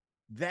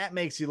 that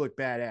makes you look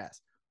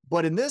badass.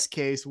 But in this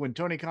case, when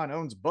Tony Khan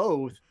owns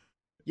both,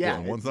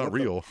 one's not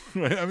real.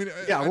 Right? I mean,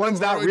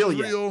 one's not real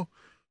yet. Well,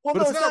 but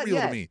no, it's not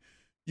real to me.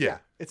 Yeah,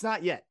 it's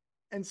not yet.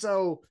 And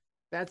so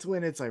that's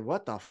when it's like,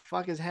 what the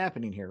fuck is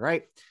happening here,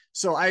 right?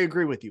 So I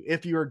agree with you.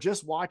 If you're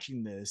just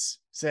watching this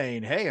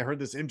saying, hey, I heard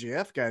this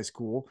MJF guy's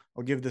cool,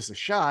 I'll give this a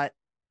shot.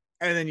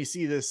 And then you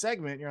see this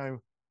segment, you're like,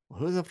 well,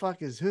 who the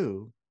fuck is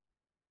who?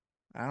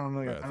 I don't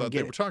know. Right, I thought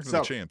they were talking to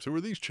the champs. Who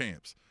are these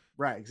champs?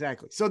 Right,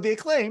 exactly. So the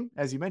Acclaim,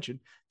 as you mentioned,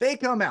 they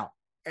come out.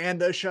 and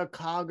the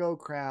Chicago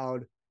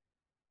crowd,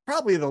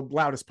 probably the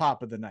loudest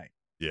pop of the night.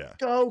 Yeah.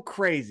 Go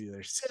crazy.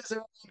 They're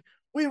scissoring.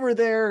 We were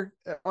there,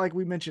 like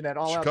we mentioned, at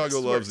All Out. Chicago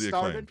loves the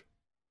Acclaimed.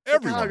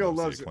 Everyone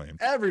loves the Acclaimed.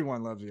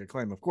 Everyone loves the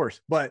Acclaim, of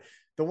course. But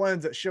the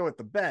ones that show it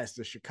the best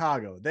is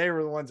Chicago. They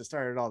were the ones that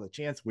started all the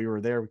chants. We were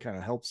there. We kind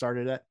of helped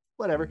started it.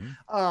 Whatever. They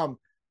we'll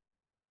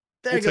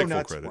go take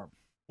nuts full credit. for 'em.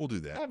 We'll do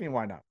that. I mean,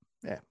 why not?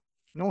 Yeah.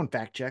 No one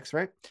fact checks,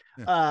 right?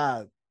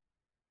 Yeah.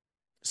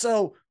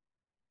 So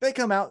they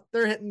come out.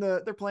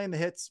 They're playing the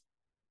hits.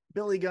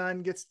 Billy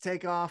Gunn gets to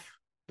take off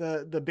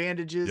the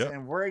bandages,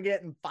 and we're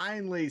getting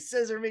finally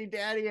Scissor Me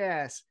Daddy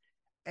Ass.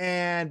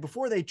 And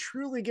before they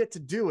truly get to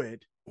do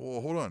it,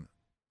 well, hold on.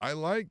 I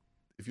like,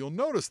 if you'll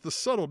notice the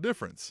subtle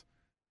difference.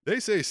 They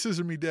say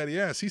Scissor Me Daddy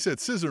Ass. He said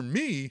Scissor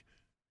Me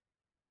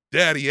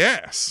Daddy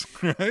Ass,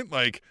 right?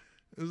 Like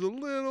there's a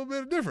little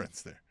bit of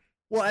difference there.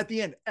 Well, at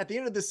the end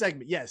of the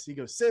segment, yes, he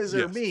goes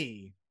Scissor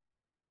Me.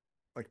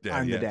 Like daddy,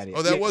 I'm the daddy.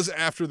 Oh, that was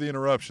after the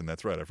interruption.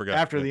 That's right. I forgot.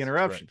 After the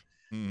interruption.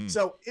 Mm-hmm.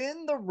 So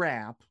in the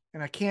rap,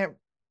 and I can't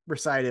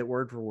recite it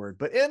word for word,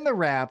 but in the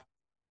rap,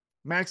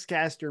 Max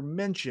Caster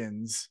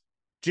mentions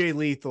Jay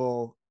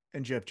Lethal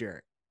and Jeff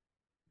Jarrett.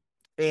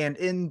 And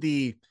in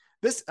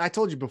this, I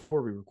told you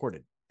before we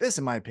recorded, this,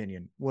 in my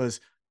opinion, was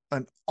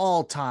an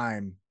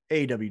all-time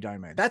AEW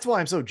Dynamite. That's why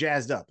I'm so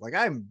jazzed up. Like,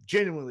 I'm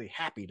genuinely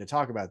happy to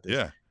talk about this.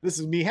 Yeah. This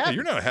is me happy. Yeah,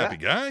 you're not a happy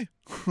guy.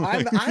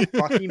 I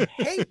fucking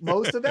hate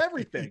most of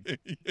everything.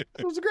 Yeah.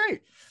 It was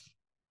great.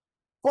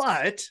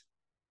 But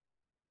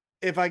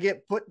if I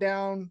get put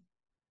down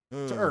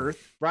to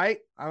earth, right?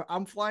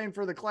 I'm flying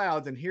for the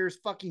clouds, and here's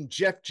fucking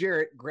Jeff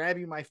Jarrett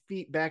grabbing my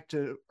feet back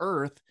to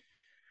earth.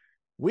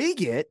 We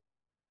get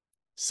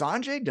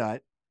Sanjay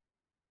Dutt,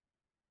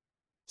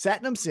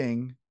 Satnam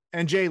Singh,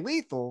 and Jay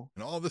Lethal.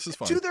 And all this is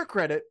fine. To their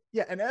credit,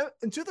 yeah,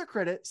 and to their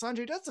credit,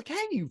 Sanjay Dutt's like,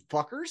 hey, you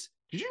fuckers,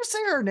 did you just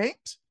say our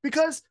names?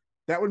 Because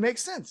that would make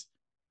sense.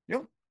 You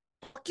know,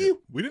 fuck you.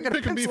 We didn't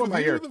pick a beef with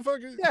you. The fuck?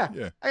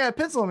 Yeah, I got a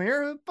pencil in my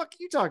ear. Who the fuck are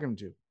you talking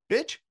to,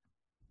 bitch?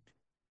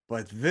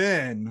 But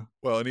then,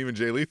 well, and even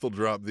Jay Lethal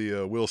dropped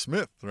the Will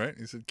Smith, right?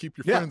 He said, "Keep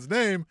your friend's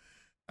name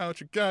out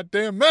your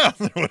goddamn mouth,"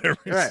 or whatever.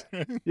 Right?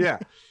 Yeah.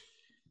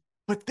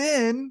 But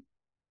then,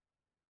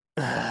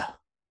 he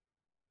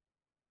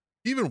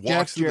even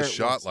walks through the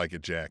shot like a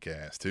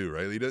jackass too,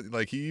 right? He doesn't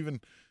like he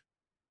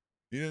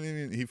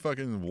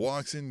fucking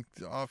walks in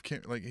off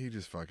camera like he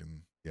just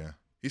fucking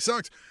He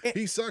sucks.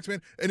 He sucks,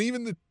 man. And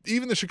even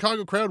the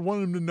Chicago crowd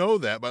wanted him to know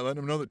that by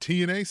letting him know that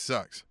TNA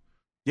sucks.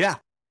 Yeah.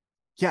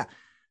 Yeah.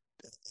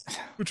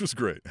 Which was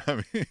great. I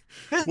mean,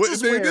 they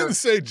didn't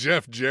say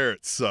Jeff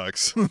Jarrett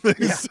sucks.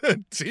 They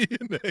said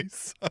TNA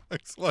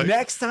sucks. Like,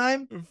 next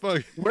time,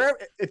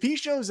 if he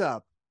shows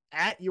up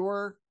at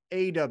your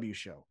AEW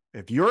show,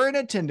 if you're in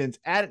attendance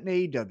at an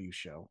AEW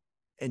show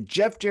and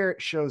Jeff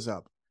Jarrett shows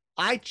up,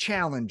 I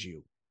challenge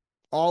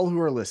all who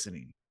are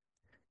listening,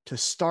 to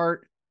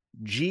start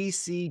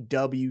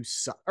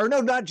GCW or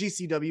no, not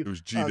GCW. It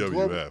was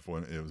GWF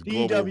when it was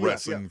Global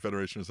Wrestling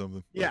Federation or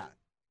something. Yeah.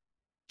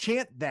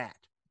 Chant that.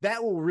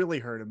 That will really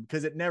hurt him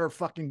because it never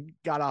fucking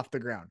got off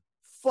the ground.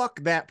 Fuck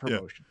that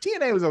promotion. Yeah.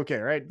 TNA was okay,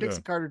 right?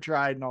 Dixie Carter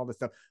tried and all this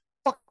stuff.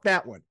 Fuck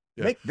that one.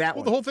 Yeah. Make that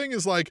one. The whole thing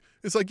is like,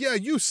 it's like, yeah,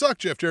 you suck,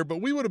 Jeff Jarrett,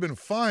 but we would have been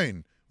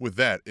fine with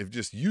that if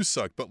just you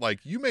suck. But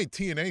like, you made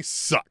TNA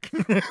suck.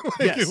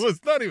 It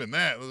was not even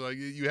that. It was like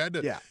you had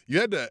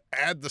to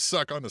add the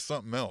suck onto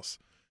something else.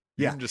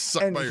 You didn't just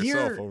suck by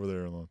yourself over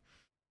there alone.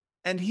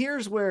 And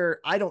here's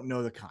where I don't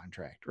know the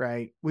contract,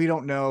 right? We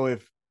don't know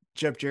if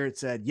Jeff Jarrett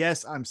said,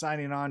 yes, I'm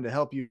signing on to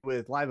help you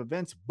with live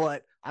events,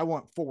 but I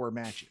want 4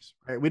 matches,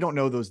 right? We don't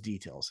know those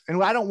details,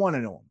 and I don't want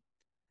to know them.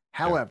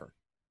 However,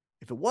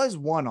 if it was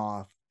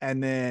one-off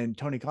and then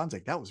Tony Khan's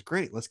like, that was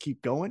great, let's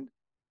keep going.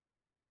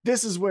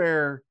 This is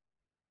where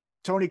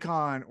Tony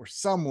Khan or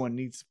someone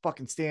needs to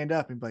fucking stand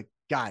up and be like,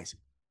 guys,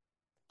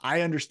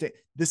 I understand.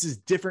 This is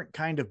different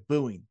kind of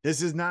booing.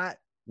 This is not,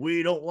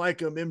 we don't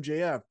like him,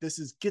 MJF. This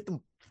is get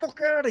them fuck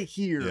out of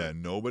here. Yeah,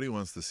 nobody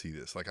wants to see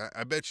this. Like,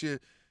 I bet you,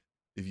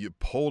 if you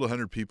polled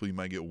 100 people, you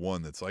might get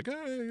one that's like,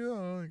 hey,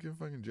 give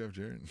fucking Jeff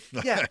Jarrett.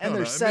 Yeah, and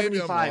there's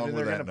 75, and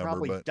they're going to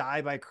probably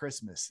die by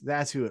Christmas.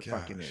 That's who it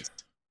fucking is.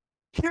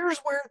 Here's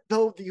where,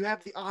 though, you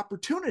have the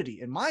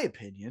opportunity, in my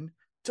opinion,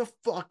 to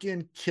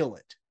fucking kill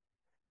it.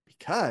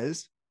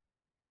 Because,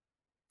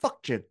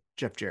 fuck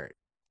Jeff Jarrett.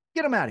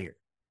 Get him out of here.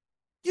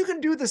 You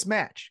can do this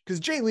match, because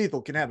Jay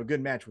Lethal can have a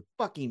good match with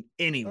fucking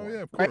anyone. Oh,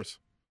 yeah, of course.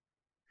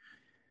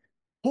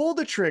 Pull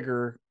the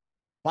trigger,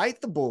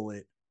 bite the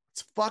bullet,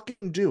 let's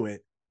fucking do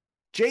it.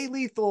 Jay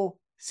Lethal,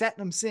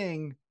 Satnam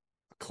Singh,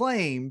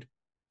 Acclaimed,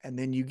 and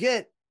then you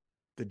get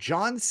the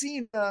John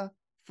Cena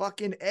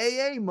fucking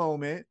AA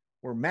moment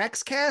where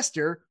Max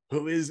Caster,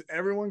 who is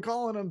everyone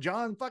calling him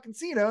John fucking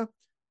Cena,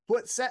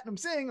 puts Satnam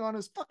Singh on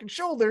his fucking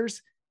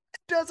shoulders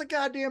and does a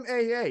goddamn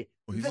AA.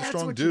 Well, he's a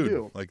strong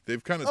dude. Like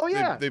they've kind of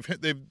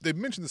they've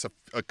mentioned this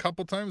a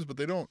couple times, but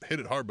they don't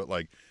hit it hard. But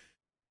like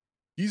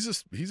he's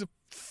a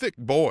thick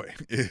boy.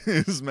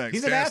 Is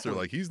Max Caster?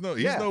 Like he's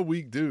no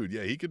weak dude.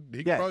 Yeah, he could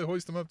probably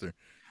hoist him up there.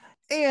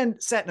 And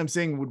Satnam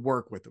Singh would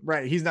work with him,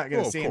 right? He's not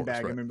going to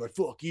sandbag him and be like,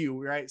 fuck you,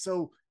 right?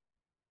 So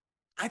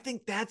I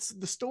think that's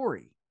the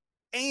story.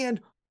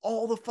 And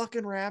all the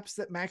fucking raps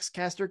that Max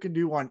Caster can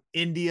do on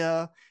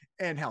India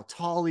and how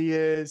tall he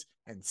is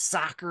and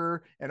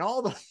soccer and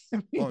all the,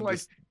 I mean, like,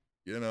 just,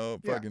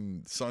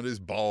 fucking Sunday's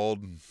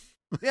bald.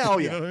 Yeah, oh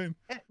yeah. I mean?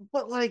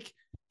 But like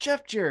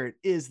Jeff Jarrett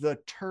is the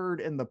turd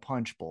in the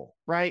punch bowl,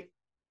 right?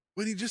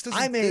 But he just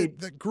doesn't fit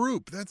that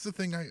group. That's the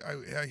thing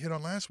I hit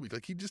on last week.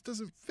 Like, he just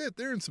doesn't fit.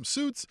 They're in some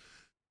suits.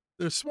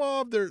 They're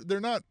suave.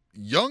 They're not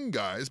young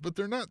guys, but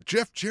they're not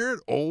Jeff Jarrett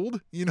old.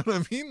 You know what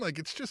I mean? Like,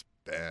 it's just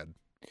bad.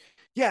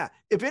 Yeah.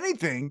 If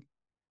anything,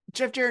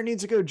 Jeff Jarrett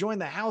needs to go join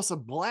the House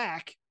of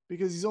Black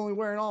because he's only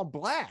wearing all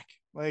black.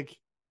 Like,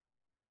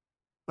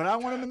 but I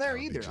don't want him in there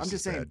either. I'm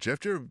just saying. Bad. Jeff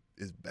Jarrett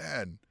is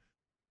bad.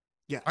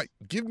 Yeah.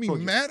 Give me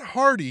Matt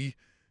Hardy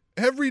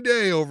every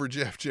day over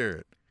Jeff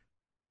Jarrett.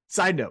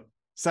 Side note,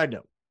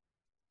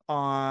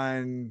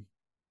 on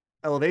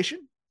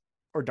Elevation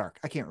or Dark,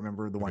 I can't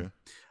remember the one.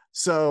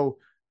 So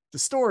the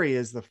story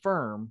is the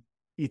firm,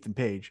 Ethan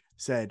Page,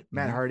 said,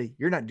 Matt Hardy,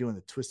 you're not doing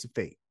the Twist of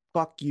Fate.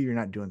 Fuck you, you're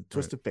not doing the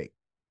Twist of Fate.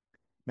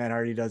 Matt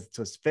Hardy does the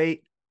Twist of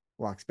Fate,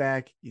 walks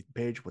back, Ethan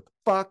Page, what the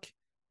fuck?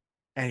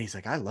 And he's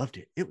like, I loved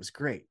it. It was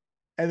great.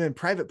 And then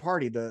Private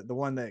Party, the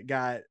one that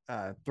got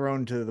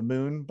thrown to the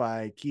moon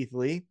by Keith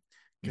Lee,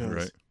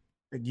 goes,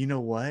 and you know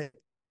what?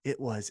 It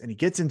was, and he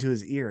gets into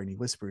his ear and he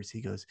whispers,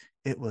 he goes,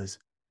 it was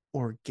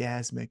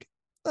orgasmic.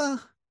 And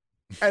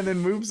then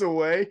moves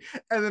away.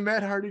 And then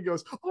Matt Hardy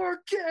goes,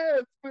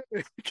 orgasmic.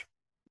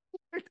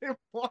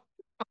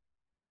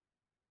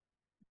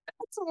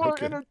 That's more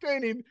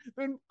entertaining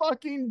than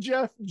fucking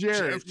Jeff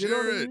Jarrett. Jeff Jarrett. You know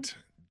what I mean?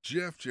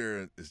 Jeff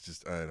Jarrett is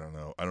just, I don't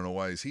know. I don't know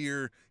why he's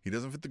here. He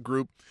doesn't fit the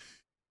group,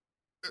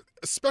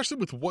 especially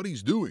with what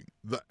he's doing.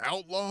 The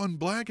Outlaw in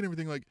Black and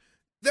everything, like,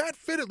 that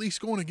fit at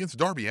least going against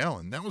Darby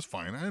Allin. That was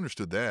fine. I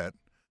understood that.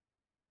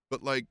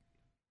 But, like,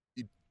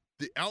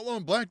 the Outlaw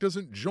in Black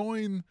doesn't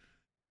join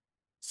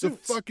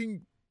suits. The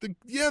fucking,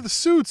 the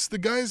suits. The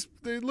guys,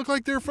 they look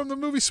like they're from the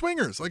movie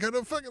Swingers. Like, I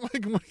don't fucking,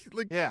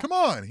 come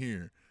on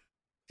here.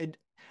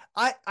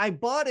 I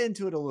bought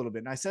into it a little bit,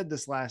 and I said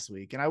this last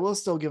week, and I will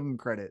still give him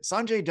credit.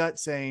 Sanjay Dutt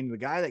saying the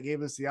guy that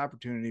gave us the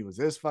opportunity was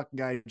this fucking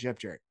guy, Jeff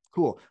Jarrett.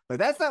 Cool. But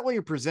that's not what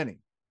you're presenting.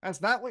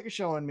 That's not what you're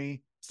showing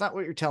me. It's not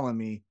what you're telling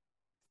me.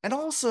 And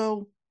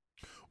also,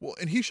 well,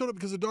 and he showed up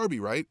because of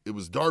Darby, right? It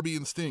was Darby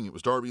and Sting. It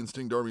was Darby and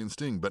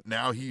Sting. But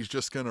now he's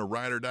just going to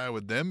ride or die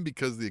with them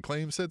because the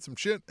Acclaim said some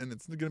shit, and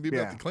it's going to be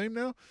about the Acclaim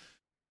now?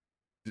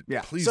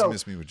 Please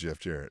miss me with Jeff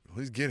Jarrett.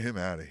 Please get him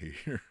out of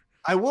here.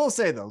 I will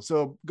say, though,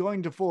 so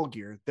going to Full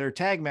Gear, their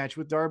tag match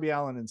with Darby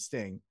Allin and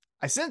Sting,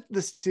 I sent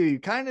this to you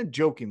kind of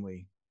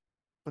jokingly,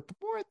 but the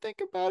more I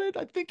think about it,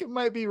 I think it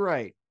might be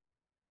right.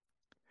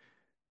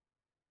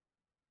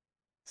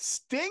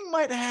 Sting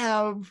might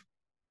have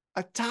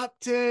a top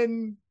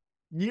 10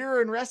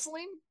 year in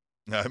wrestling.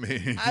 I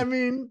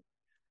mean,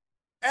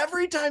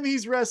 every time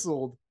he's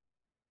wrestled,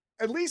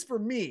 at least for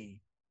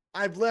me,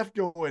 I've left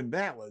going,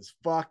 that was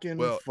fucking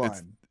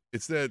fun.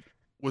 It's that,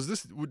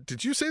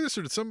 did you say this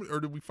or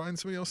did we find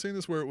somebody else saying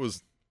this where it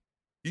was,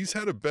 he's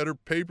had a better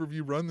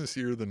pay-per-view run this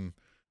year than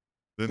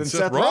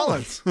Seth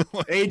Rollins.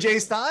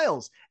 AJ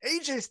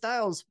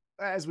Styles,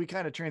 as we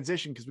kind of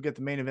transition, because we get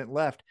the main event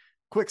left,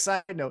 quick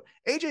side note,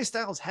 AJ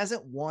Styles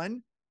hasn't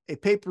won a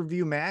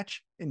pay-per-view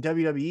match in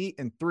WWE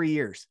in 3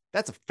 years.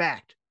 That's a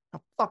fact.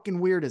 How fucking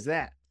weird is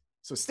that?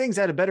 So Sting's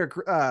had a better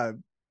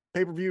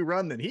pay-per-view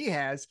run than he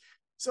has.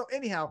 So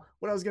anyhow,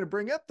 what I was going to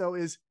bring up though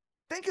is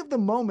think of the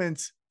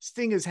moments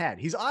Sting has had.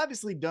 He's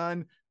obviously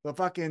done the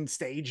fucking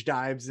stage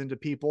dives into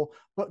people,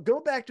 but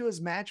go back to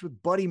his match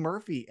with Buddy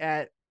Murphy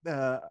at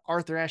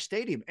Arthur Ashe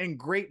Stadium and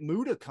Great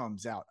Muta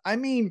comes out. I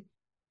mean,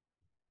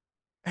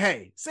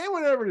 hey, say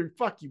whatever the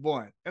fuck you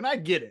want, and I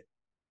get it.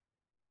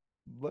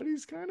 But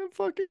he's kind of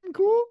fucking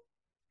cool.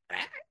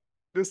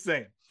 Just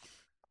saying.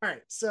 All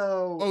right,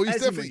 so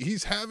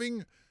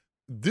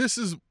this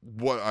is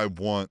what I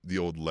want the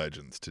old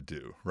legends to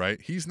do, right?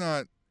 He's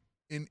not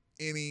in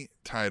any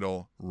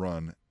title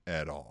run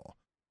at all,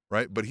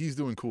 right? But he's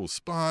doing cool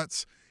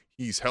spots.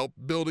 He's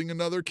helped building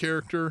another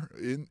character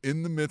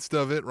in the midst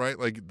of it, right?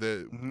 Like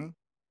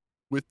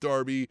with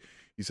Darby,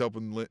 he's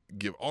helping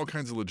give all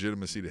kinds of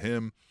legitimacy to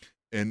him.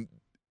 And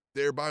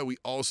thereby we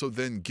also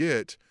then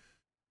get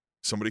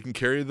somebody can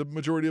carry the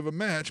majority of a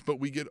match, but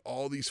we get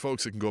all these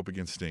folks that can go up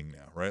against Sting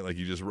now, right? Like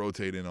you just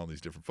rotate in all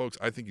these different folks.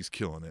 I think he's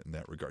killing it in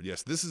that regard.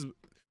 Yes, this is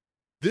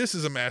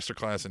a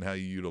masterclass in how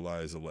you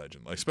utilize a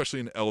legend, like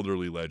especially an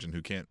elderly legend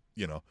who can't,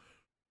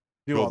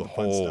 do all the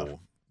fun stuff.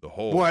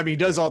 Well, I mean, he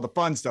does all the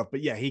fun stuff,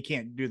 but yeah, he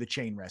can't do the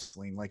chain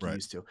wrestling like he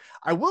used to.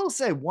 I will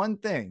say one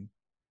thing,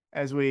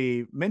 as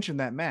we mentioned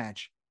that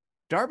match,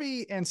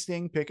 Darby and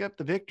Sting pick up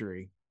the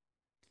victory.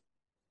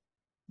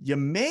 You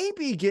may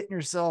be getting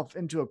yourself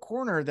into a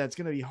corner that's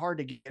going to be hard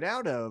to get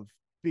out of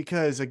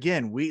because,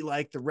 again, we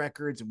like the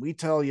records and we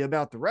tell you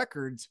about the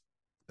records.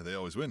 And they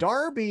always win.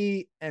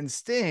 Darby and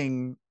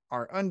Sting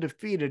are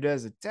undefeated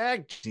as a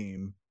tag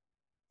team,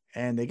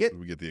 and we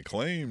get the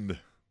Acclaimed.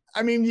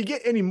 I mean, you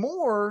get any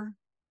more,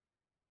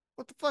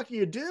 what the fuck do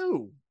you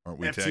do? Aren't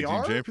we FTR? tag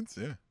team champions?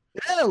 Yeah.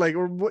 Yeah, like,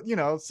 or what, you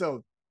know,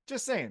 so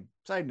just saying,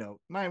 side note,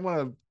 might want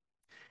to,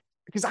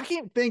 because I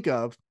can't think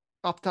of,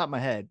 off the top of my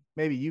head,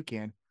 maybe you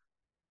can,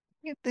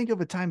 I can't think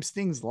of a time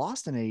Sting's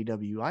lost in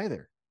AEW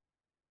either.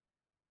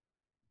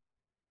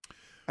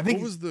 I think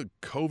what was the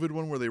COVID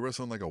one where they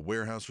wrestled in like a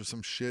warehouse or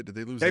some shit? Did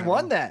they lose? they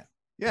won one? that.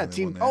 Yeah, they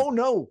team. won that. Oh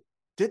no,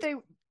 did they?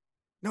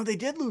 No, they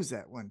did lose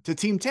that one to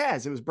Team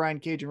Taz. It was Brian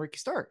Cage and Ricky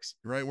Starks.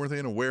 Right? Weren't they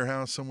in a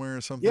warehouse somewhere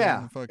or something?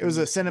 Yeah, it was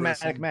a cinematic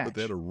wrestling, match. But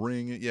they had a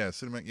ring. Yeah,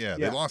 cinematic. Yeah,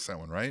 they lost that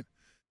one, right?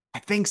 I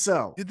think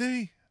so. Did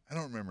they? I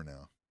don't remember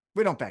now.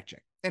 We don't fact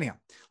check. Anyhow,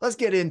 let's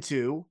get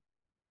into,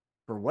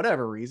 for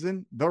whatever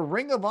reason, the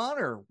Ring of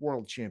Honor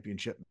World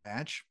Championship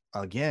match.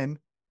 Again,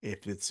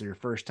 if it's your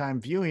first time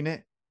viewing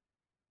it,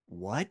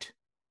 what?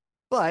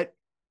 But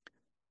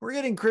we're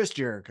getting Chris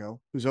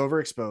Jericho, who's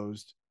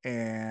overexposed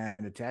and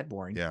a tad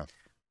boring. Yeah.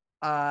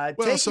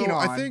 Well, so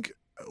on, I think,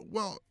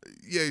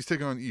 yeah, he's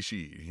taking on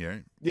Ishii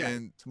here. Yeah.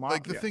 And tomorrow,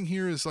 like the thing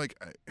here is like,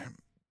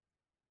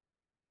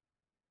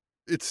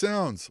 it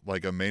sounds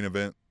like a main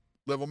event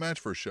level match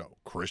for a show.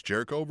 Chris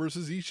Jericho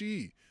versus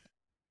Ishii.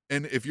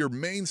 And if your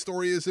main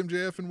story is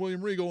MJF and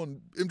William Regal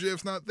and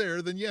MJF's not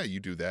there, then yeah,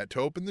 you do that to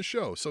open the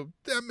show. So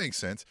that makes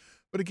sense.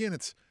 But again,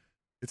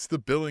 it's the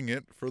billing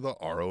it for the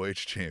ROH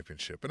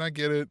Championship. And I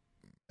get it.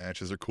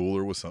 Matches are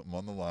cooler with something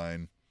on the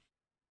line.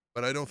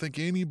 But I don't think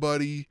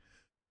anybody,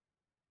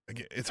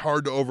 again, it's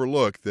hard to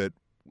overlook that,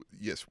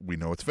 yes, we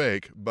know it's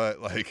fake,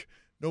 but like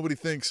nobody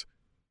thinks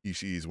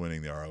Ishii's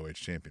winning the ROH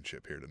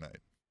Championship here tonight.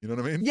 You know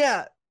what I mean?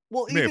 Yeah.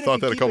 Well, you may have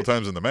thought that a couple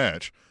times in the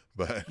match,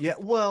 but yeah.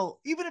 Well,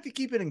 even if you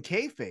keep it in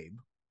kayfabe,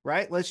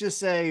 right? Let's just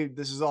say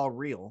this is all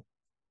real.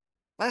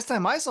 Last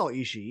time I saw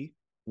Ishii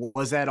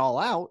was at All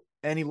Out,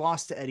 and he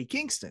lost to Eddie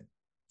Kingston.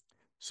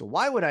 So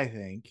why would I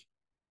think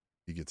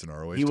he gets an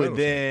ROH? He would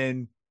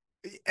then,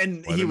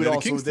 and he would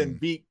also then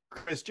beat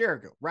Chris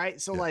Jericho,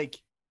 right? So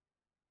like,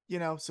 you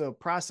know, so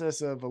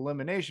process of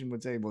elimination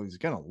would say, well, he's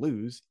gonna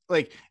lose.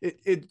 Like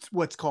it's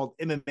what's called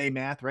MMA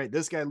math, right?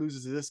 This guy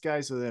loses to this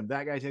guy, so then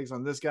that guy takes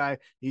on this guy.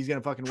 He's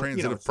gonna fucking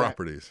transitive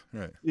properties,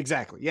 right?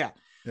 Exactly, yeah.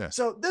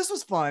 So this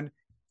was fun.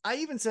 I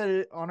even said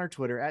it on our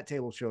Twitter at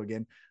Table Show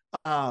again.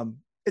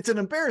 It's an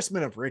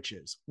embarrassment of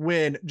riches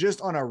when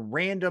just on a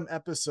random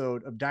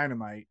episode of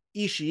Dynamite,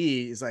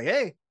 Ishii is like,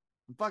 "Hey,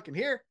 I'm fucking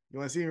here. You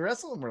want to see me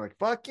wrestle?" And we're like,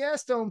 "Fuck yeah,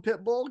 Stone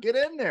Pitbull, get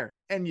in there!"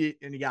 And you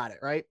got it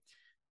right.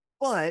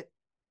 But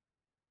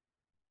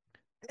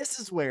this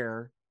is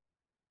where,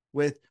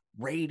 with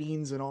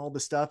ratings and all the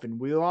stuff, and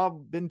we've all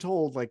been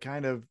told, like,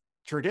 kind of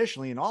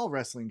traditionally in all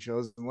wrestling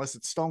shows, unless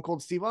it's Stone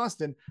Cold Steve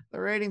Austin, the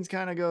ratings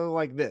kind of go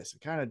like this.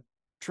 It kind of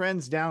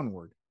trends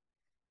downward.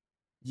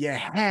 You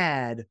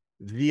had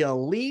the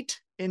Elite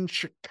in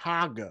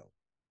Chicago.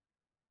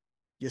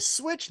 You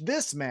switch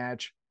this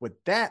match with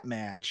that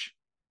match,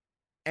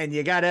 and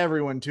you got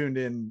everyone tuned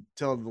in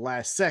till the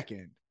last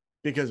second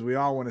because we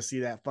all want to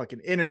see that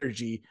fucking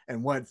energy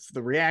and what's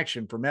the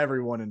reaction from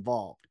everyone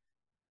involved.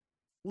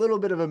 Little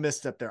bit of a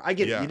misstep there. I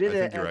get it. You did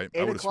it at 8 I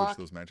would have o'clock. switched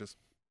those matches.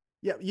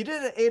 Yeah, you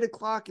did it at 8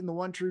 o'clock in the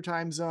one true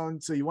time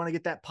zone, so you want to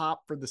get that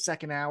pop for the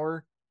second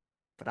hour.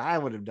 But I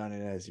would have done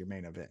it as your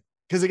main event.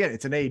 Because again,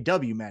 it's an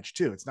AEW match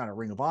too. It's not a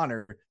Ring of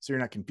Honor, so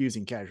you're not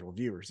confusing casual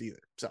viewers either.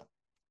 So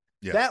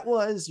that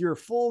was your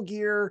Full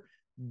Gear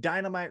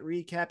Dynamite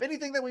recap.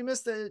 Anything that we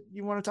missed that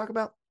you want to talk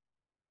about?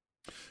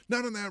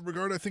 Not in that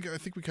regard. I think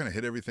we kind of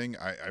hit everything.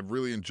 I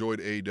really enjoyed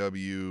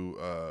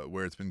AEW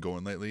where it's been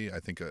going lately. I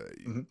think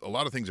a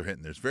lot of things are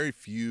hitting. There's very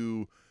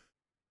few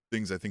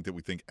things I think that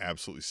we think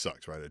absolutely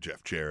sucks, right? A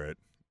Jeff Jarrett,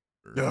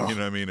 or, you know what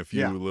I mean? A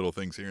few little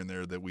things here and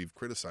there that we've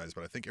criticized,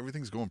 but I think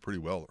everything's going pretty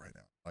well right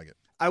now. I like it.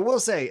 I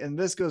will say, and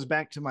this goes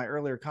back to my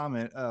earlier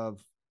comment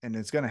of, and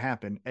it's going to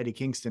happen, Eddie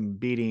Kingston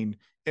beating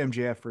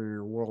MJF for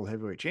your World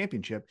Heavyweight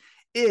Championship,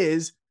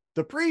 is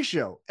the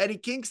pre-show. Eddie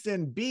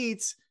Kingston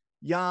beats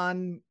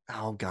Jan,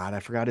 oh God, I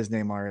forgot his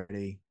name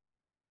already.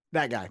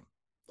 That guy,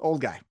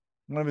 old guy,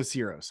 one of his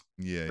heroes.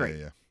 Yeah, Great.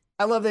 yeah.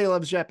 I love that he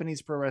loves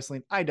Japanese pro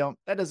wrestling. I don't.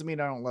 That doesn't mean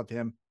I don't love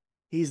him.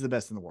 He's the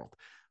best in the world.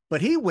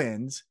 But he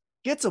wins,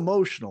 gets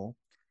emotional,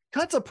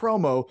 cuts a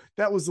promo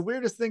that was the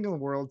weirdest thing in the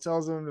world,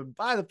 tells him to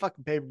buy the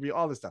fucking pay-per-view,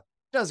 all this stuff.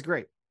 Does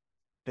great.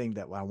 Thing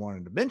that I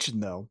wanted to mention,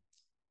 though,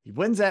 he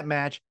wins that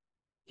match.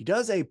 He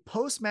does a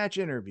post-match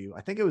interview.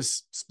 I think it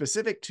was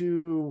specific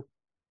to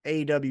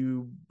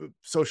AEW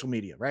social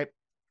media, right?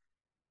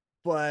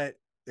 But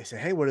they say,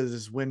 "Hey, what does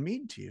this win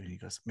mean to you?" And he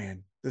goes,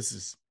 "Man, this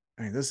is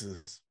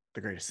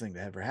the greatest thing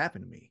that ever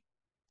happened to me."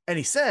 And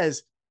he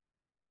says,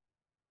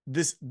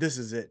 this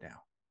is it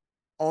now.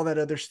 All that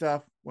other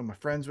stuff, when my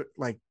friends were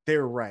like, they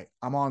were right.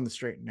 I'm on the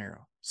straight and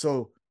narrow.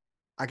 So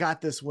I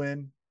got this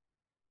win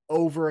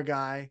over a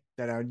guy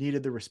that I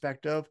needed the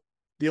respect of.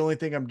 The only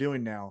thing I'm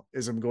doing now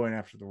is I'm going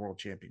after the world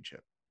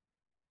championship.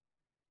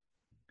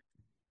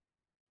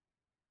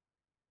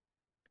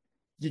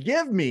 You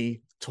give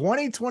me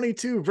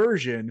 2022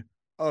 version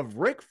of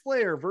Ric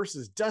Flair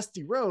versus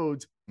Dusty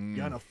Rhodes,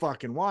 gonna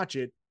fucking watch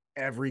it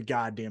every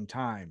goddamn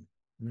time.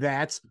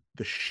 That's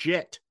the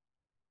shit.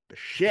 the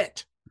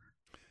shit.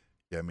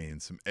 Yeah, I mean,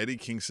 some Eddie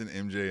Kingston,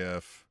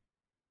 MJF.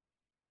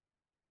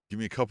 Give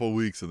me a couple of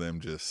weeks of them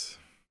just.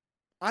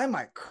 I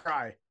might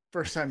cry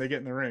first time they get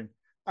in the ring.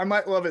 I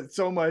might love it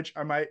so much,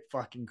 I might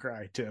fucking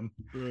cry, Tim.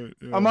 Right,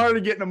 yeah. I'm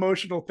already getting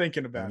emotional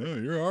thinking about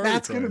it. You're already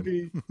That's going to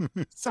be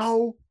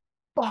so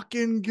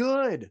fucking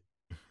good.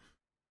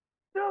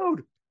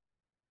 Dude.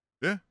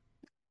 Yeah.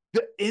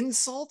 The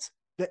insult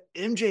that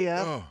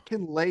MJF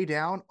can lay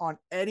down on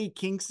Eddie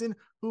Kingston,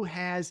 who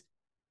has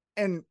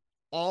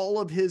all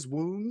of his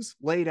wounds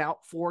laid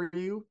out for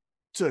you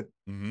to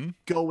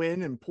go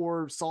in and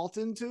pour salt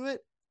into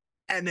it.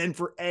 And then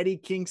for Eddie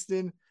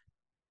Kingston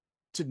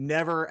to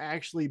never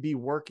actually be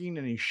working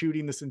and he's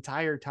shooting this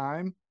entire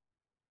time.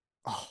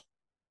 Oh,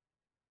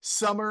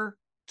 summer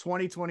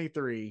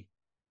 2023.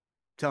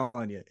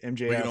 Telling you,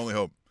 MJF. We can only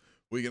hope.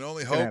 We can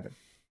only hope.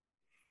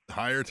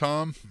 Hire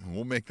Tom.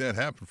 We'll make that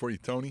happen for you,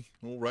 Tony.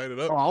 We'll write it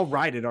up. Oh, I'll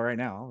write it right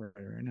now.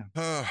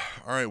 All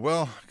right.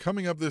 Well,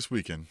 coming up this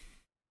weekend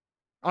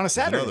on a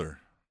Saturday,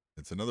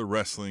 it's another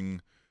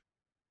wrestling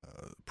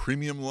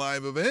premium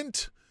live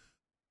event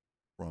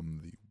from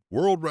the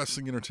World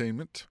Wrestling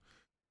Entertainment,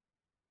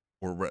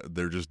 or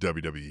they're just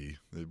WWE.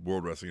 The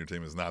World Wrestling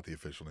Entertainment is not the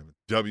official name. It's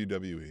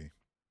WWE.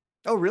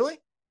 Oh, really?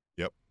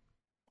 Yep.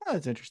 Oh,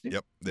 that's interesting.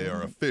 Yep. They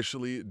are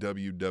officially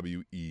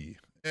WWE.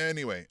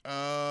 Anyway,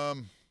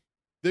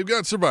 they've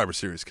got Survivor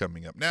Series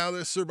coming up. Now,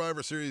 this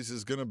Survivor Series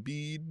is going to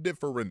be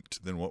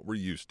different than what we're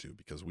used to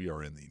because we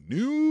are in the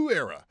new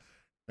era,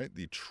 right?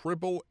 The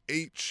Triple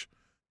H,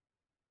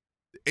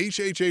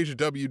 HHH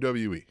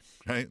WWE,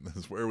 right?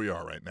 That's where we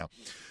are right now.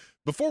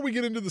 Before we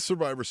get into the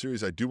Survivor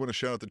Series, I do want to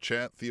shout out the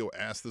chat. Theo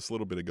asked this a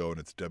little bit ago, and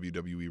it's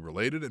WWE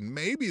related, and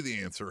maybe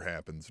the answer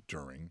happens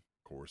during,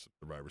 of course, the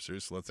Survivor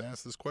Series. So let's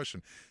ask this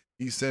question.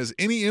 He says,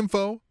 any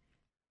info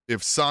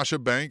if Sasha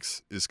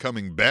Banks is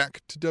coming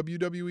back to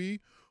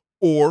WWE,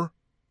 or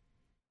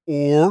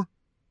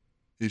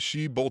is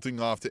she bolting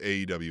off to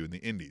AEW in the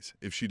Indies?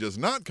 If she does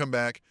not come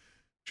back,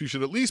 she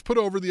should at least put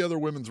over the other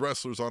women's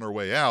wrestlers on her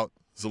way out.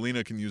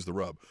 Zelina can use the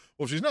rub.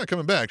 Well, if she's not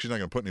coming back, she's not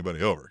going to put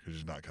anybody over because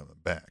she's not coming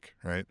back,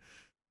 right?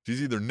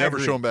 She's either never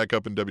shown back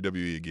up in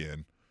WWE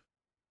again.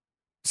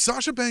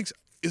 Sasha Banks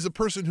is a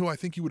person who I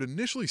think you would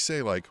initially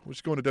say, like, well,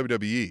 she's going to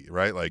WWE,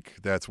 right? Like,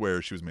 that's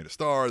where she was made a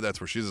star. That's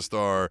where she's a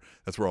star.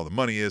 That's where all the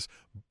money is.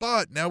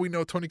 But now we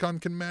know Tony Khan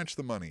can match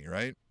the money,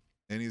 right?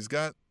 And he's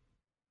got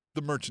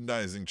the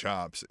merchandising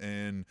chops.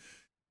 And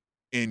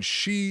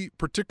she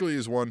particularly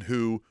is one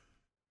who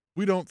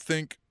we don't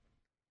think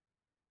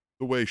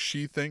the way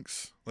she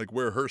thinks, like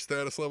where her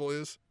status level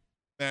is,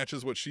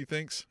 matches what she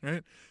thinks,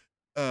 right?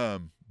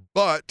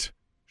 But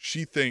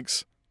she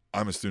thinks,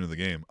 I'm a student of the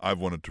game. I've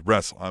wanted to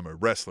wrestle. I'm a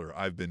wrestler.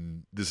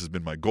 This has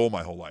been my goal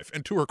my whole life.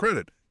 And to her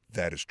credit,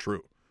 that is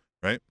true,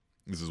 right?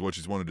 This is what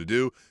she's wanted to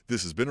do.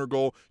 This has been her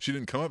goal. She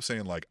didn't come up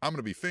saying, like, I'm going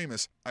to be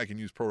famous. I can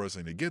use pro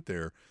wrestling to get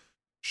there.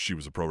 She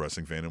was a pro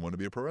wrestling fan and wanted to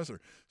be a pro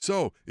wrestler.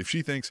 So if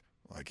she thinks,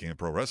 well, I can't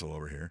pro wrestle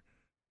over here,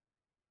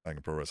 I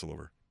can pro wrestle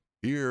over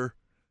here,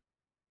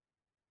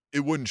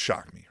 it wouldn't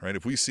shock me, right?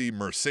 If we see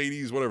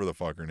Mercedes, whatever the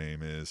fuck her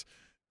name is,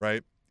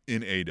 right,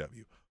 in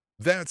AW.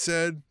 That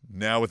said,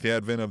 now with the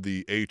advent of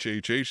the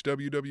HHH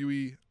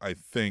WWE, I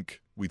think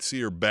we'd see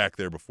her back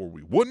there before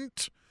we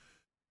wouldn't.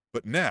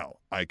 But now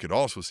I could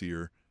also see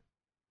her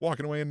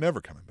walking away and never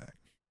coming back.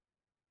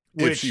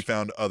 If she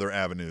found other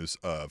avenues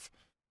of,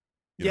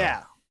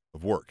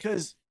 of work.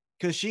 Because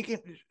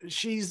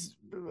she's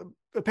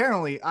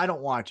apparently, I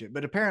don't watch it,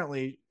 but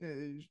apparently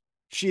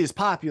she is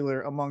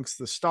popular amongst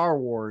the Star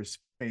Wars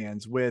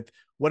fans with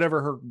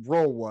whatever her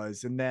role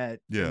was in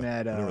that.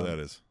 Whatever that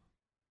is.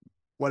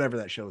 Whatever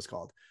that show is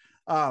called.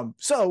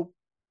 So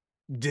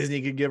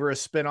Disney could give her a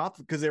spinoff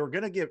because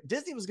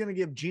Disney was going to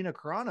give Gina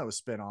Carano a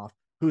spinoff,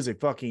 who's a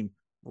fucking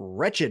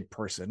wretched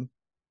person,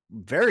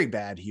 very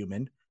bad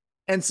human.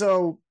 And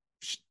so,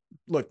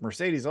 look,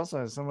 Mercedes also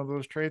has some of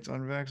those traits,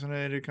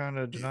 unvaccinated, kind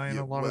of denying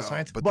a lot of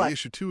science. But the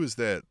issue too is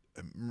that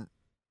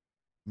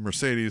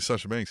Mercedes,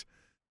 Sasha Banks,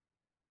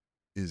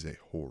 is a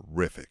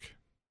horrific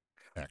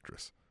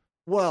actress.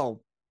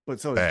 Well,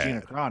 but so is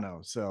Gina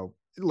Carano. So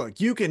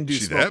look, you can do.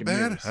 She's that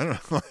bad? I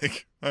don't know.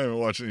 Like, I haven't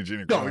watched any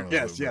Gina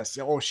Carano. Yes.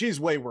 Oh, she's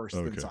way worse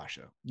than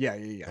Sasha. Yeah.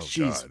 Oh,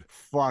 she's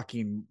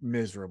fucking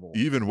miserable.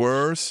 Even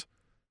worse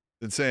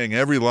than saying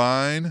every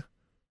line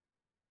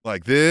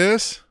like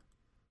this.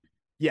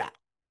 Yeah.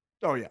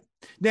 Oh yeah.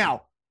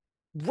 Now,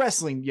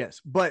 wrestling, yes,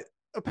 but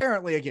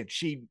apparently, again,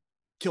 she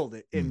killed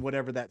it in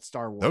whatever that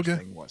Star Wars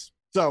thing was.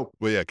 So,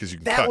 well, yeah, because you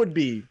can that cut would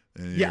be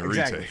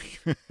exactly.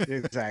 Retake.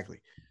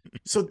 Exactly.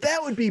 So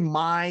that would be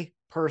my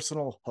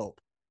personal hope.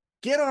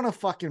 Get on a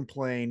fucking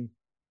plane,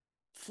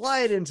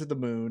 fly it into the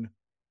moon.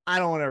 I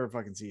don't want to ever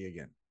fucking see you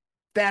again.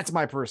 That's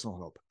my personal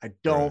hope. I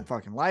don't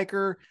fucking like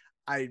her.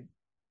 I've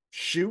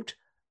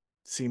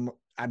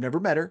never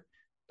met her,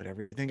 but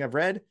everything I've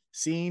read,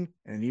 seen,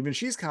 and even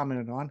she's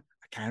commented on,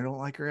 I kind of don't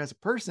like her as a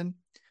person.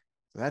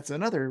 So that's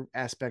another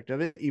aspect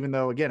of it. Even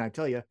though, again, I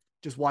tell you,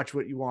 just watch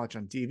what you watch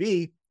on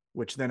TV,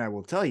 which then I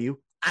will tell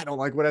you, I don't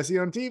like what I see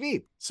on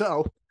TV.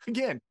 So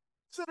again,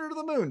 send her to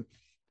the moon.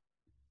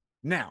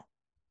 Now,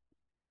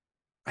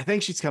 I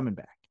think she's coming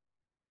back.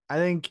 I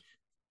think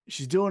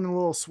she's doing a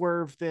little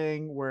swerve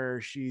thing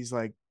where she's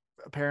like,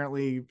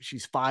 apparently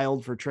she's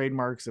filed for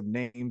trademarks of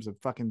names of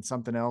fucking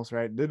something else,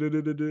 right?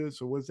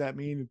 So what's that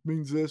mean? It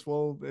means this.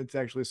 Well, it's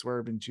actually a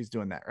swerve, and she's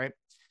doing that, right?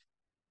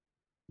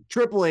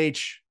 Triple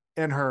H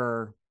and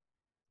her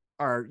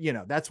are,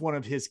 that's one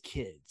of his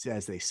kids,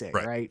 as they say,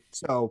 right?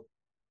 So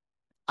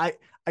I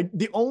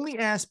the only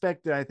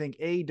aspect that I think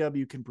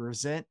AEW can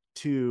present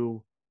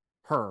to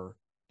her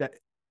that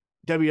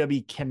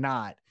WWE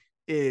cannot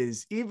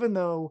is, even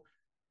though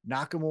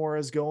Nakamura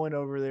is going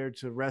over there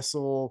to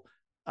wrestle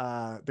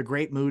the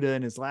Great Muta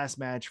in his last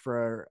match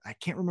for, I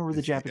can't remember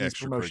the Japanese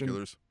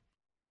promotion.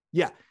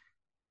 Yeah.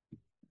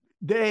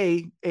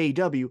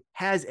 AEW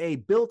has a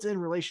built-in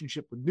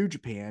relationship with New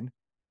Japan.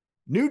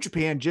 New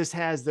Japan just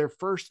has their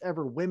first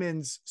ever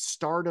women's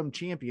Stardom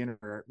champion,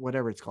 or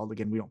whatever it's called.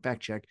 Again, we don't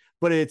fact check,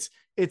 but it's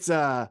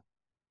the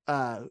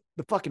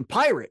fucking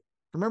Pirate.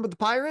 Remember the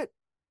Pirate?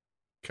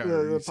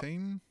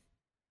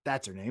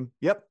 That's her name.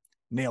 Yep.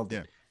 Nailed it.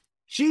 Yeah.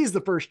 She's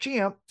the first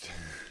champ.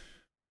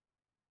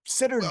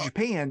 Send her to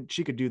Japan,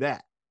 she could do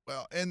that.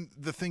 Well, and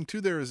the thing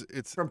too there is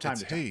it's from time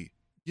to time. Hey,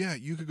 yeah,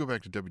 you could go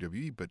back to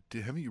WWE, but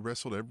haven't you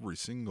wrestled every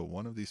single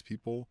one of these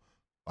people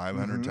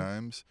 500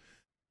 times?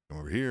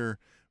 Over here,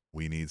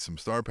 we need some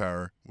star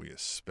power. We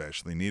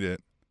especially need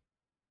it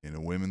in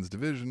a women's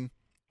division.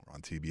 We're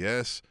on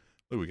TBS.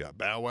 Look, we got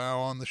Bow Wow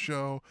on the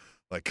show.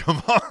 Like,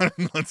 come on,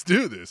 let's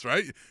do this,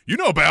 right? You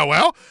know Bow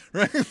Wow,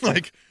 right?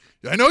 Like,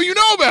 I know you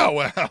know Bow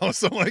Wow,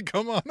 so like,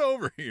 come on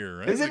over here,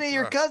 right? Isn't he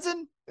your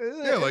cousin?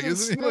 Yeah, like,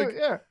 isn't he like?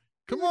 Yeah,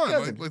 come on,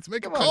 like, let's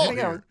make a call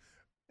here.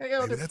 Hang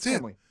out with that's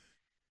family. It.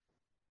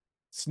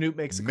 Snoop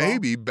makes a call.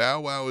 Maybe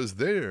Bow Wow is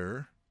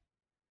there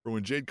for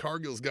when Jade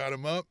Cargill's got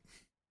him up,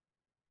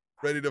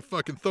 ready to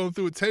fucking throw him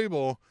through a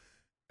table,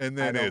 and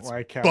then it's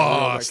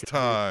boss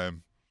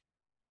time.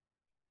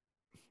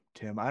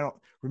 Tim, I don't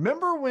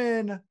remember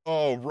when.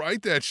 Oh,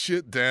 write that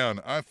shit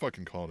down. I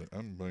fucking called it.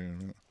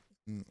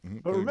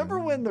 But remember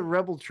when the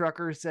Rebel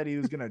Trucker said he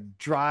was going to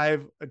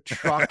drive a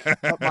truck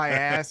up my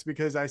ass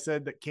because I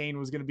said that Kane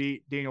was going to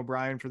beat Daniel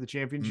Bryan for the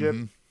championship?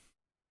 Mm-hmm.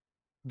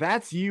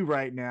 That's you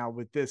right now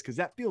with this, because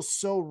that feels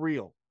so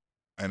real.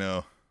 I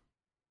know.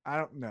 I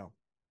don't know.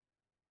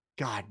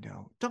 God,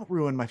 no. Don't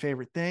ruin my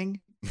favorite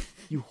thing,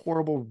 you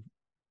horrible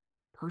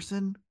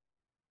person.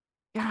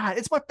 God,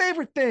 it's my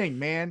favorite thing,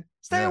 man.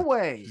 Stay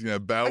away. She's going to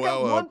bow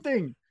wow up, one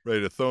thing.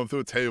 Ready to throw him through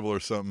a table or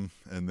something,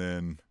 and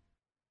then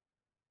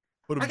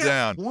put him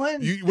down.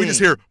 We just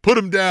hear, put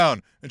him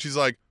down. And she's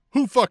like,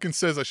 who fucking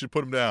says I should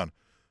put him down?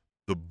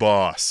 The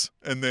boss.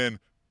 And then,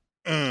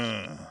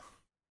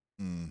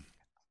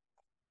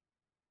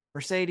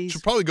 Mercedes.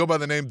 She'll probably go by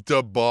the name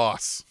The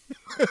Boss.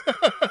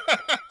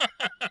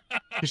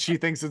 She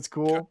thinks it's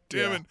cool.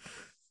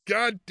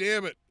 God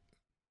damn it.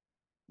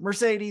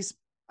 Mercedes,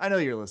 I know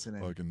you're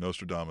listening. Fucking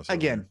Nostradamus.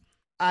 Again,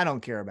 I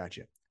don't care about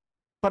you,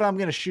 but I'm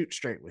going to shoot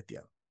straight with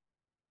you.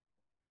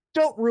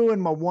 Don't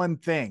ruin my one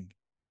thing.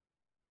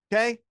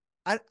 Okay?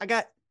 I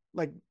got,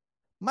 like,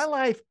 my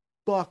life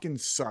fucking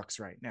sucks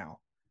right now.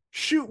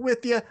 Shoot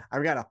with you.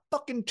 I've got a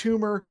fucking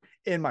tumor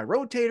in my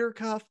rotator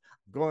cuff.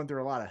 I'm going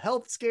through a lot of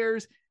health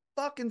scares.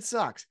 Fucking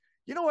sucks.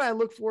 You know what I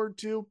look forward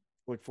to?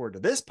 Look forward to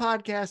this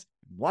podcast,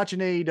 watching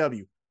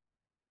AEW.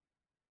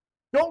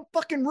 Don't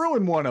fucking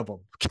ruin one of them.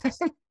 Okay?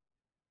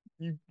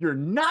 You're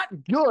not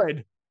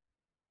good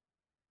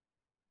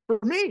for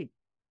me.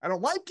 I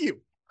don't like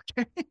you.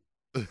 Okay?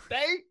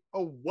 Stay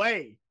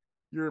away.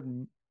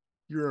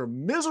 You're a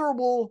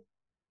miserable,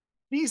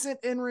 decent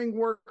in-ring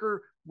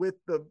worker with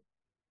the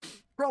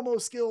promo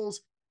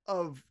skills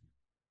of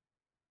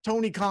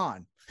Tony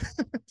Khan.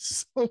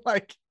 So,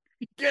 like,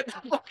 get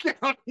the fuck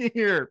out of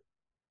here.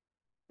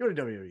 Go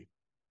to WWE.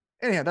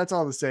 Anyhow, that's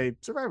all to say.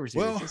 Survivor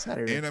Series this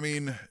Saturday. And I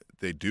mean,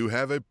 they do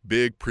have a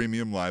big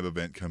premium live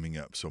event coming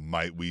up. So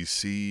might we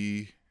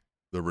see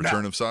the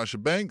return of Sasha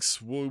Banks?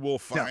 We will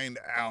find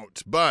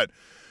out. But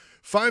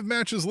 5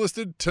 matches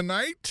listed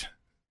tonight,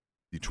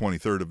 the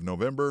 23rd of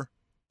November,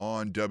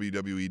 on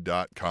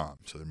WWE.com.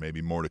 So there may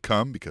be more to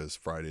come because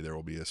Friday there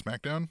will be a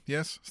SmackDown.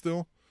 Yes,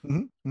 still?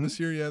 Mm-hmm. This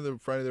year, the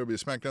Friday there will be a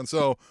SmackDown.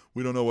 So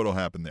we don't know what will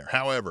happen there.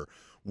 However,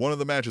 one of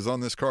the matches on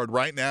this card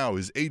right now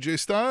is AJ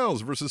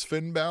Styles versus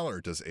Finn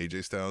Balor. Does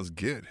AJ Styles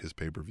get his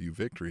pay-per-view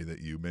victory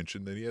that you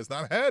mentioned that he has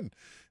not had in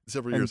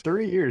several years?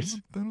 3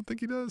 years. I don't think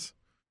he does.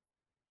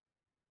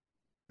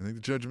 I think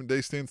the Judgment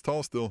Day stands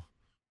tall still.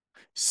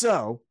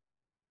 So.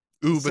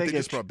 But they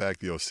just brought back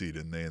the OC,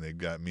 didn't they? And they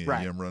got me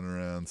and Yim running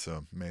around,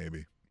 so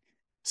maybe.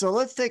 So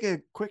let's take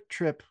a quick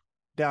trip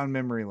down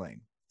memory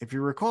lane. If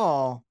you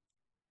recall,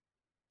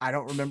 I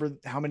don't remember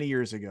how many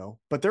years ago,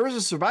 but there was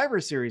a Survivor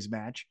Series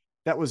match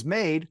that was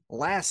made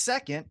last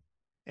second,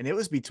 and it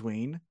was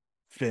between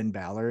Finn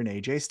Balor and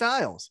AJ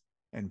Styles.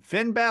 And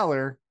Finn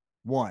Balor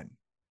won.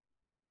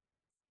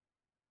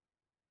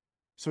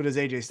 So does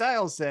AJ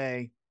Styles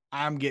say,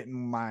 I'm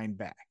getting mine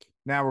back?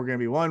 Now we're going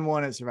to be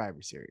 1-1 at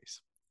Survivor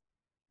Series.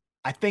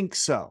 I think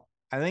so.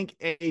 I think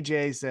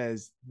AJ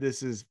says,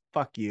 this is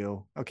fuck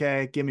you.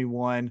 Okay, give me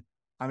one.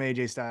 I'm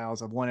AJ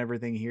Styles. I've won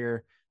everything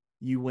here.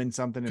 You win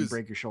something and 'Cause,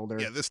 break your shoulder.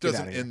 Yeah, this Get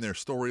doesn't outta here. end their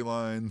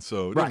storyline,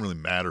 so it Right. doesn't really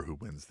matter who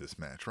wins this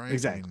match, right?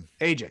 Exactly.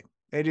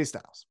 AJ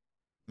Styles.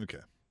 Okay.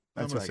 I'm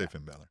That's going what to I say got.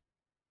 Finn Balor.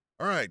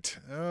 All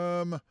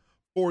right.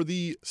 For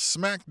the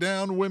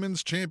SmackDown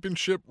Women's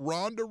Championship,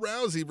 Ronda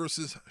Rousey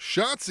versus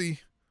Shotzi.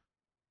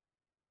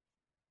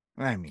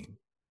 I mean,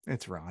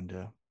 it's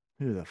Ronda.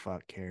 Who the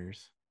fuck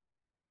cares?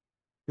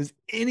 Does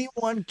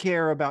anyone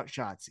care about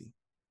Shotzi?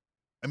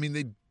 I mean,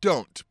 they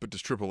don't, but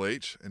does Triple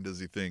H? And does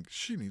he think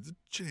she needs a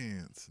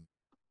chance?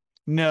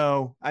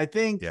 No, I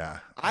think Yeah.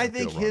 I feel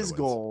think Ronda his wins.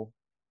 goal,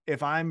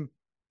 if I'm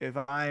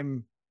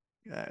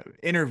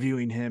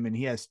interviewing him and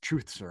he has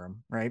truth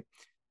serum, right?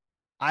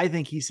 I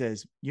think he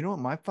says, you know what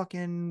my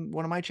fucking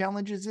one of my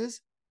challenges is?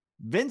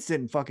 Vince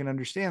didn't fucking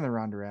understand the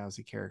Ronda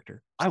Rousey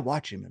character. I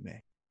watch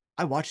MMA.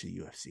 I watch the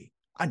UFC.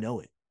 I know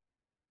it.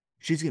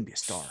 She's gonna be a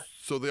star.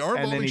 So they are And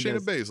then involving he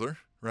Shayna does- Baszler,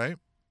 right?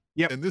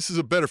 Yep. And this is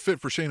a better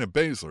fit for Shayna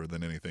Baszler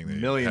than anything they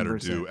had her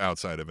do 1,000,000%.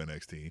 outside of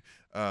NXT.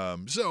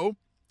 So,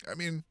 I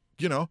mean,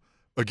 you know,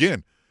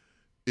 again,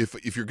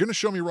 if you're going to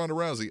show me Ronda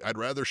Rousey, I'd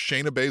rather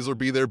Shayna Baszler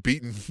be there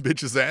beating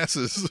bitches'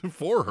 asses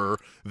for her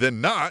than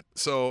not.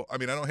 So, I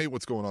mean, I don't hate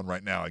what's going on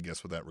right now, I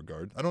guess, with that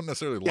regard. I don't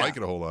necessarily like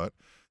it a whole lot,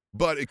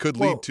 but it could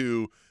lead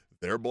to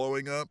their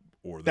blowing up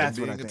or them That's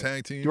what I being a think.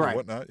 tag team You're or right.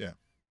 whatnot. Yeah.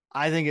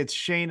 I think it's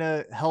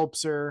Shayna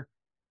helps her.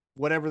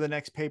 Whatever the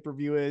next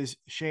pay-per-view is,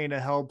 Shayna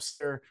helps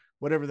her.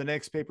 Whatever the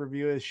next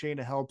pay-per-view is,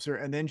 Shayna helps her.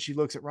 And then she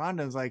looks at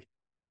Ronda and is like,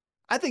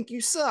 I think you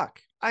suck.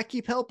 I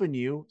keep helping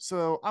you,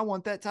 so I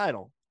want that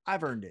title.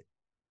 I've earned it.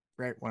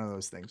 Right? One of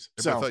those things.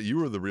 I So thought you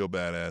were the real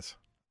badass.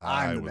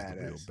 I I'm was the the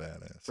real badass.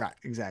 badass. Right,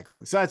 exactly.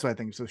 So that's what I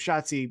think. So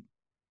Shotzi,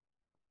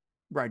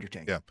 ride your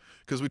tank. Yeah,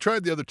 because we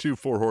tried the other two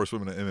 4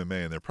 horsewomen at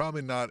MMA, and they're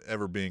probably not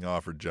ever being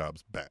offered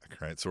jobs back,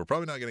 right? So we're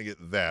probably not going to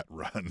get that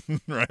run,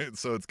 right?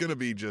 So it's going to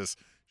be just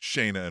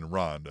Shayna and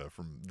Ronda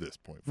from this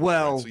point forward.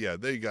 Well- right? So yeah,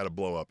 they got to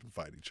blow up and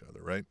fight each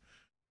other, right?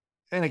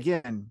 And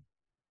again,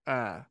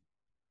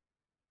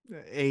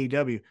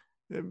 AEW.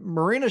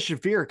 Marina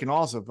Shafir can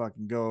also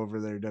fucking go over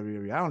there to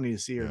WWE. I don't need to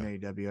see her in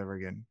AEW ever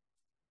again.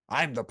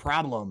 I'm the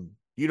problem.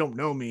 You don't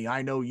know me.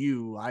 I know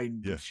you.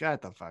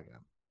 Shut the fuck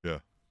up. Yeah.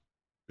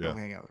 Don't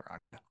hang out with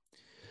Ronda.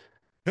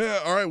 Yeah,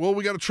 all right. Well,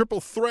 we got a triple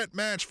threat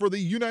match for the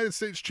United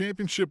States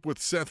Championship with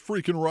Seth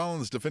freaking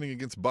Rollins defending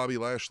against Bobby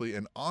Lashley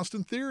and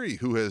Austin Theory,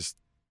 who has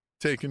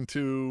taken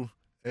to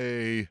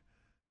a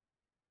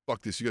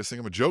fuck this. You guys think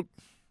I'm a joke?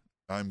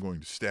 I'm going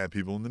to stab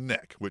people in the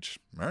neck, which,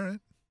 all right.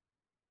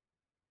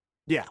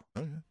 Yeah.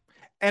 Okay.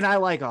 And I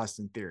like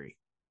Austin Theory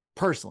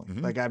personally.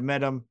 Mhm. Like I've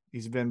met him.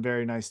 He's been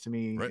very nice to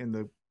me Right. in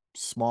the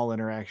small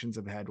interactions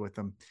I've had with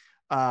him.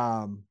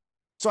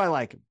 So I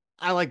like him.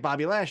 I like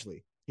Bobby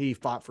Lashley. He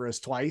fought for us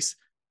twice.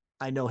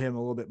 I know him a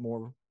little bit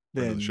more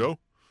Friend of than the show.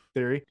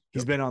 Theory.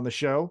 He's Yep. been on the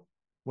show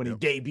when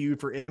Yep. he debuted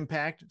for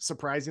Impact,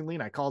 surprisingly.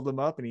 And I called him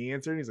up and he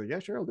answered. And he's like, yeah,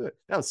 sure, I'll do it.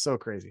 That was so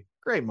crazy.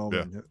 Great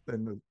moment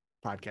in the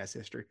podcast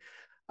history.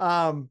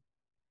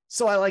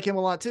 So I like him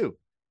a lot too.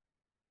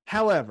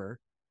 However,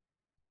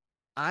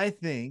 I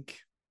think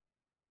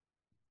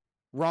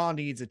Raw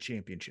needs a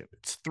championship.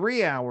 It's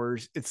 3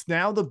 hours. It's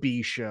now the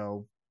B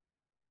show.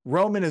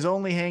 Roman is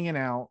only hanging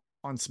out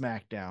on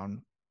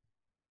SmackDown.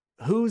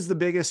 Who's the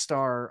biggest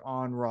star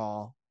on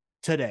Raw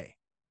today?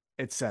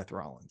 It's Seth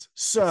Rollins.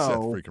 So Seth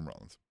freaking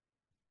Rollins.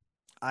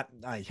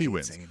 I He hate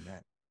wins. saying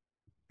that.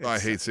 I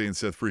It's hate saying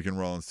Seth freaking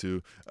Rollins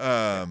too.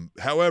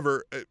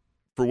 However,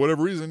 for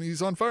whatever reason,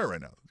 he's on fire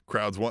right now.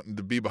 Crowd's wanting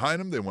to be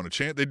behind him. They want to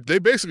chant. They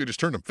basically just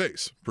turned him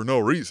face for no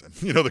reason.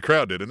 You know, the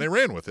crowd did, and they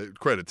ran with it.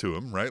 Credit to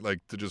him, right? Like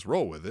to just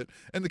roll with it.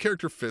 And the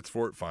character fits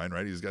for it fine,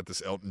 right? He's got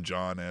this Elton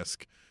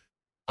John-esque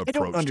approach I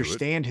don't to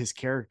understand his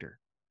character.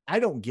 I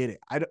don't get it.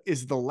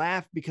 Is the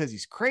laugh because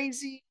he's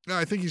crazy? it. No,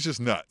 I think he's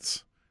just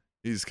nuts.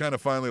 He's kind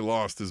of finally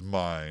lost his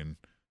mind,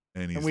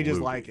 and We just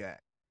loopy, like it.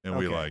 and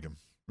we Okay. like him.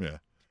 Yeah.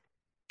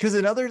 Because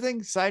another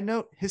thing, side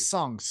note, his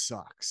song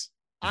sucks.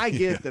 I get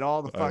Yeah, that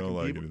all the I don't fucking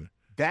like people. it either.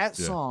 That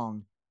Yeah.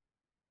 song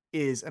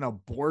is an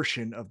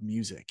abortion of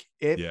music.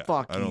 It Yeah,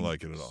 fucking I don't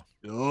like it at all.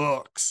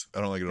 sucks. I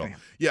don't like it at all.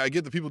 Damn. Yeah, I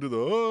get the people do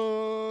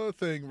the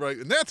thing, right?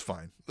 And that's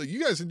fine. Like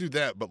you guys can do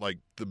that, but like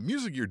the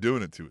music you're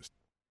doing it to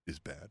is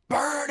bad.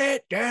 Burn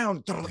it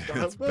down.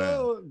 It's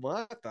bad.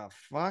 What the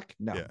fuck?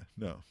 No. Yeah,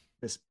 no.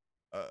 This-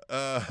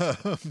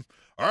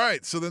 All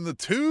right, so then the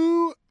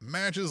 2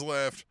 matches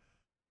left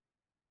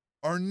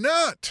are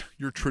not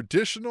your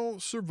traditional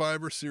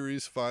Survivor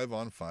Series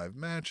 5-on-5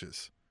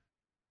 matches.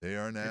 They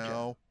are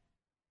now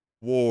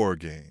War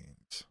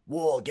Games.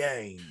 War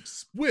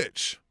games.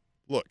 Which,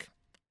 look,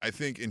 I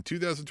think in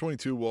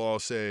 2022 we'll all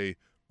say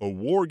a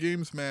War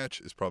Games match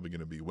is probably going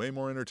to be way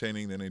more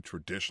entertaining than a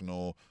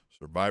traditional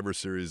Survivor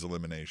Series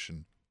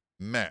elimination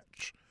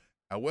match.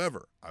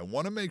 However, I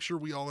want to make sure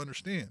we all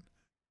understand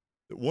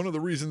that one of the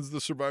reasons the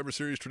Survivor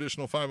Series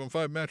traditional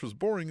 5-on-5 match was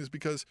boring is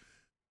because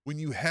when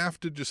you have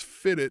to just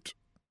fit it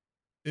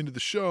into the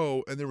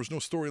show and there was no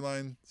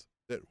storylines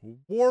that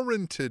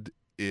warranted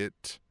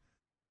it,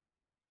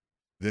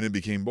 then it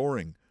became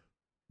boring.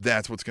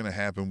 that's what's going to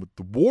happen with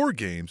the War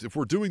Games. If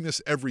we're doing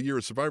this every year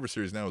at Survivor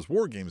Series now as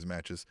War Games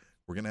matches,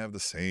 we're going to have the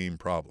same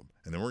problem.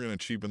 And then we're going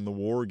to cheapen the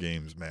War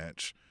Games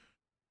match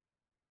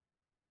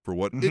for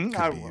what it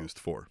could be used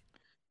for.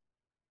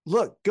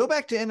 Look, go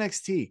back to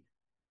NXT.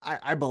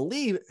 I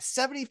believe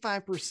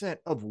 75%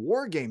 of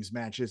War Games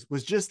matches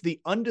was just the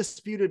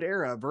Undisputed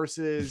Era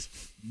versus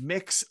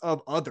mix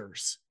of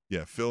others.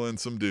 Yeah, fill in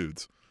some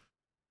dudes.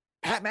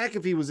 Pat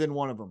McAfee was in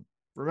one of them.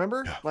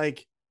 Remember? Yeah.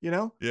 Like, you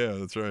know? Yeah,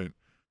 that's right.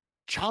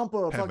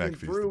 Ciampa Pat fucking McAfee's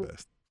threw, the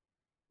best.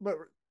 but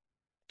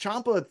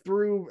Ciampa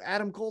threw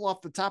Adam Cole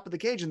off the top of the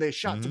cage and they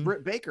shot to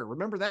Britt Baker.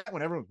 Remember that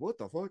when everyone, what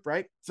the fuck,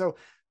 right? So,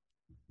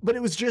 but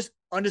it was just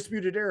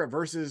Undisputed Era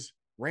versus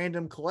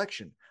Random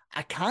Collection.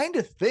 I kind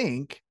of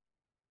think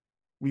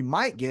we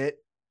might get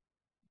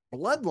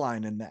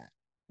Bloodline in that,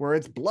 where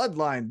it's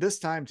Bloodline this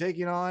time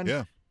taking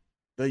on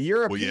the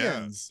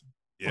Europeans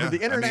or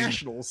the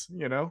Internationals,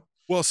 you know?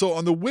 Well, so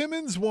on the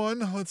women's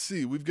one, let's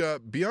see. We've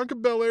got Bianca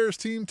Belair's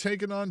team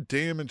taking on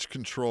Damage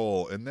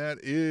Control, and that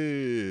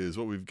is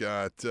what we've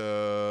got.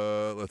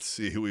 Let's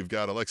see. We've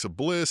got Alexa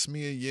Bliss,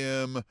 Mia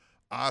Yim,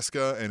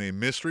 Asuka, and a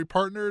mystery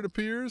partner, it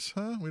appears.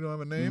 Huh? We don't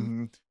have a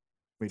name.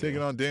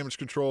 Taking on Damage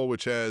Control,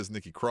 which has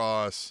Nikki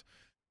Cross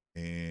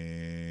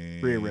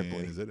and Rhea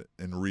Ripley. Is it?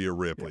 And Rhea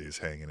Ripley is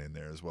hanging in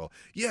there as well.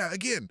 Yeah,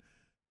 again,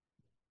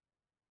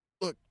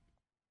 look,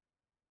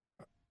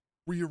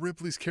 Rhea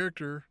Ripley's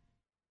character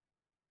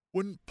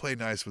wouldn't play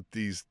nice with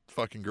these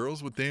fucking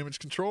girls with Damage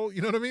Control.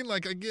 You know what I mean?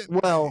 Like, I get.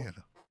 Well,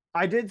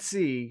 I did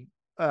see.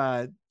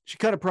 She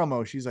cut a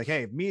promo. She's like,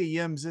 "Hey, if Mia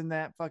Yim's in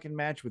that fucking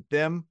match with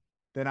them,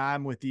 then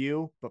I'm with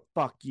you. But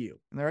fuck you."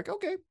 And they're like,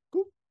 "Okay,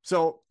 cool."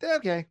 So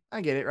okay,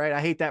 I get it, right?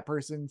 I hate that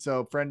person.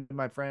 So friend of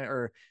my friend,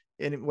 or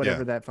in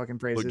whatever that fucking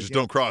phrase Look, is. just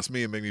don't cross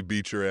me and make me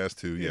beat your ass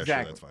too. Yeah,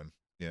 exactly. Sure, that's fine.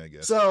 Yeah, I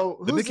guess. So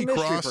the who's Nikki the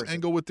Cross person?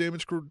 angle with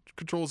Damage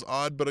Control is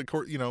odd, but of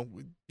course, you know,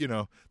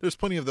 there's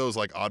plenty of those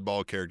like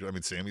oddball characters. I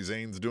mean, Sami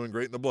Zayn's doing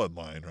great in the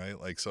Bloodline,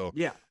 right? Like, so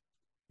yeah,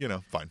 you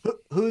know, fine.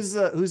 Who's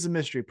the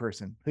mystery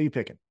person? Who you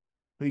picking?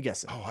 Who you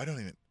guessing? Oh, I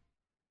don't even.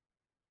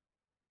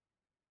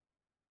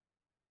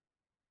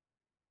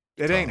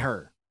 It ain't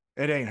her.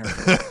 It ain't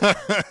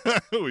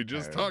her. We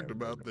just talked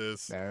about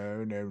this.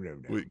 No.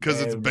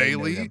 Because it's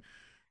Bailey.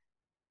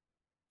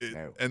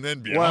 No. And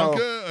then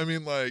Bianca. I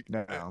mean, like,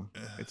 no.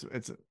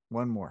 It's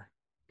one more.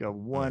 Go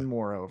one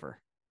more over.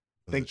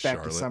 Think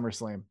back Charlotte? to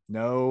SummerSlam.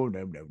 No.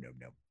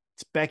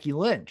 It's Becky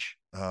Lynch.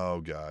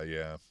 Oh god,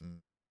 yeah.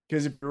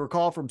 Because if you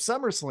recall from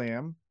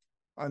SummerSlam,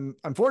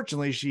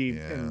 unfortunately she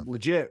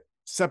legit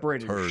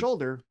separated her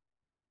shoulder.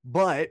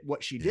 But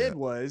what she did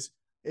was,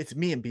 it's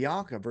me and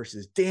Bianca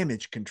versus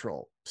Damage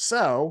Control.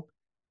 So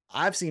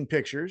I've seen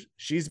pictures.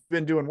 She's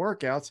been doing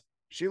workouts.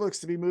 She looks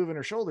to be moving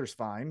her shoulders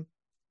fine.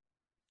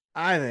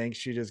 I think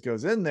she just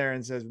goes in there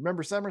and says,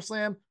 "Remember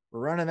SummerSlam?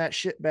 We're running that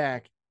shit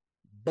back."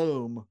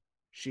 Boom.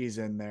 She's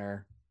in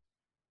there.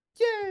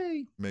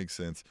 Yay. Makes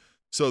sense.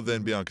 So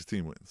then Bianca's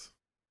team wins.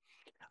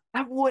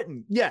 I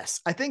wouldn't.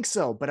 Yes, I think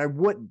so, but I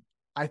wouldn't.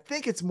 I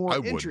think it's more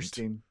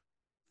interesting.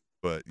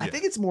 But I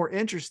think it's more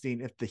interesting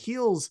if the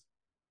heels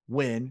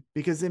win,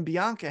 because then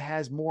Bianca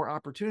has more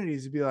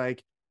opportunities to be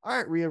like, "All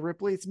right, Rhea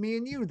Ripley, it's me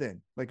and you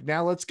then. Like,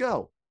 now let's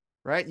go."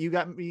 Right? You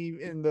got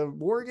me in the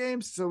War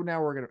Games, so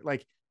now we're going to,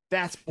 like,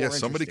 that's more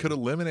somebody could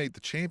eliminate the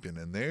champion,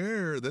 and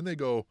then they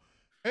go,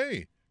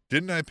 "Hey,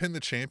 didn't I pin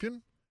the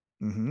champion?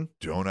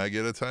 Don't I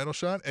get a title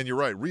shot?" And you're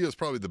right, Rhea's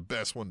probably the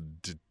best one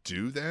to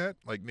do that.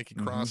 Like Nikki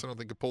Cross, I don't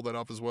think could pull that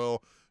off as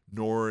well,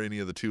 nor any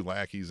of the two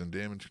lackeys in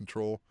Damage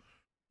Control.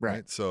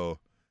 Right? So,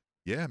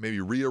 yeah,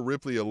 maybe Rhea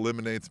Ripley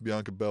eliminates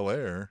Bianca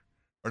Belair.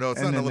 Or no,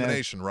 it's not an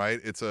elimination, right?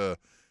 It's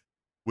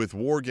with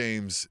War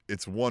Games,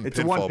 it's one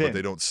pinfall, but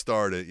they don't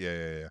start it.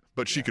 Yeah.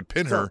 But she could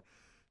pin her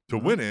to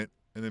win it,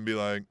 and then be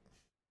like,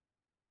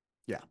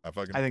 I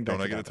think don't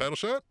I get a title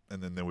shot?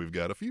 And then we've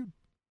got a feud.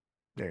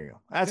 There you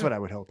go. That's what I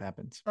would hope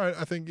happens. All right,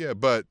 I think,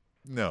 but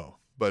no.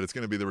 But it's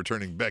going to be the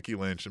returning Becky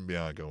Lynch and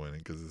Bianca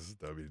winning because this is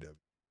WWE.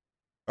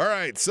 All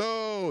right,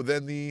 so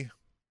then the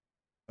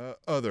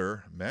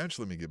other match,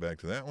 let me get back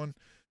to that one,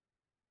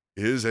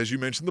 is, as you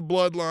mentioned, the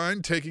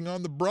Bloodline taking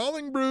on the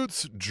Brawling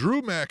Brutes,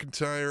 Drew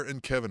McIntyre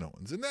and Kevin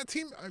Owens. And that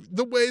team,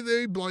 the way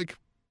they, like,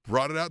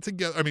 brought it out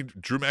together, I mean,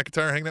 Drew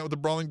McIntyre hanging out with the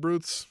Brawling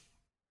Brutes,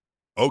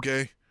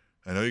 okay.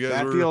 I know you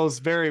guys feels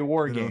very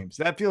War Games.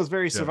 That feels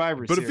very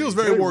Survivor But Series. It feels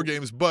very War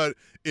Games, but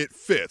it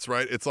fits,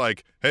 right? It's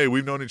like, hey,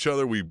 we've known each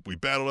other. We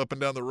battled up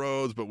and down the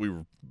roads, but we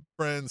were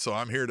friends, so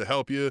I'm here to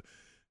help you.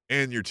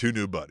 And you're two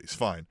new buddies.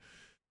 Fine.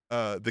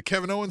 The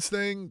Kevin Owens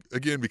thing,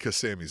 again, because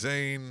Sami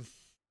Zayn,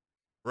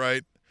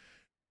 right?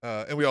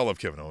 And we all love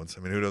Kevin Owens.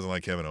 I mean, who doesn't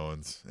like Kevin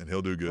Owens? And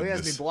he'll do good. Well, he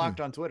has me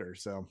blocked on Twitter,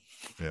 so.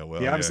 Yeah,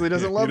 well, he obviously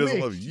doesn't love me. He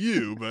doesn't love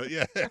you, but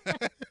yeah.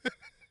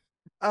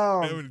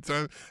 How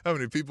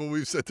many people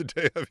we've said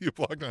today have you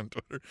blocked on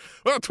Twitter?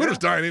 Well, Twitter's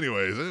dying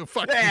anyways.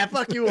 Fuck you.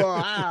 Fuck you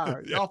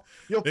all.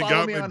 You'll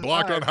follow me on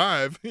blocked on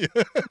Hive.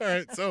 All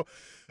right, so,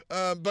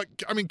 but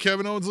I mean,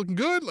 Kevin Owens looking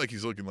good. Like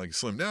he's looking like he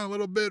slimmed down a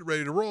little bit,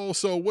 ready to roll.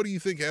 So, what do you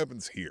think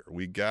happens here?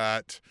 We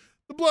got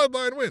the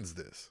Bloodline wins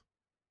this.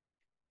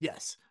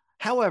 Yes.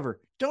 However,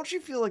 don't you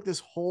feel like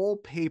this whole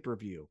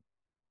pay-per-view,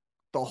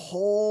 the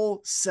whole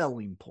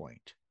selling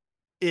point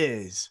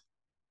is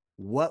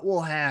what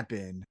will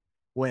happen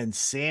when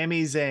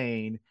Sami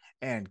Zayn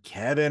and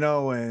Kevin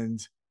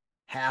Owens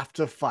have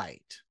to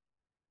fight?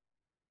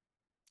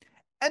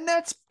 And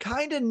that's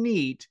kind of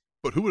neat.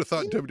 But who would have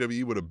thought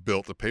WWE would have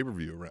built a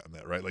pay-per-view around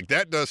that, right? Like,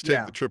 that does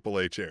take the Triple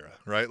H era,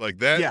 right? Like,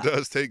 that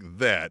does take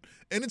that.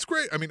 And it's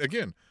great. I mean,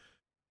 again,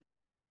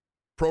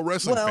 pro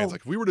wrestling fans,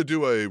 like, if we were to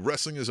do a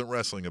Wrestling Isn't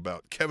Wrestling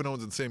about Kevin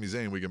Owens and Sami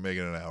Zayn, we can make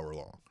it an hour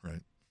long, right?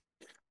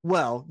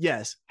 Well,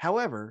 yes.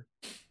 However,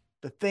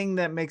 the thing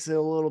that makes it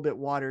a little bit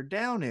watered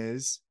down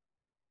is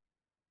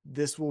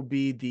this will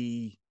be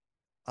the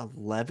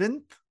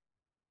 11th,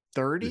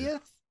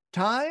 30th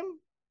time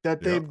that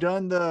they've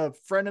done the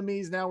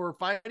frenemies now we're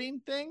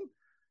fighting thing.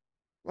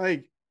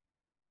 Like,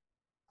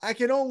 I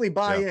can only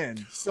buy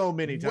in so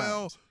many times.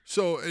 Well,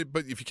 so,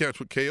 but if you catch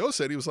what KO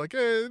said, he was like, I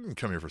didn't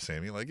come here for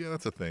Sammy. Like, yeah,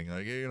 that's a thing.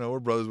 Like, you know,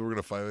 we're brothers. We're going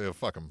to fight. Yeah,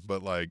 fuck him.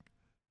 But, like,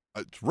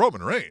 it's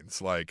Roman Reigns.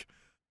 Like,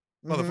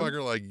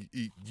 motherfucker, like,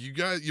 you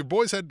guys, your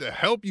boys had to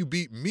help you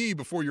beat me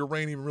before your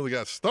reign even really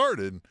got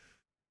started.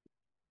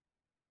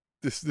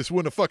 This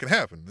wouldn't have fucking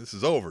happened. This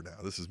is over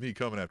now. This is me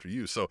coming after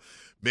you. So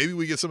maybe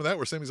we get some of that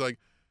where Sammy's like,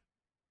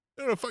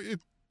 I don't know, fuck you.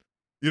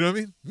 You know what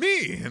I mean?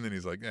 Me. And then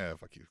he's like, yeah,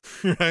 fuck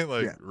you. Right?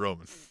 Like,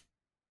 Roman.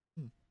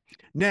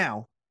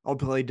 Now, I'll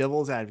play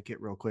devil's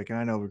advocate real quick. And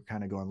I know we're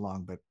kind of going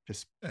long, but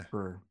just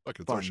for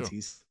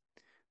funsies.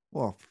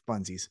 Well, for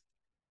funsies.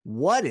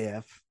 What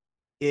if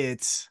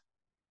it's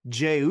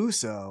Jey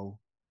Uso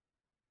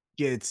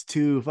gets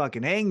too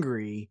fucking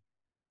angry,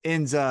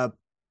 ends up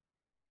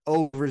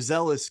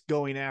overzealous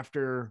going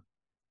after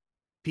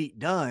Pete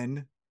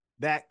Dunne?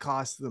 That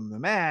costs them the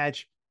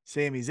match.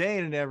 Sami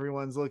Zayn and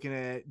everyone's looking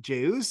at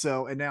Jey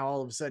Uso, and now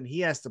all of a sudden he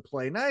has to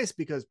play nice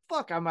because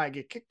fuck, I might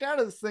get kicked out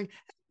of this thing.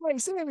 Hey,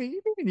 Sami,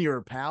 you and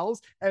your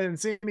pals. And then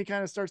Sami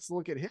kind of starts to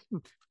look at him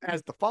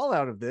as the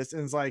fallout of this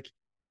and is like,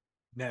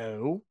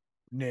 no.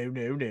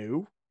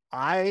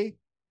 I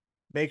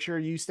make sure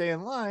you stay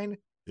in line.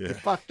 Yeah. You're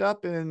fucked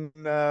up in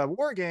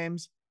War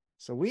Games,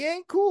 so we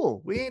ain't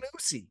cool. We ain't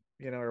Usi,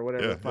 you know, or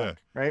whatever the fuck,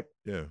 right?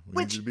 Yeah,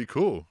 we need to be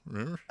cool.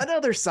 Remember?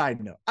 Another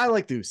side note, I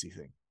like the Usi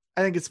thing.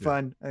 I think it's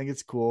fun. I think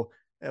it's cool.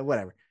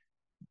 Whatever.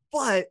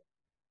 But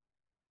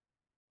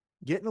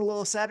getting a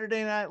little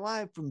Saturday Night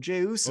Live from Jey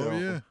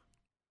Uso.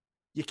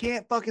 You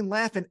can't fucking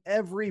laugh in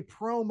every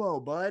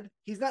promo, bud.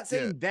 He's not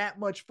saying that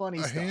much funny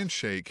stuff. A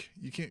handshake.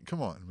 You can't.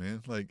 Come on,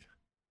 man. Like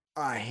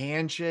a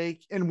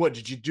handshake. And what,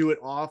 did you do it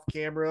off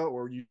camera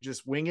or you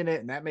just winging it?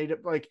 And that made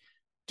it like,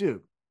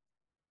 dude,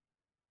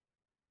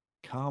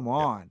 come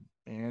on,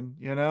 man.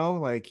 You know,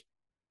 like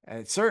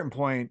at a certain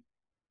point,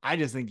 I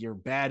just think you're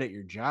bad at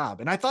your job.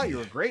 And I thought you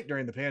were great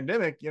during the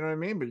pandemic, you know what I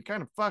mean? But you're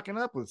kind of fucking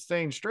up with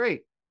staying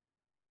straight.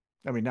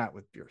 I mean, not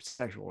with your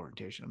sexual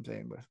orientation, I'm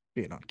saying, with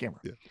being on camera.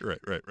 Yeah,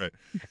 right.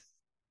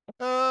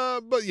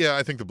 But yeah,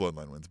 I think the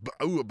Bloodline wins. But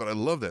I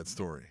love that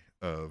story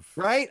of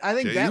right. I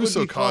think Jey that Uso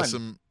would be cost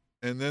him,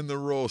 and then the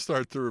roles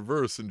start to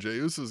reverse, and Jey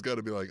Uso's got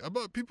to be like, I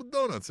bought people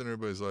donuts, and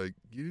everybody's like,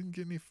 you didn't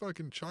get any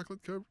fucking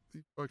chocolate covered,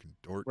 you fucking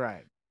dork.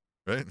 Right.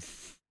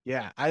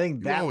 Yeah, I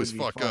think that you always would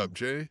be fuck fun. up,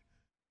 Jay.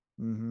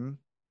 Mm-hmm.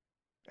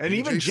 And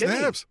even Jimmy.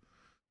 Snaps.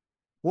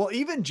 Well,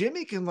 even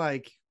Jimmy can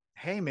like,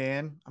 hey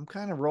man, I'm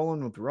kind of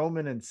rolling with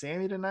Roman and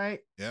Sammy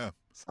tonight. Yeah.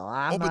 So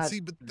I'm but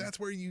that's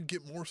where you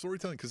get more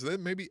storytelling, because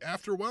then maybe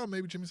after a while,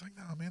 maybe Jimmy's like,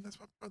 no, man, that's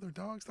my brother,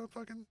 dog. Stop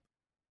fucking. And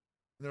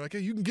they're like, hey,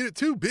 you can get it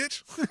too,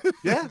 bitch.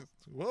 Yeah.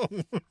 Whoa.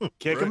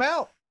 Kick him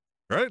out.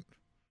 Right.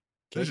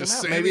 That's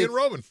just Sammy and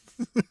Roman.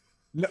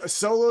 No,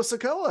 Solo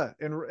Sikoa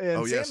and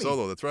oh yeah, Sammy.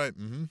 Solo. That's right.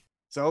 Mm-hmm.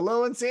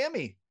 Solo and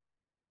Sammy.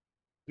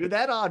 Do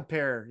that odd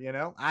pair, you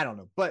know? I don't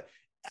know, but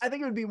I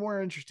think it would be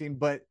more interesting.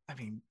 But I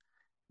mean,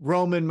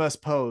 Roman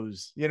must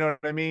pose. You know what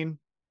I mean?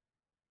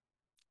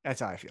 That's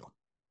how I feel.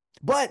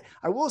 But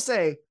I will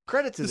say,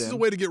 credit to them. This is a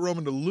way to get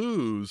Roman to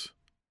lose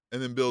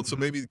and then build. So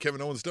maybe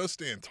Kevin Owens does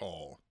stand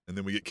tall. And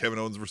then we get Kevin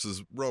Owens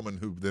versus Roman,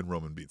 who then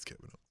Roman beats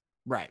Kevin Owens.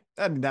 Right.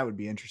 I mean, that would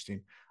be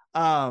interesting.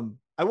 I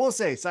will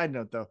say, side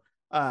note though,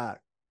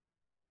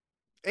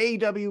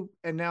 AEW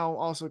and now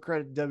also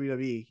credit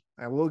WWE.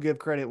 I will give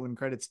credit when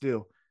credit's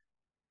due.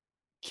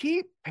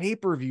 Keep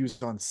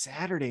pay-per-views on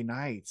Saturday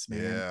nights,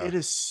 man. Yeah, it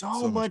is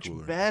so much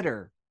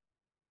better.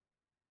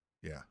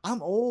 Yeah.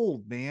 I'm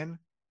old, man.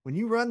 When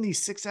you run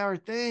these 6-hour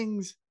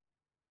things,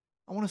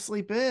 I want to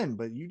sleep in,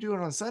 but you do it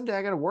on Sunday.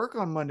 I got to work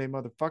on Monday,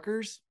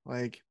 motherfuckers.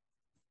 Like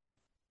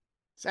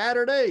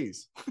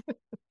Saturdays.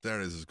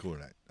 Saturdays is a cooler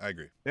night. I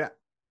agree. Yeah.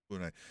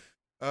 Cooler night.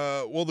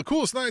 Well, the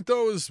coolest night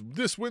though is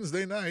this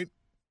Wednesday night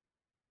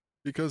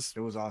because it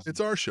was awesome. It's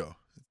our show.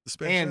 It's the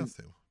Spanish Announce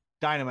Table.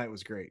 Dynamite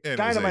was great. And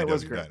Dynamite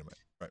was great. Dynamite.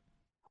 Right.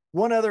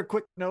 One other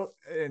quick note,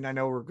 and I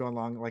know we're going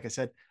long, like I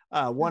said.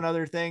 One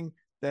other thing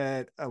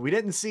that we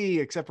didn't see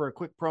except for a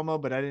quick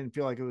promo, but I didn't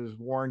feel like it was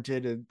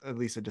warranted, at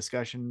least a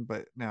discussion,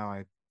 but now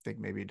I think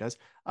maybe it does.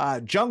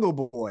 Jungle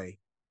Boy,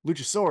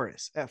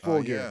 Luchasaurus at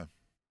Full Gear. Yeah.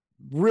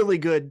 Really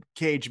good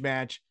cage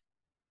match.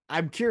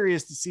 I'm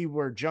curious to see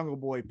where Jungle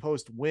Boy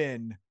post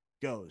win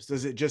goes?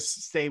 Does it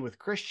just stay with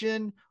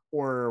Christian,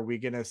 or are we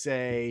going to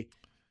say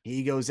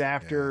he goes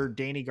after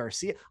Danny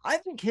Garcia? I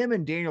think him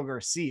and Daniel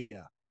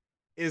Garcia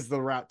is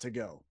the route to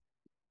go.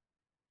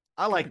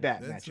 I like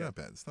that matchup. It's not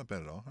bad. It's not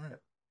bad at all. All right.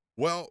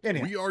 Well,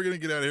 Anyhow. we are going to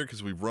get out of here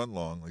because we've run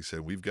long. Like I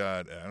said, we've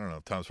got, I don't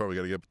know, Tom's probably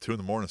got to get up at 2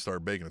 a.m. and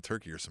start baking a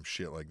turkey or some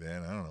shit like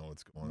that. I don't know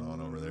what's going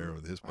on over there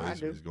with his place.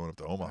 He's going up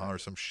to Omaha or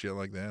some shit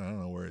like that. I don't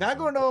know where. Not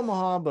going to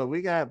Omaha, but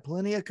we got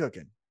plenty of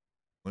cooking.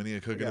 Plenty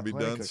of cooking to be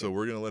done. So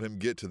we're going to let him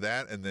get to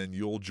that, and then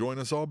you'll join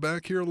us all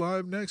back here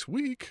live next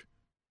week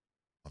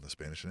on the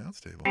Spanish Announce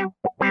Table.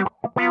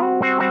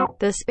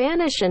 The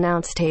Spanish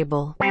Announce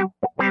Table.